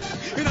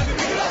 In a the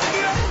middle of the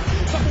day,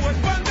 stop to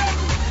weapon them.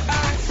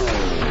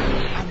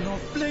 I no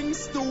fling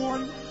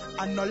stone,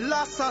 I no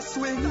lasso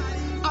swing,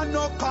 I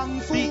no kung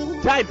fu.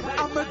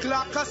 I'm a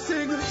Glock a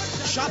sing,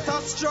 shot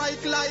a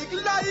strike like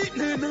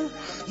lightning.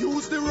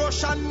 Use the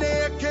Russian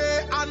AK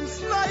and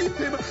snipe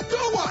him. Do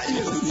what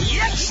is?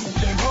 Yes. Shoot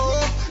them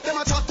up, them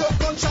a chat up,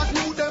 gunshot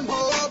move them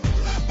up.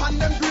 Pan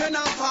them grain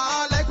and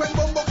fall like when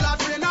bumbo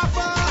clad rain and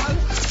fall.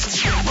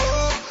 Shoot them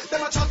up,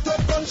 them a chat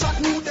up,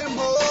 gunshot move them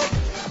up.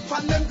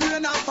 Pan them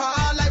grain and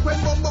fall like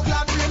when bumbo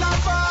clad rain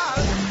and fall.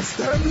 Guns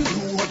them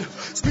load,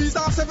 squeeze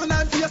off 7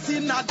 and face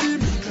in a the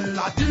middle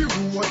of the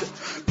road.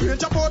 Brain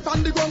chop out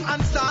on the gun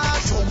and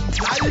start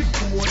jump like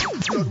gold.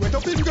 Blood wet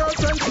up in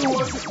girlfriend's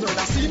clothes.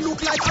 Murder scene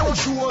look like our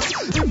shows.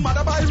 Him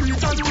mother by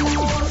Reed and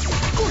Rose.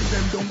 Gun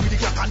them down with the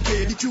Glock and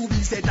K. The QB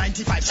said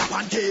 95 shot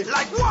and K.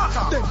 Like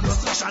water. Them blood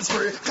slash and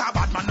spray. Car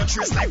bad man no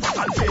trace like what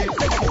and K.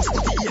 Them house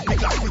 48 make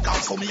Glock quick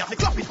out. So me have to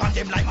clap it on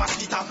them like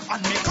mosquito.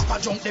 And make up a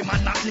junk them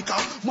and not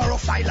liquor. More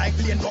fly like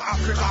plane to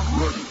Africa.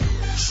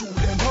 Shoot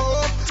them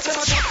up. Them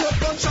a chop up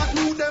gunshot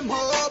move them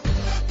up.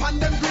 Pan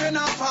them grain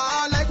and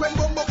fall like when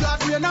bumbo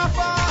clad rain and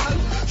fall.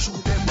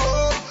 Shoot them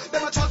up.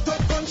 Them a chop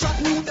up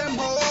gunshot move them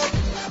up.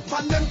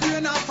 Pan them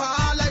grain and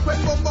fall like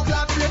when bumbo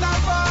clad rain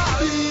and fall.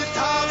 Beat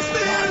up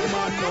still.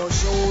 Man no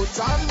shoot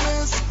and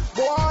miss.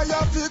 Boy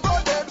you fi go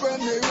dead when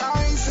they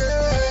rise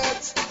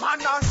it.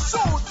 Man a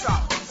shooter.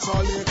 So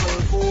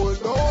little fool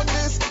don't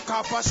miss.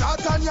 Cap a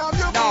shot and yam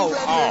you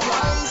when they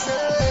rise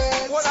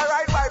it. What I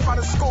ride by for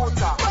the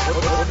scooter.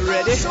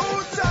 Ready?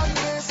 Shoot and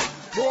miss.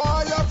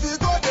 Boy you fi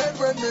go dead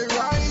when they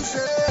rise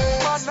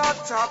it. Man a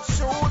top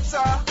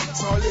shooter.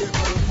 So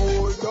little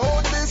fool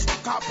don't miss.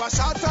 Cap a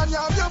shot and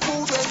yam you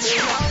when they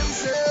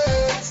rise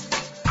it.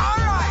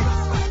 Alright,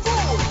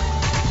 fool.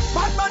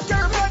 Bad man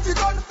carry plenty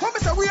gun. When me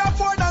say we have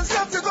more than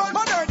 70 gun.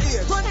 Modern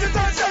age,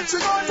 23rd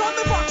century gun. From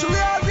the factory we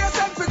always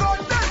send for gun.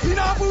 In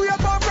a we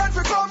have our friend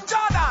for come.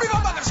 Jordan, big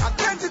up a shot,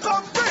 plenty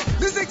come.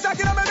 The zigzag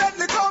in a me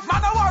deadly come.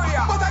 Man a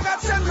warrior, but I got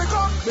send me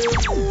come. Me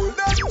fool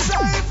them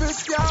try to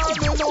scam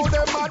me. Know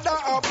them mother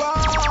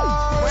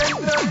about. When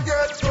them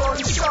get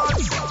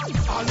gunshots,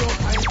 all up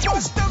I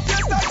push them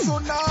just like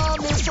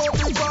tsunami. So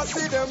people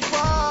see them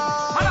fall.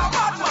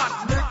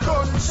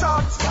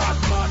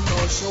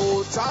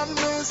 shoot and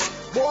miss.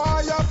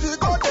 Boy, you fi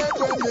go dead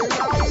when me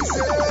rise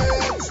it.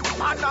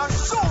 Man a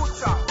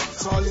shooter.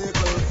 So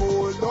little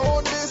fool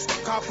know this.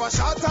 Cop a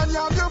shot and you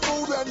have your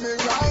food when me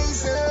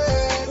rise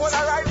it. What I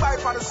ride by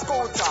for the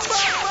scooter.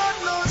 Man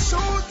no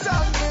shoot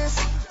and miss.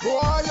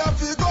 Boy, you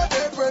fi go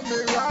dead when me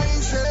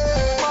rise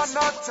it. Man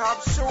a top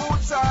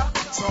shooter.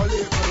 So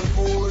little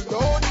fool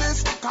know this.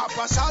 Cop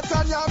a shot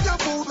and you have your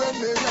food when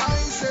me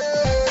rise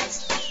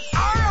it.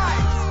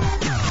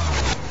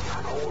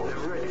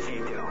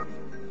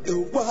 The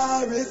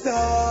war is on.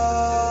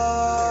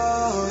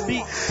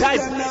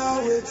 And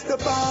now it's the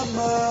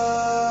bomber.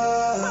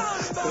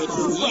 But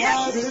the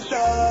war is on.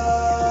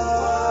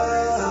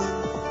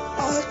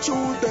 I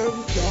chew them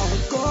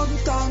can't come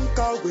tank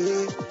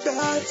away.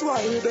 That's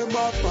why them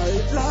a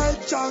fight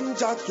like John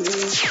Jackie.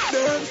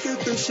 Them see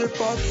the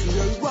ship at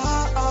sail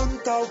war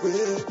anchor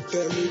way.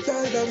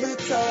 Tell them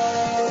it's on.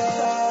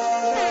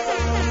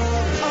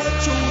 I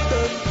chew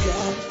them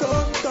can't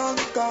come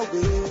tank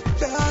away.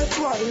 That's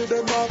why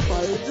them a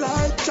fight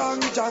like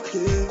Chang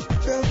Jackie.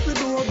 Them fi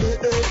know me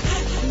head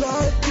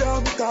like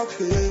yam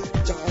coffee.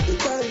 Jabby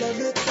tell them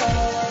it's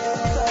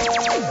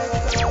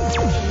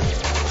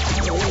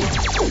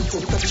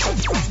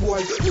boy,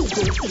 you don't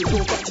feel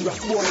no serious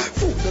boy.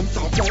 Fool them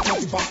soft like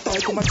Matty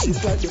Bastard. Come and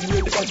cheese like them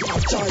way the body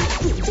of child.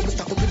 Bring them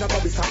stack up in a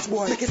body satch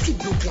boy. Make a skin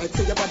look like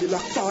say your body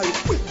lock side.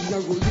 When me a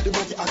roll with the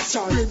Matty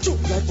action. Brain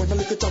jump like one a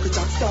little Jackie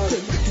Jack star.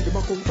 Then see them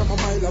a come from a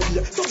mile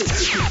away. So they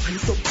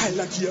piece up pile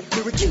of gear. Me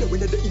will kill when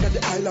they're in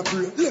the Isle of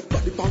Bray. Left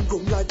body bang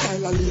gum like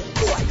Tyler Lee.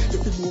 Boy, you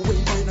feel know when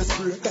mine a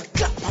spray. That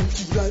clap and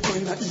key like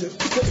mine a ear.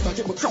 If I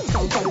get my crops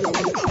out fire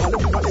away. All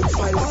of them a them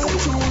file. I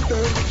shoot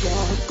them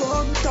can't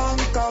come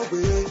tank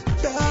away.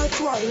 That's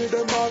why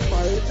them a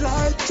fight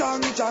like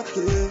Chang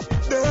Jackie.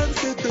 Them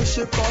see the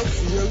ship out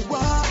sail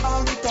war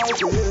anchor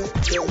way.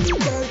 Tell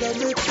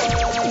them it's on.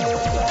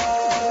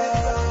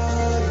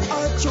 I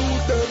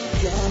shoot them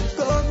can't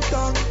come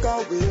tank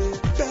away.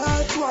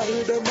 That's why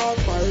them a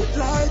fight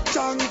like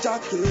Chang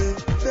Jackie.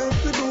 Them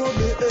fi know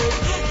me head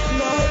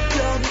like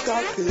yam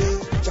coffee.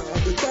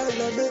 Jabby tell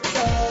them it's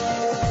on.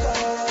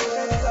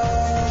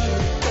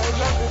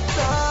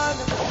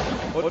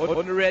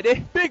 On ready?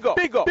 Big up,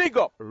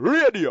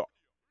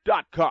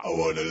 radio.com. I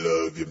wanna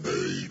love you,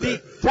 baby.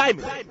 Big time.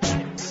 Know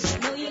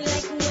you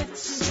like what you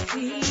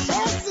see.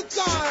 What's the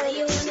time?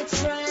 You wanna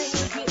try and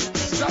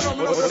get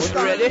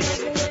On ready? what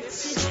you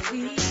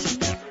see.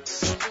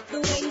 The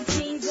way you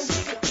things are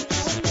sitting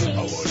on me. I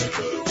wanna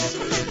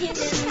love you,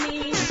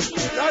 baby.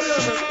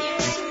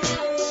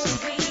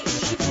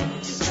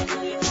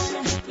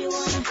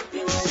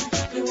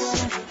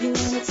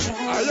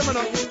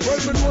 Well,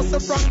 me know say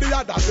from the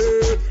other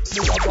day,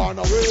 you are gone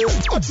away.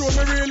 But you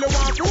me really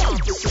want to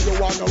see you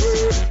one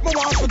away. Me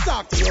want to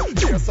talk to you,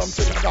 hear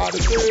something I gotta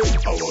say.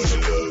 I wanna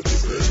love you,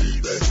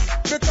 baby.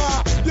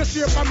 Because you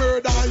shape a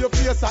murder and your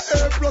face a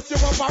air. Plus you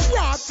have a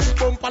ratchet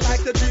bumper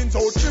like the jeans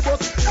out the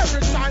bus.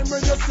 Every time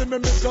when you see me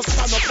just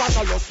stand up and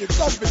I lost it. It's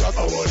obvious.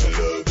 I wanna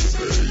love you,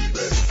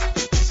 baby.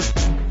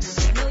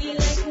 Know you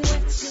like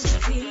what you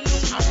see.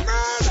 I'm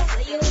murder.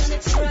 You wanna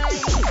try and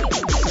get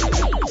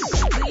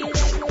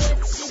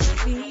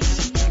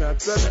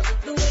tell you.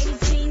 The way you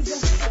things are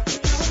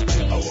sitting on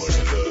me. I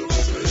wanna love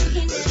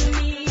you, baby.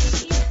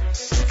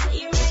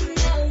 You right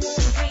now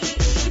won't be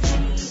easy.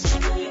 I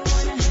know you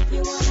wanna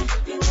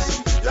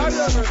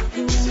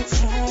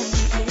try.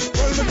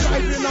 Well, me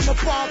driving on my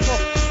park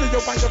up. See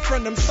you and your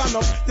friend them stand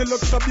up. You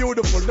look so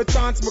beautiful, the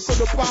chance me could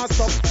have passed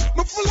up.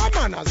 Me full of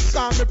manners,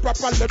 call me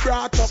properly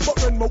brought up. But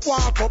when me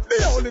walk up,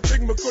 the only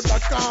thing me could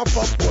have cough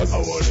up was I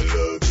wanna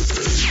love you,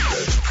 baby.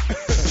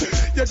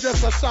 You're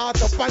just a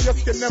shot up and your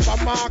skin never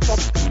mark up.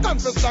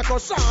 Confess like a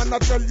Sean, I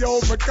tell you how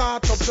me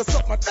caught up. Just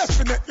something I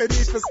definitely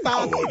need to start.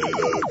 I wanna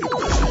love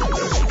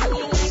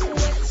you,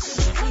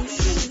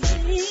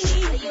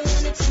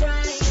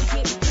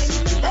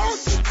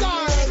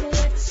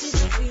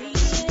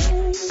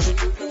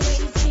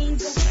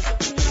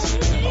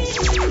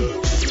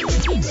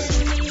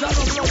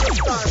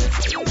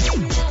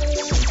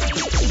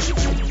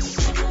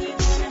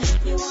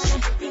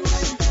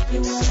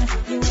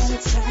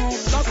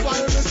 That's why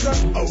you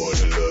listen. I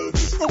wanna love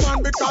you.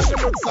 Woman, because you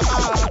look so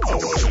hot. I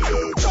wanna love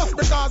you. Just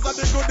because of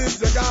the goodies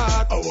you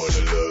got. I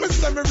wanna love you.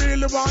 Say me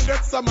really want to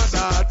get some of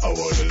that. I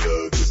wanna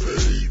love you,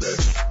 baby.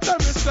 Let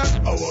me say,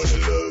 I wanna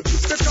love you.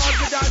 Because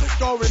you got it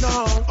going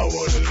on. I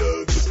wanna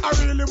love you. I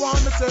really want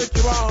to take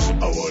you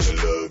home. I wanna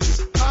love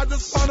you. I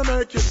just wanna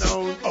make it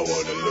known. I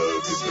wanna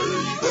love you,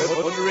 baby.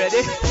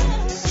 Ready?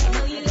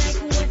 Know you like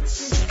what you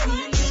see.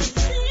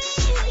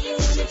 You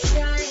wanna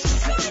try and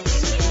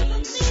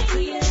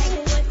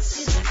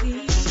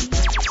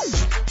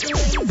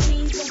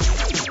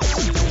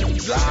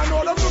I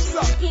know the books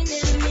up.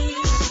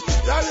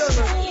 Yeah,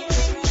 man.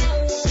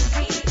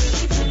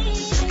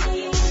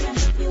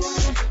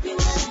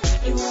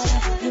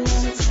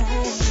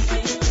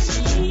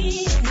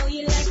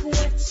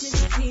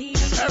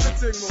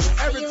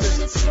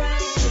 Everything.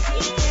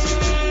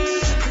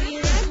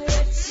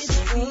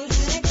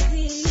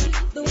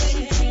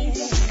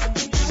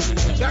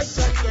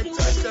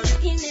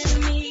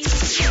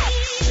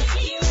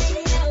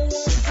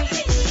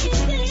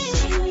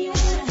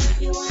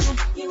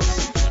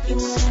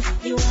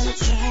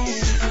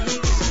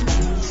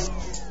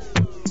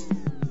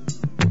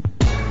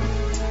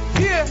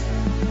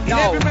 In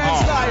every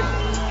man's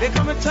life, there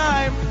come a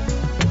time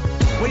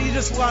when you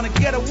just want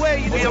to get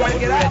away. You just want to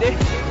get out.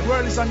 The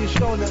world is on your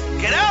shoulder.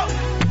 Get out.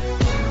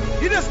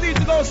 You just need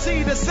to go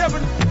see the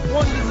 7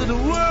 wonders of the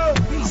world.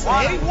 He's the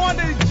 8th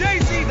wonder is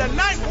Jay-Z. The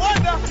 9th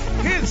wonder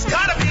is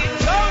gotta be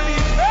Tony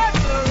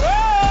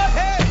Federer.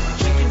 Hey,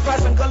 chicken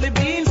fries and gully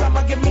beans,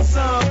 I'ma give me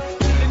some.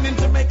 Chilling in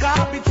Jamaica,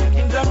 I'll be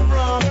drinking them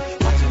rum.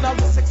 Watching all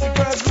the sexy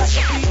girls like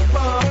a beat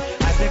bump.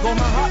 As they go,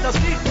 my heart does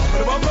beat.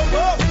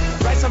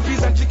 Rice and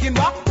peas and chicken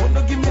back,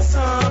 wanna give me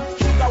some.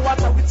 Sugar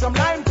water with some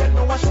lime, tell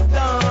me what you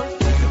done.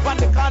 Sit on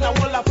the corner,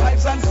 hold up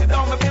vibes and sit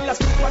down. Me feel like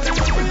sleep on them,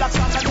 relax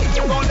on and keep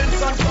the golden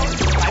sun.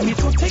 I need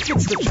 2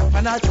 tickets to jump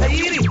and I'll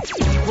Tahiti.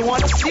 People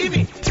wanna see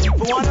me,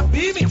 people wanna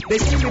be me. They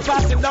see me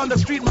passing down the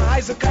street, my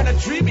eyes are kinda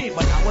dreamy.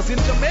 But I was in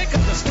Jamaica,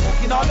 just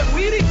smoking all the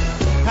weedy.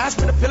 Pass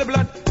me the pill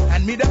blunt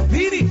and me the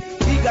PD.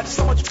 He got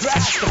so much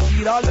grass to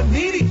feed all the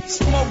needy.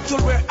 Smoke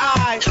till we're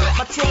high,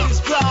 my throat is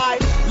dry,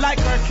 like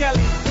R.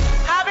 Kelly.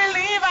 I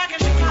believe I can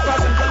chicken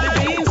fries and jelly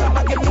beans,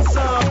 I'ma give me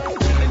some.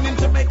 Chilling in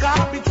Jamaica,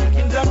 I'll be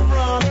drinking them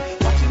rum.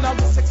 Watching all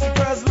the sexy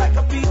girls like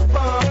a beat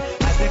bump.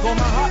 As they go,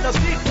 my heart does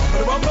beat.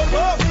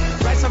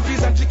 Rice and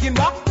peas and chicken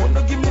back,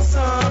 wanna give me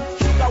some.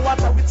 Sugar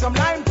water with some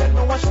lime, tell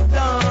me what you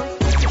done.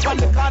 Sit on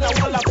the corner,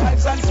 hold up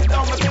vibes and sit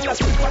down. Me feel like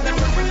sleep on them,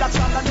 relax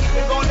underneath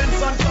the golden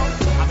sun.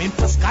 I'm in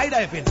for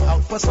skydiving,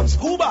 out for some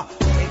scuba.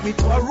 Take me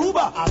to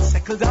Aruba, I'll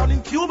settle down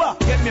in Cuba.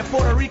 Get me a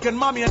Puerto Rican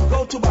mommy and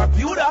go to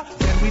Barbuda.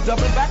 Then we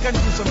double back and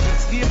do some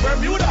ski in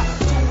Bermuda.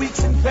 2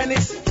 weeks in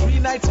Venice, 3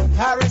 nights in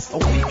Paris. A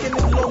weekend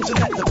in London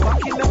at the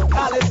Buckingham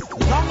Palace.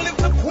 Long live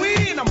the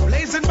Queen, I'm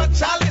blazing my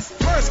chalice.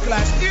 First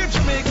class, here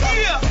Jamaica.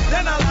 Yeah.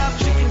 Then I'll have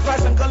chicken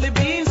fries and gully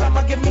beans,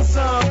 I'ma give me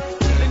some.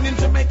 Chilling in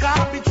Jamaica,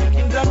 I'll be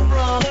drinking them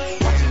rum.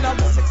 Watching all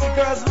the sexy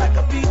girls like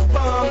a beat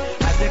bum.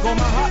 As they go,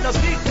 my heart does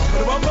beat.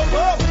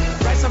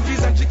 Rice and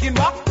peas and chicken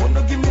back,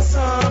 wanna give me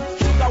some.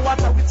 Sugar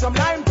water with some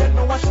lime, tell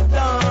me what you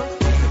done.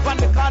 Sit on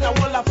the corner,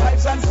 hold up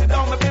vibes and sit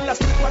down. Me feel like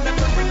sleep on them,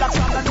 relax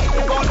underneath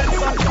the golden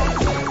sun.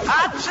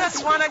 I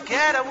just wanna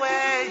get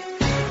away.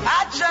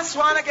 I just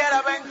wanna get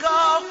up and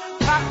go.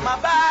 Pack my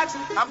bags,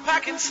 I'm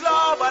packing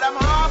slow, but I'm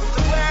off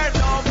to where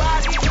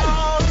nobody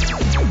knows.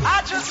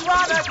 I just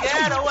wanna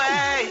get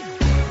away.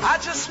 I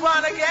just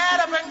wanna get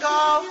up and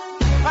go.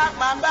 Pack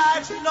my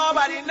bags,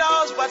 nobody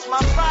knows, but my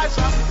vibes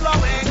are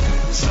flowing.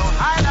 So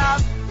high now.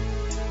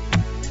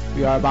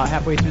 We are about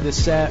halfway through the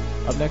set.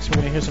 Up next, we're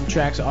going to hear some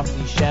tracks off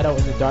the Shadow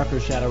and the Darker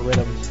Shadow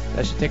rhythms.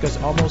 That should take us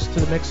almost to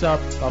the mix-up.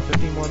 About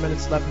 15 more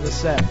minutes left in the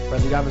set.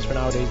 Bradley Diamonds for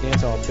Nowadayz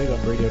Dancehall.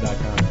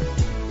 BigUpRadio.com.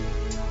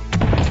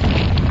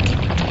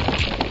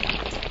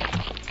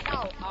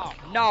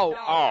 No.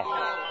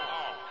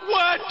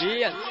 What?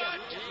 Yes.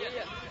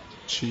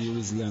 She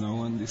was Lena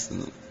on this.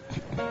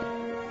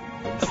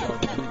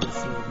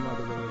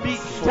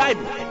 Beat type.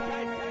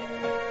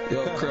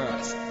 Yo,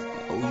 Cross.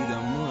 Oh, you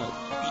damn mad.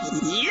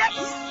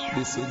 Yes.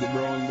 This is the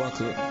brown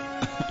buckle.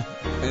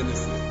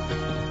 Innocent.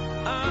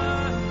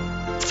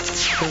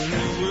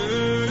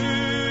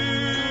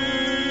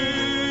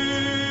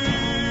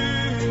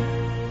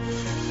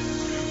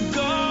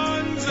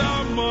 Ganja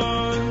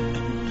man,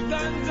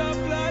 ganja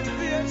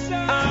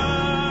plantation.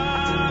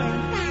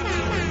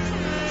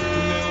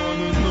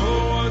 Know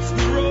what's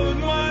the road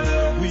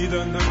model? Weed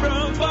on the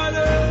brown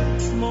bottle,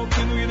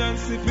 smoking weed and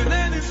sipping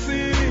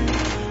anything.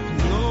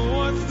 Know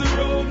what's the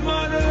road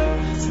model?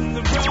 It's in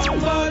the brown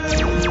bottle.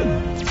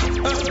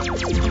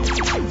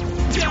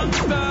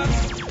 Youngsters,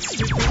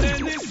 sipping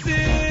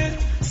anything,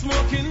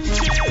 smoking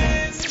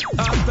cheese.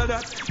 After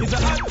that, it's a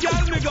hot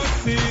girl me got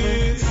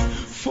sees.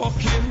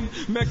 Fucking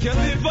make you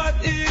live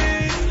at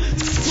ease.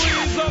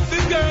 Squeeze up the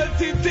girl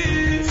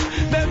titties,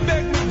 then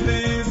beg me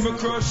please. Me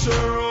crush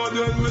her road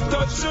when me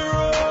touch her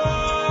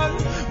road.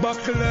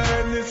 Buckle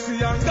Hennessy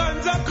and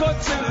ganja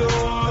cut your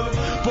load.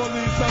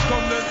 Police a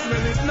come and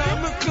smell it now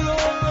me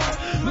clothes.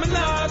 Me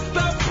not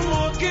stop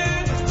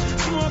smoking,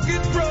 smoke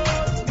it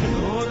broad.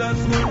 Oh,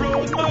 that's the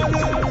road model,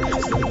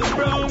 it's in the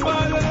brown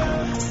bottle.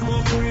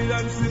 Smoke weed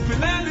and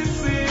sipping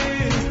Hennessy.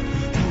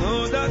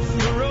 Oh, that's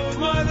the road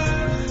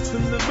model, it's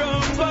in the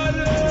brown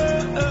bottle.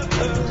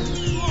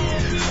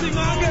 Sing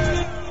again.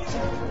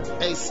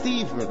 Hey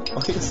Stephen,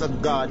 oh, it's a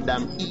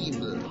goddamn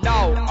evil.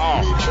 No. Me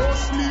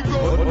must me go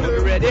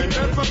ready?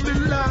 Whenever me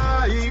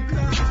like.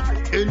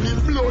 Any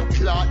blood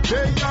clot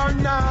day or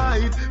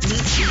night. Me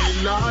feel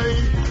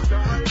like.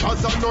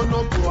 Cause I know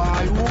no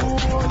boy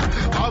would.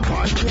 I'm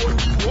my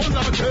only one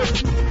of them.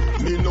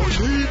 Me no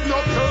need no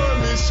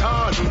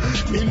permission.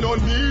 Me no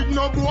need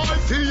no boy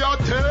for you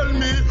tell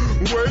me.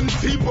 When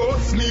fi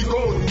bust me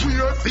gun,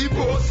 where fi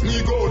bust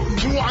me gun,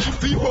 why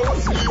fi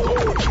bust me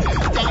gun.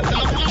 God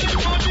damn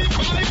money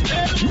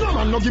No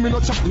man no give me no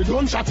chat, me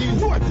gunshot in.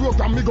 No I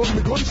program me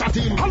gunshot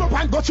in. All up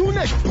and go through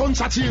neck,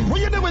 gunshot in.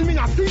 When you there when me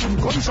a see him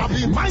gunshot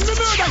in. Mind me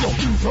murder you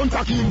in front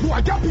of him. Do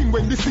I gap him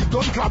when the stick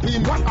done clap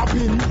him? What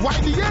happen? Why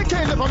the AK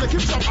never make him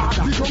shot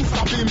harder? We don't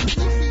stop him.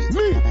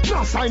 Me,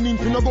 no sign in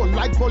for no gun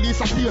like police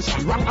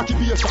station. Wrong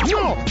occupation.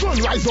 No, gun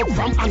rise up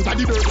from under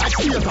the dirt like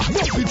theater.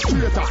 Bust it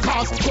straighter.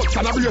 Cause cuts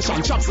and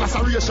abrasion, chops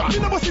laceration. Me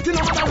never sit in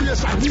a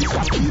moderation. Me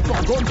shot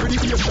people gun for the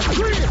nation.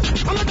 Great,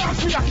 and the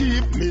dance me a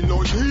keep. Me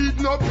no need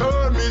no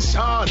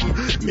permission.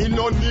 Me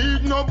no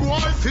need no boy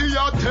for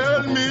ya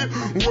tell me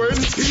when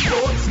fi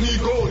bust me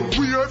gun,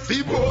 where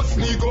fi bust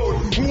me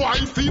gun, why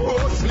fi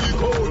bust me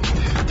gun.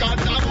 Got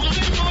that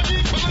money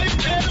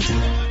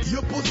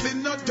your pussy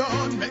not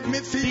done, make me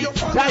see your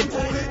fun and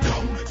cool it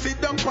down.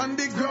 Sit down on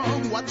the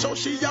ground, watch how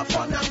she a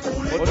fun and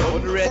cool it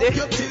down. Ready? Fuck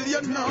you till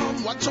you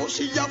numb, watch how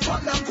she a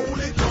fun and cool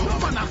it down. No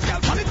man a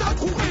girl, fun it and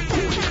cool it,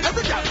 cool it.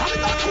 Every girl, fun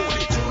it and cool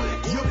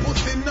it. Your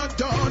pussy not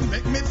done,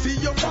 make me see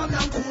your fun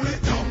and cool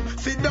it down.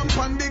 Sit down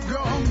on the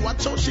ground,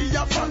 watch how she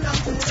a fun and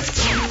cool it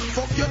down.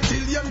 Fuck you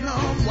till you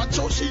numb, watch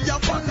how she a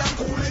fun and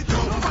cool it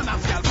down. No man a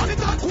girl, fun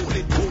it and cool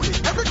it, cool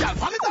it. Every girl,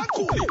 fun it and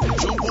cool it.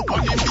 Jump up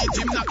on him, beat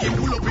him, knock him,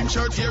 pull up him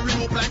shirt, tear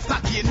him up like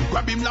stacking.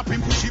 Grab him, lap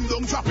him, push him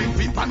down, drop him,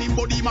 pimp on him,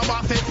 body, my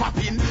bar say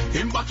popping.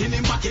 Him backing,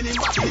 him backing, him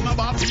backing, my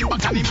bar him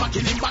back and him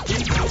backing, him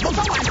backing. But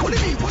I want pull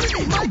him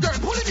in, my girl,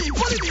 pull him in,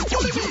 pull him in,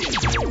 pull him in.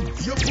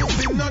 Your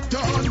pussy not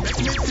done, make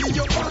me see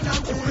your fun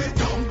and cool it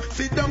down.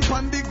 Sit down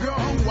on the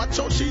ground, watch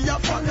how she a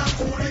fun and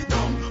cool it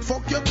down.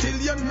 Fuck you till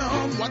you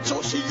numb, watch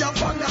how she a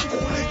fun and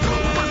cool it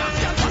down. Man a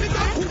girl, fun it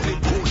and cool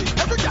it, cool it.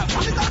 Every girl,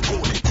 fun it and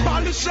cool it.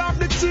 Polish up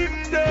the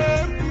team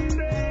there.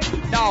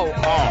 No.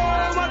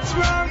 Oh, what's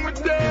wrong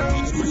with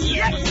them?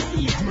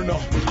 Yes. Me no.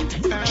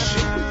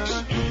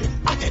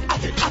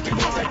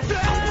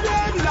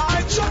 Them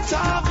like shut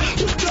up.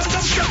 You tell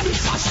them get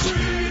this a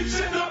streets,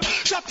 you know.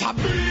 Shut up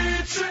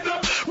beats, you know.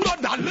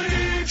 Brother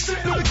leaks, you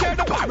know. They care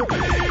about the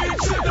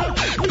beats, you know.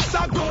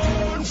 Mr.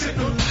 Guns, you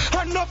know.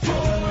 And no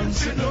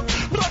phones, you know.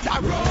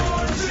 Brother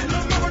runs, you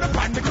know. Never the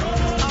band the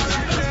guns.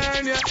 Alright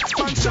then, yeah.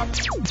 Man shop.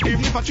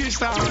 Even if I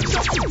 3-star man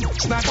shop.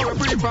 Sniper a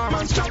free bar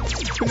man shop.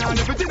 Me nah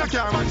everything I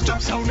care man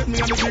shop. Sound at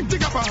me on the big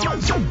digger bar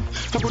man shop.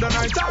 I put a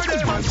night all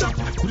day man shop.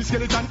 With the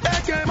skeleton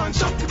AK man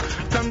shop.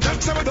 Them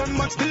jacks never done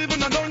much,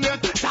 Steven and done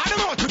yet. Tie them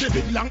out to the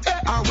big long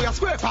AR. We a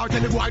square power,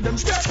 tell the boy them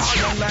step out.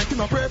 Young like him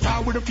a pray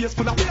power with a face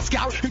full of face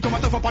scar. He come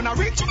out up on a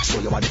reach, show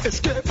you what the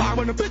escape power.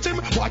 When you pitch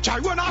him, watch I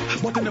run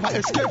off, but he never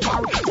escape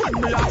power.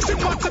 When me ask him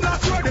what's the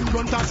last word, him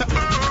run down say,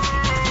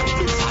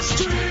 it's a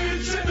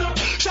streets, you know.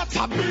 Shut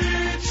up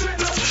beats, you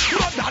know.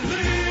 Brother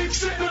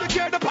leaks, you know. They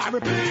care the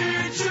pirate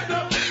beats, you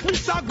know.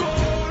 Mr.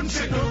 Guns,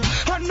 you know.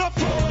 And no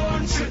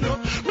phones, you know.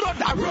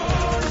 Brother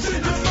runs, you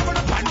know. Some of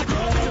the panic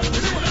runs.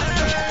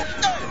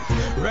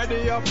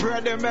 Ready up,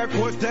 ready, make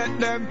we take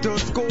them to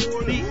school.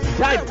 They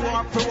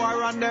walk for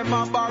war and them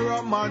a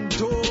borrow man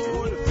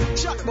tool.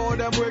 Chat about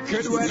them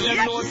wicked when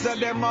them know say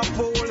them a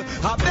fool.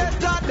 I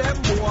better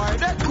them boy,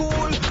 they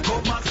cool.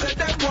 Come and say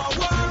them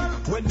war.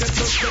 When they don't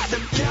say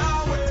them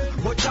can't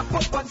win. But chop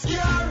up and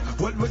scare.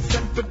 When we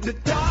send for the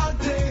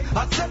party,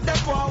 I said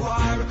them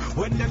war.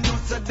 When them know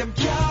say them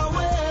can't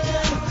win.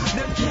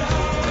 Them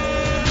can't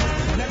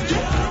win. Them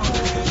can't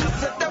win. I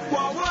said them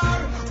war.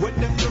 When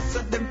them know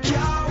say them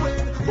can't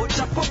win. But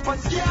chop up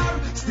and scare.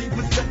 Steve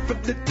was sent for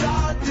the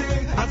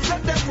party. I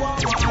said them war.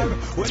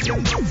 When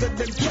them know say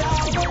them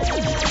can't win.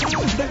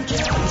 Them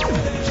can't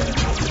win.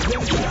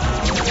 Them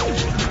can't win.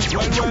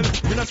 Well,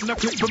 me not see no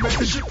clip to make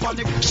the shit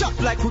panic. Shot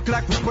like quick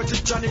what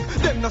is Johnny.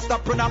 Them not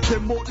stop run off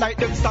them out like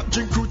them stop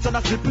drink roots and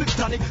a sip lip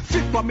tonic.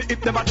 Fit for me if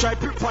them a try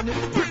grip on it.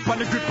 Grip on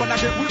the grip and I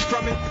get whipped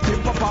from it.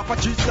 Them pop off a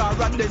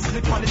 3-star and they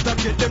slip on it and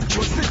get them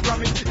just slip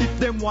from it. If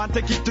them want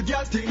to give to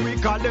girl thing, we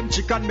call them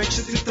chicken make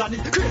she sit on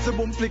it. Crazy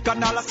boom flick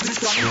and all a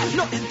split on it.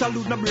 No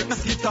interlude, no break, no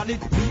skit on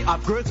it. We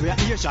have girls, we are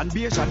Asian,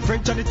 Bayesian,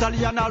 French and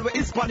Italian, all we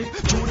Hispanic.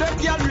 Through them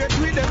girl rate,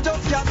 we them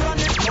just can't run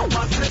it. No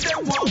man say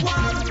them want war.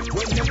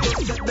 When them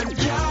just set them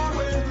can't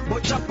win.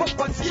 But chop up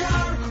and scare.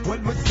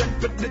 When we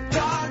send for the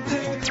party,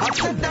 I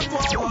said them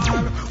war.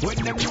 When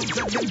them use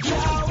them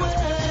can't win.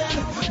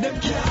 Them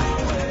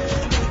can't win.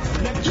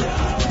 Them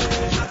can't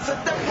win. I said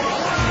them war.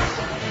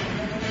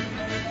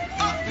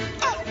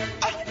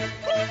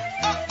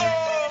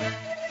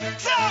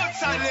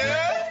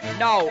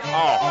 No.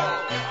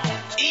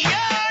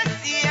 Yes,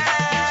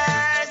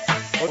 yes.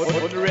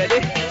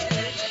 Ready?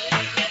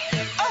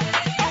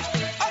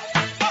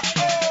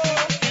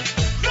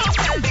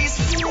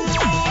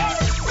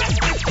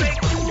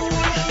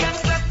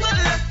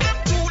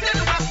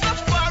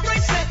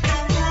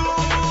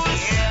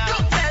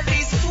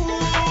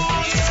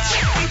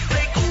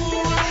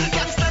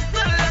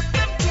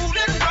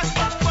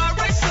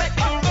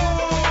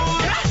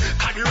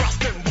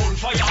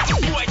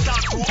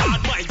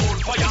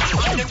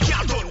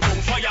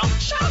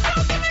 Shut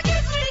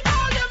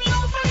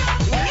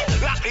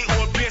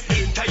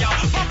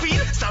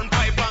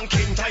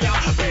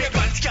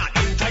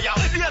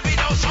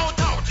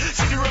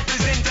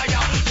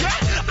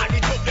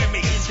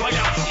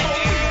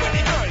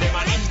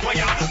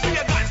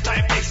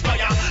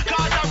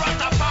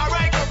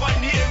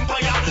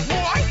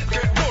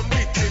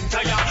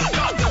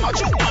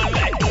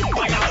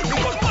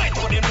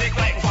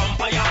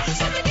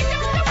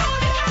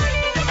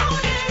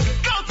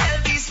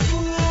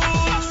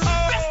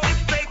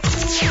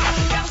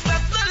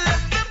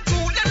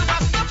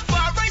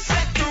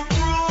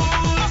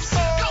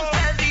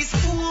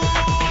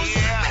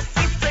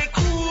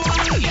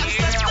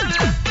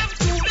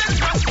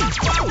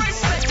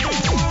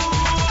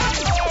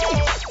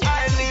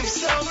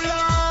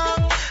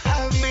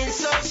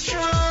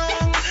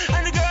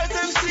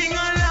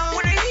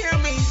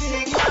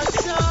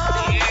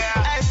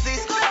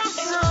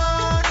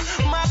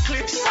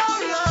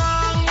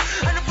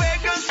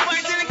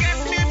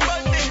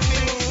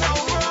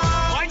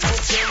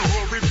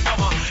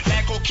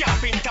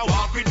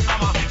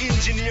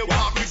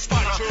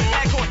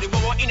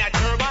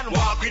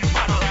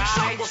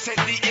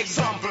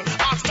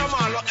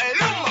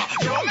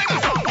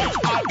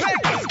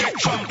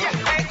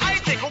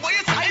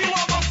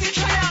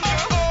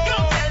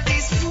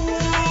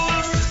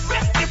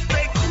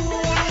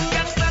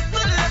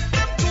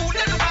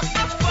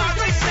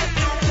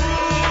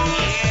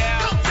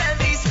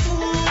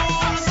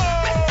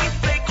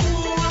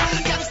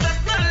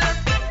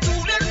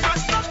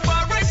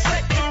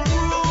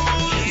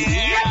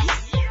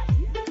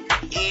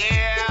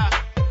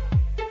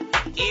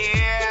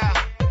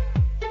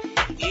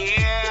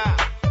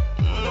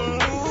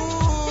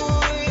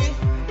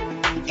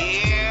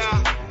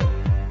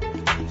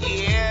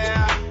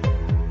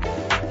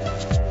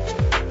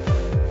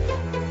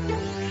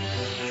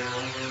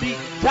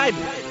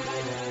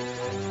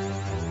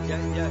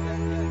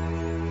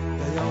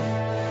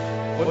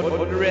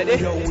Ready?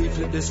 Yo, we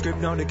flip the script,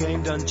 now the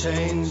game done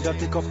changed.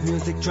 Dirty cup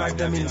music drive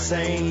them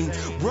insane.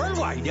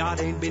 Worldwide, y'all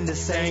ain't been the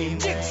same.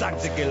 Jigsaw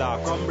killer,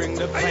 come bring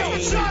the pain. Hey, yo,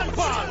 Sean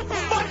Paul,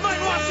 bad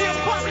man want to see him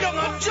pop down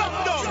and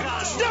jump down.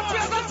 Step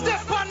back and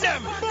step on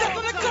them. Step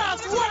on the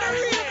cars, what a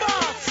real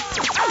boss.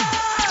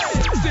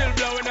 Still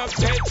blowing up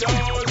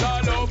potatoes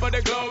all over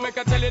the globe. Make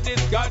I tell you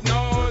this, God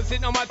knows.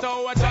 It no matter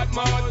what chat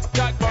mouth.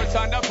 Chat box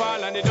and the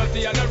fall and the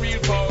dirty and the real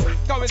folk.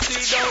 Cause we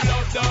still don't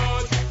love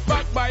those.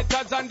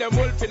 Backbiters and them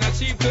wolf in a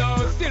sheep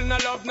clothes. Still no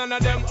love none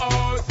of them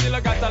hoes. Still I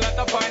got a lot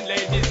of fine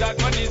ladies at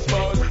my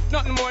disposal.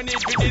 Nothing more need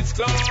to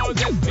disclose.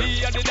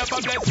 SP I did up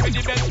a bless with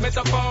the best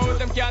metaphors.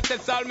 Them can't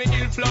test all me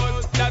ill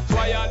flows. That's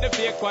why all the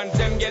fake ones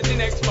them getting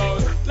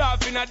exposed.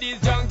 Laughing at these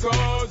junk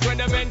crows when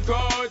them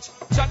encroach.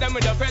 Shot them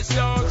with a fresh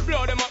nose.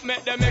 Blow them up,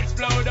 make them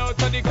explode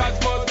out of the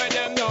cosmos. Where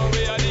them know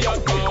we are the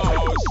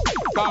utmost.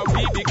 Cause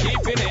we be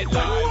keeping it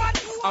live.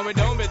 And we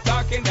don't be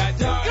talking that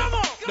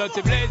jive.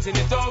 Dirty blazing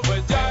it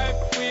overdrive.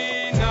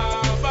 We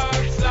now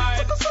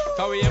backslide.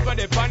 Cause we ever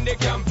defend the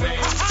campaign.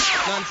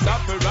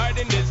 Non-stop we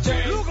riding this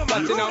train.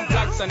 Platinum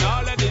plaques and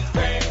all of this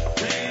pain.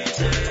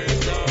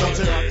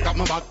 Got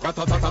my back,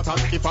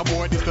 rat-a-tat-tat. If a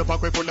boy this the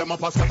pack, we pull them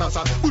up as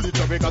scatter-sat.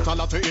 Bullet we got a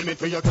lot to aim it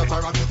for your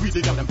cataract. We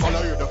the gal them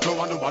follow you, the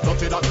flow and do what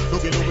dirty that.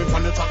 Looking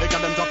from the top, they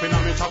got them dropping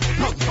on me top.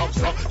 Non-stop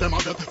stop, them a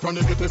get from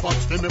the kitty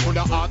box. Them me full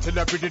of art till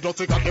every day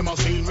dirty got them a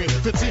scenery.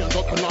 Fit change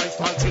up the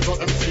lifestyle, change up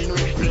them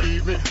scenery.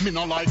 Believe me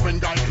not like when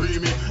guys free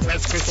me.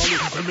 Especially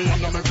when me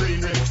under my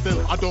greenery.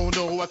 Still, I don't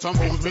know what some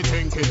fools be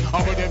thinking.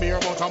 How would them hear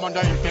about I'm under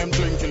if them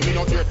drinking. Me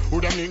not hear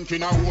who them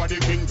linking or who are the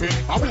kingpin.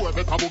 I who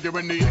ever boogie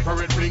when the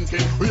infrared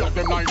blinking. We have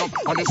them line up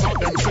and they start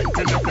them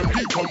sinking. Let them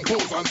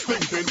decompose and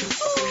stinking.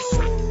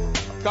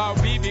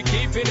 Cause we be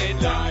keeping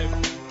it live.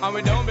 And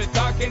we don't be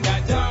talking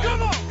that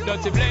jive.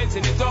 Dirty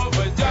blazing it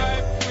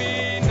overdrive.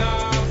 We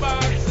now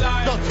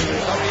backslide. Cause we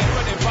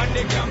ever defend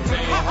the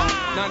campaign.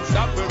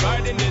 Non-stop we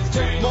riding this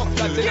train.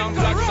 Platinum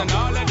blacks and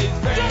all of this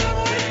pain.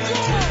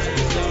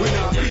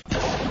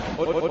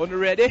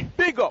 Ready?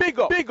 Big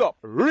up,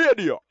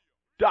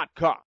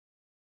 radio.com.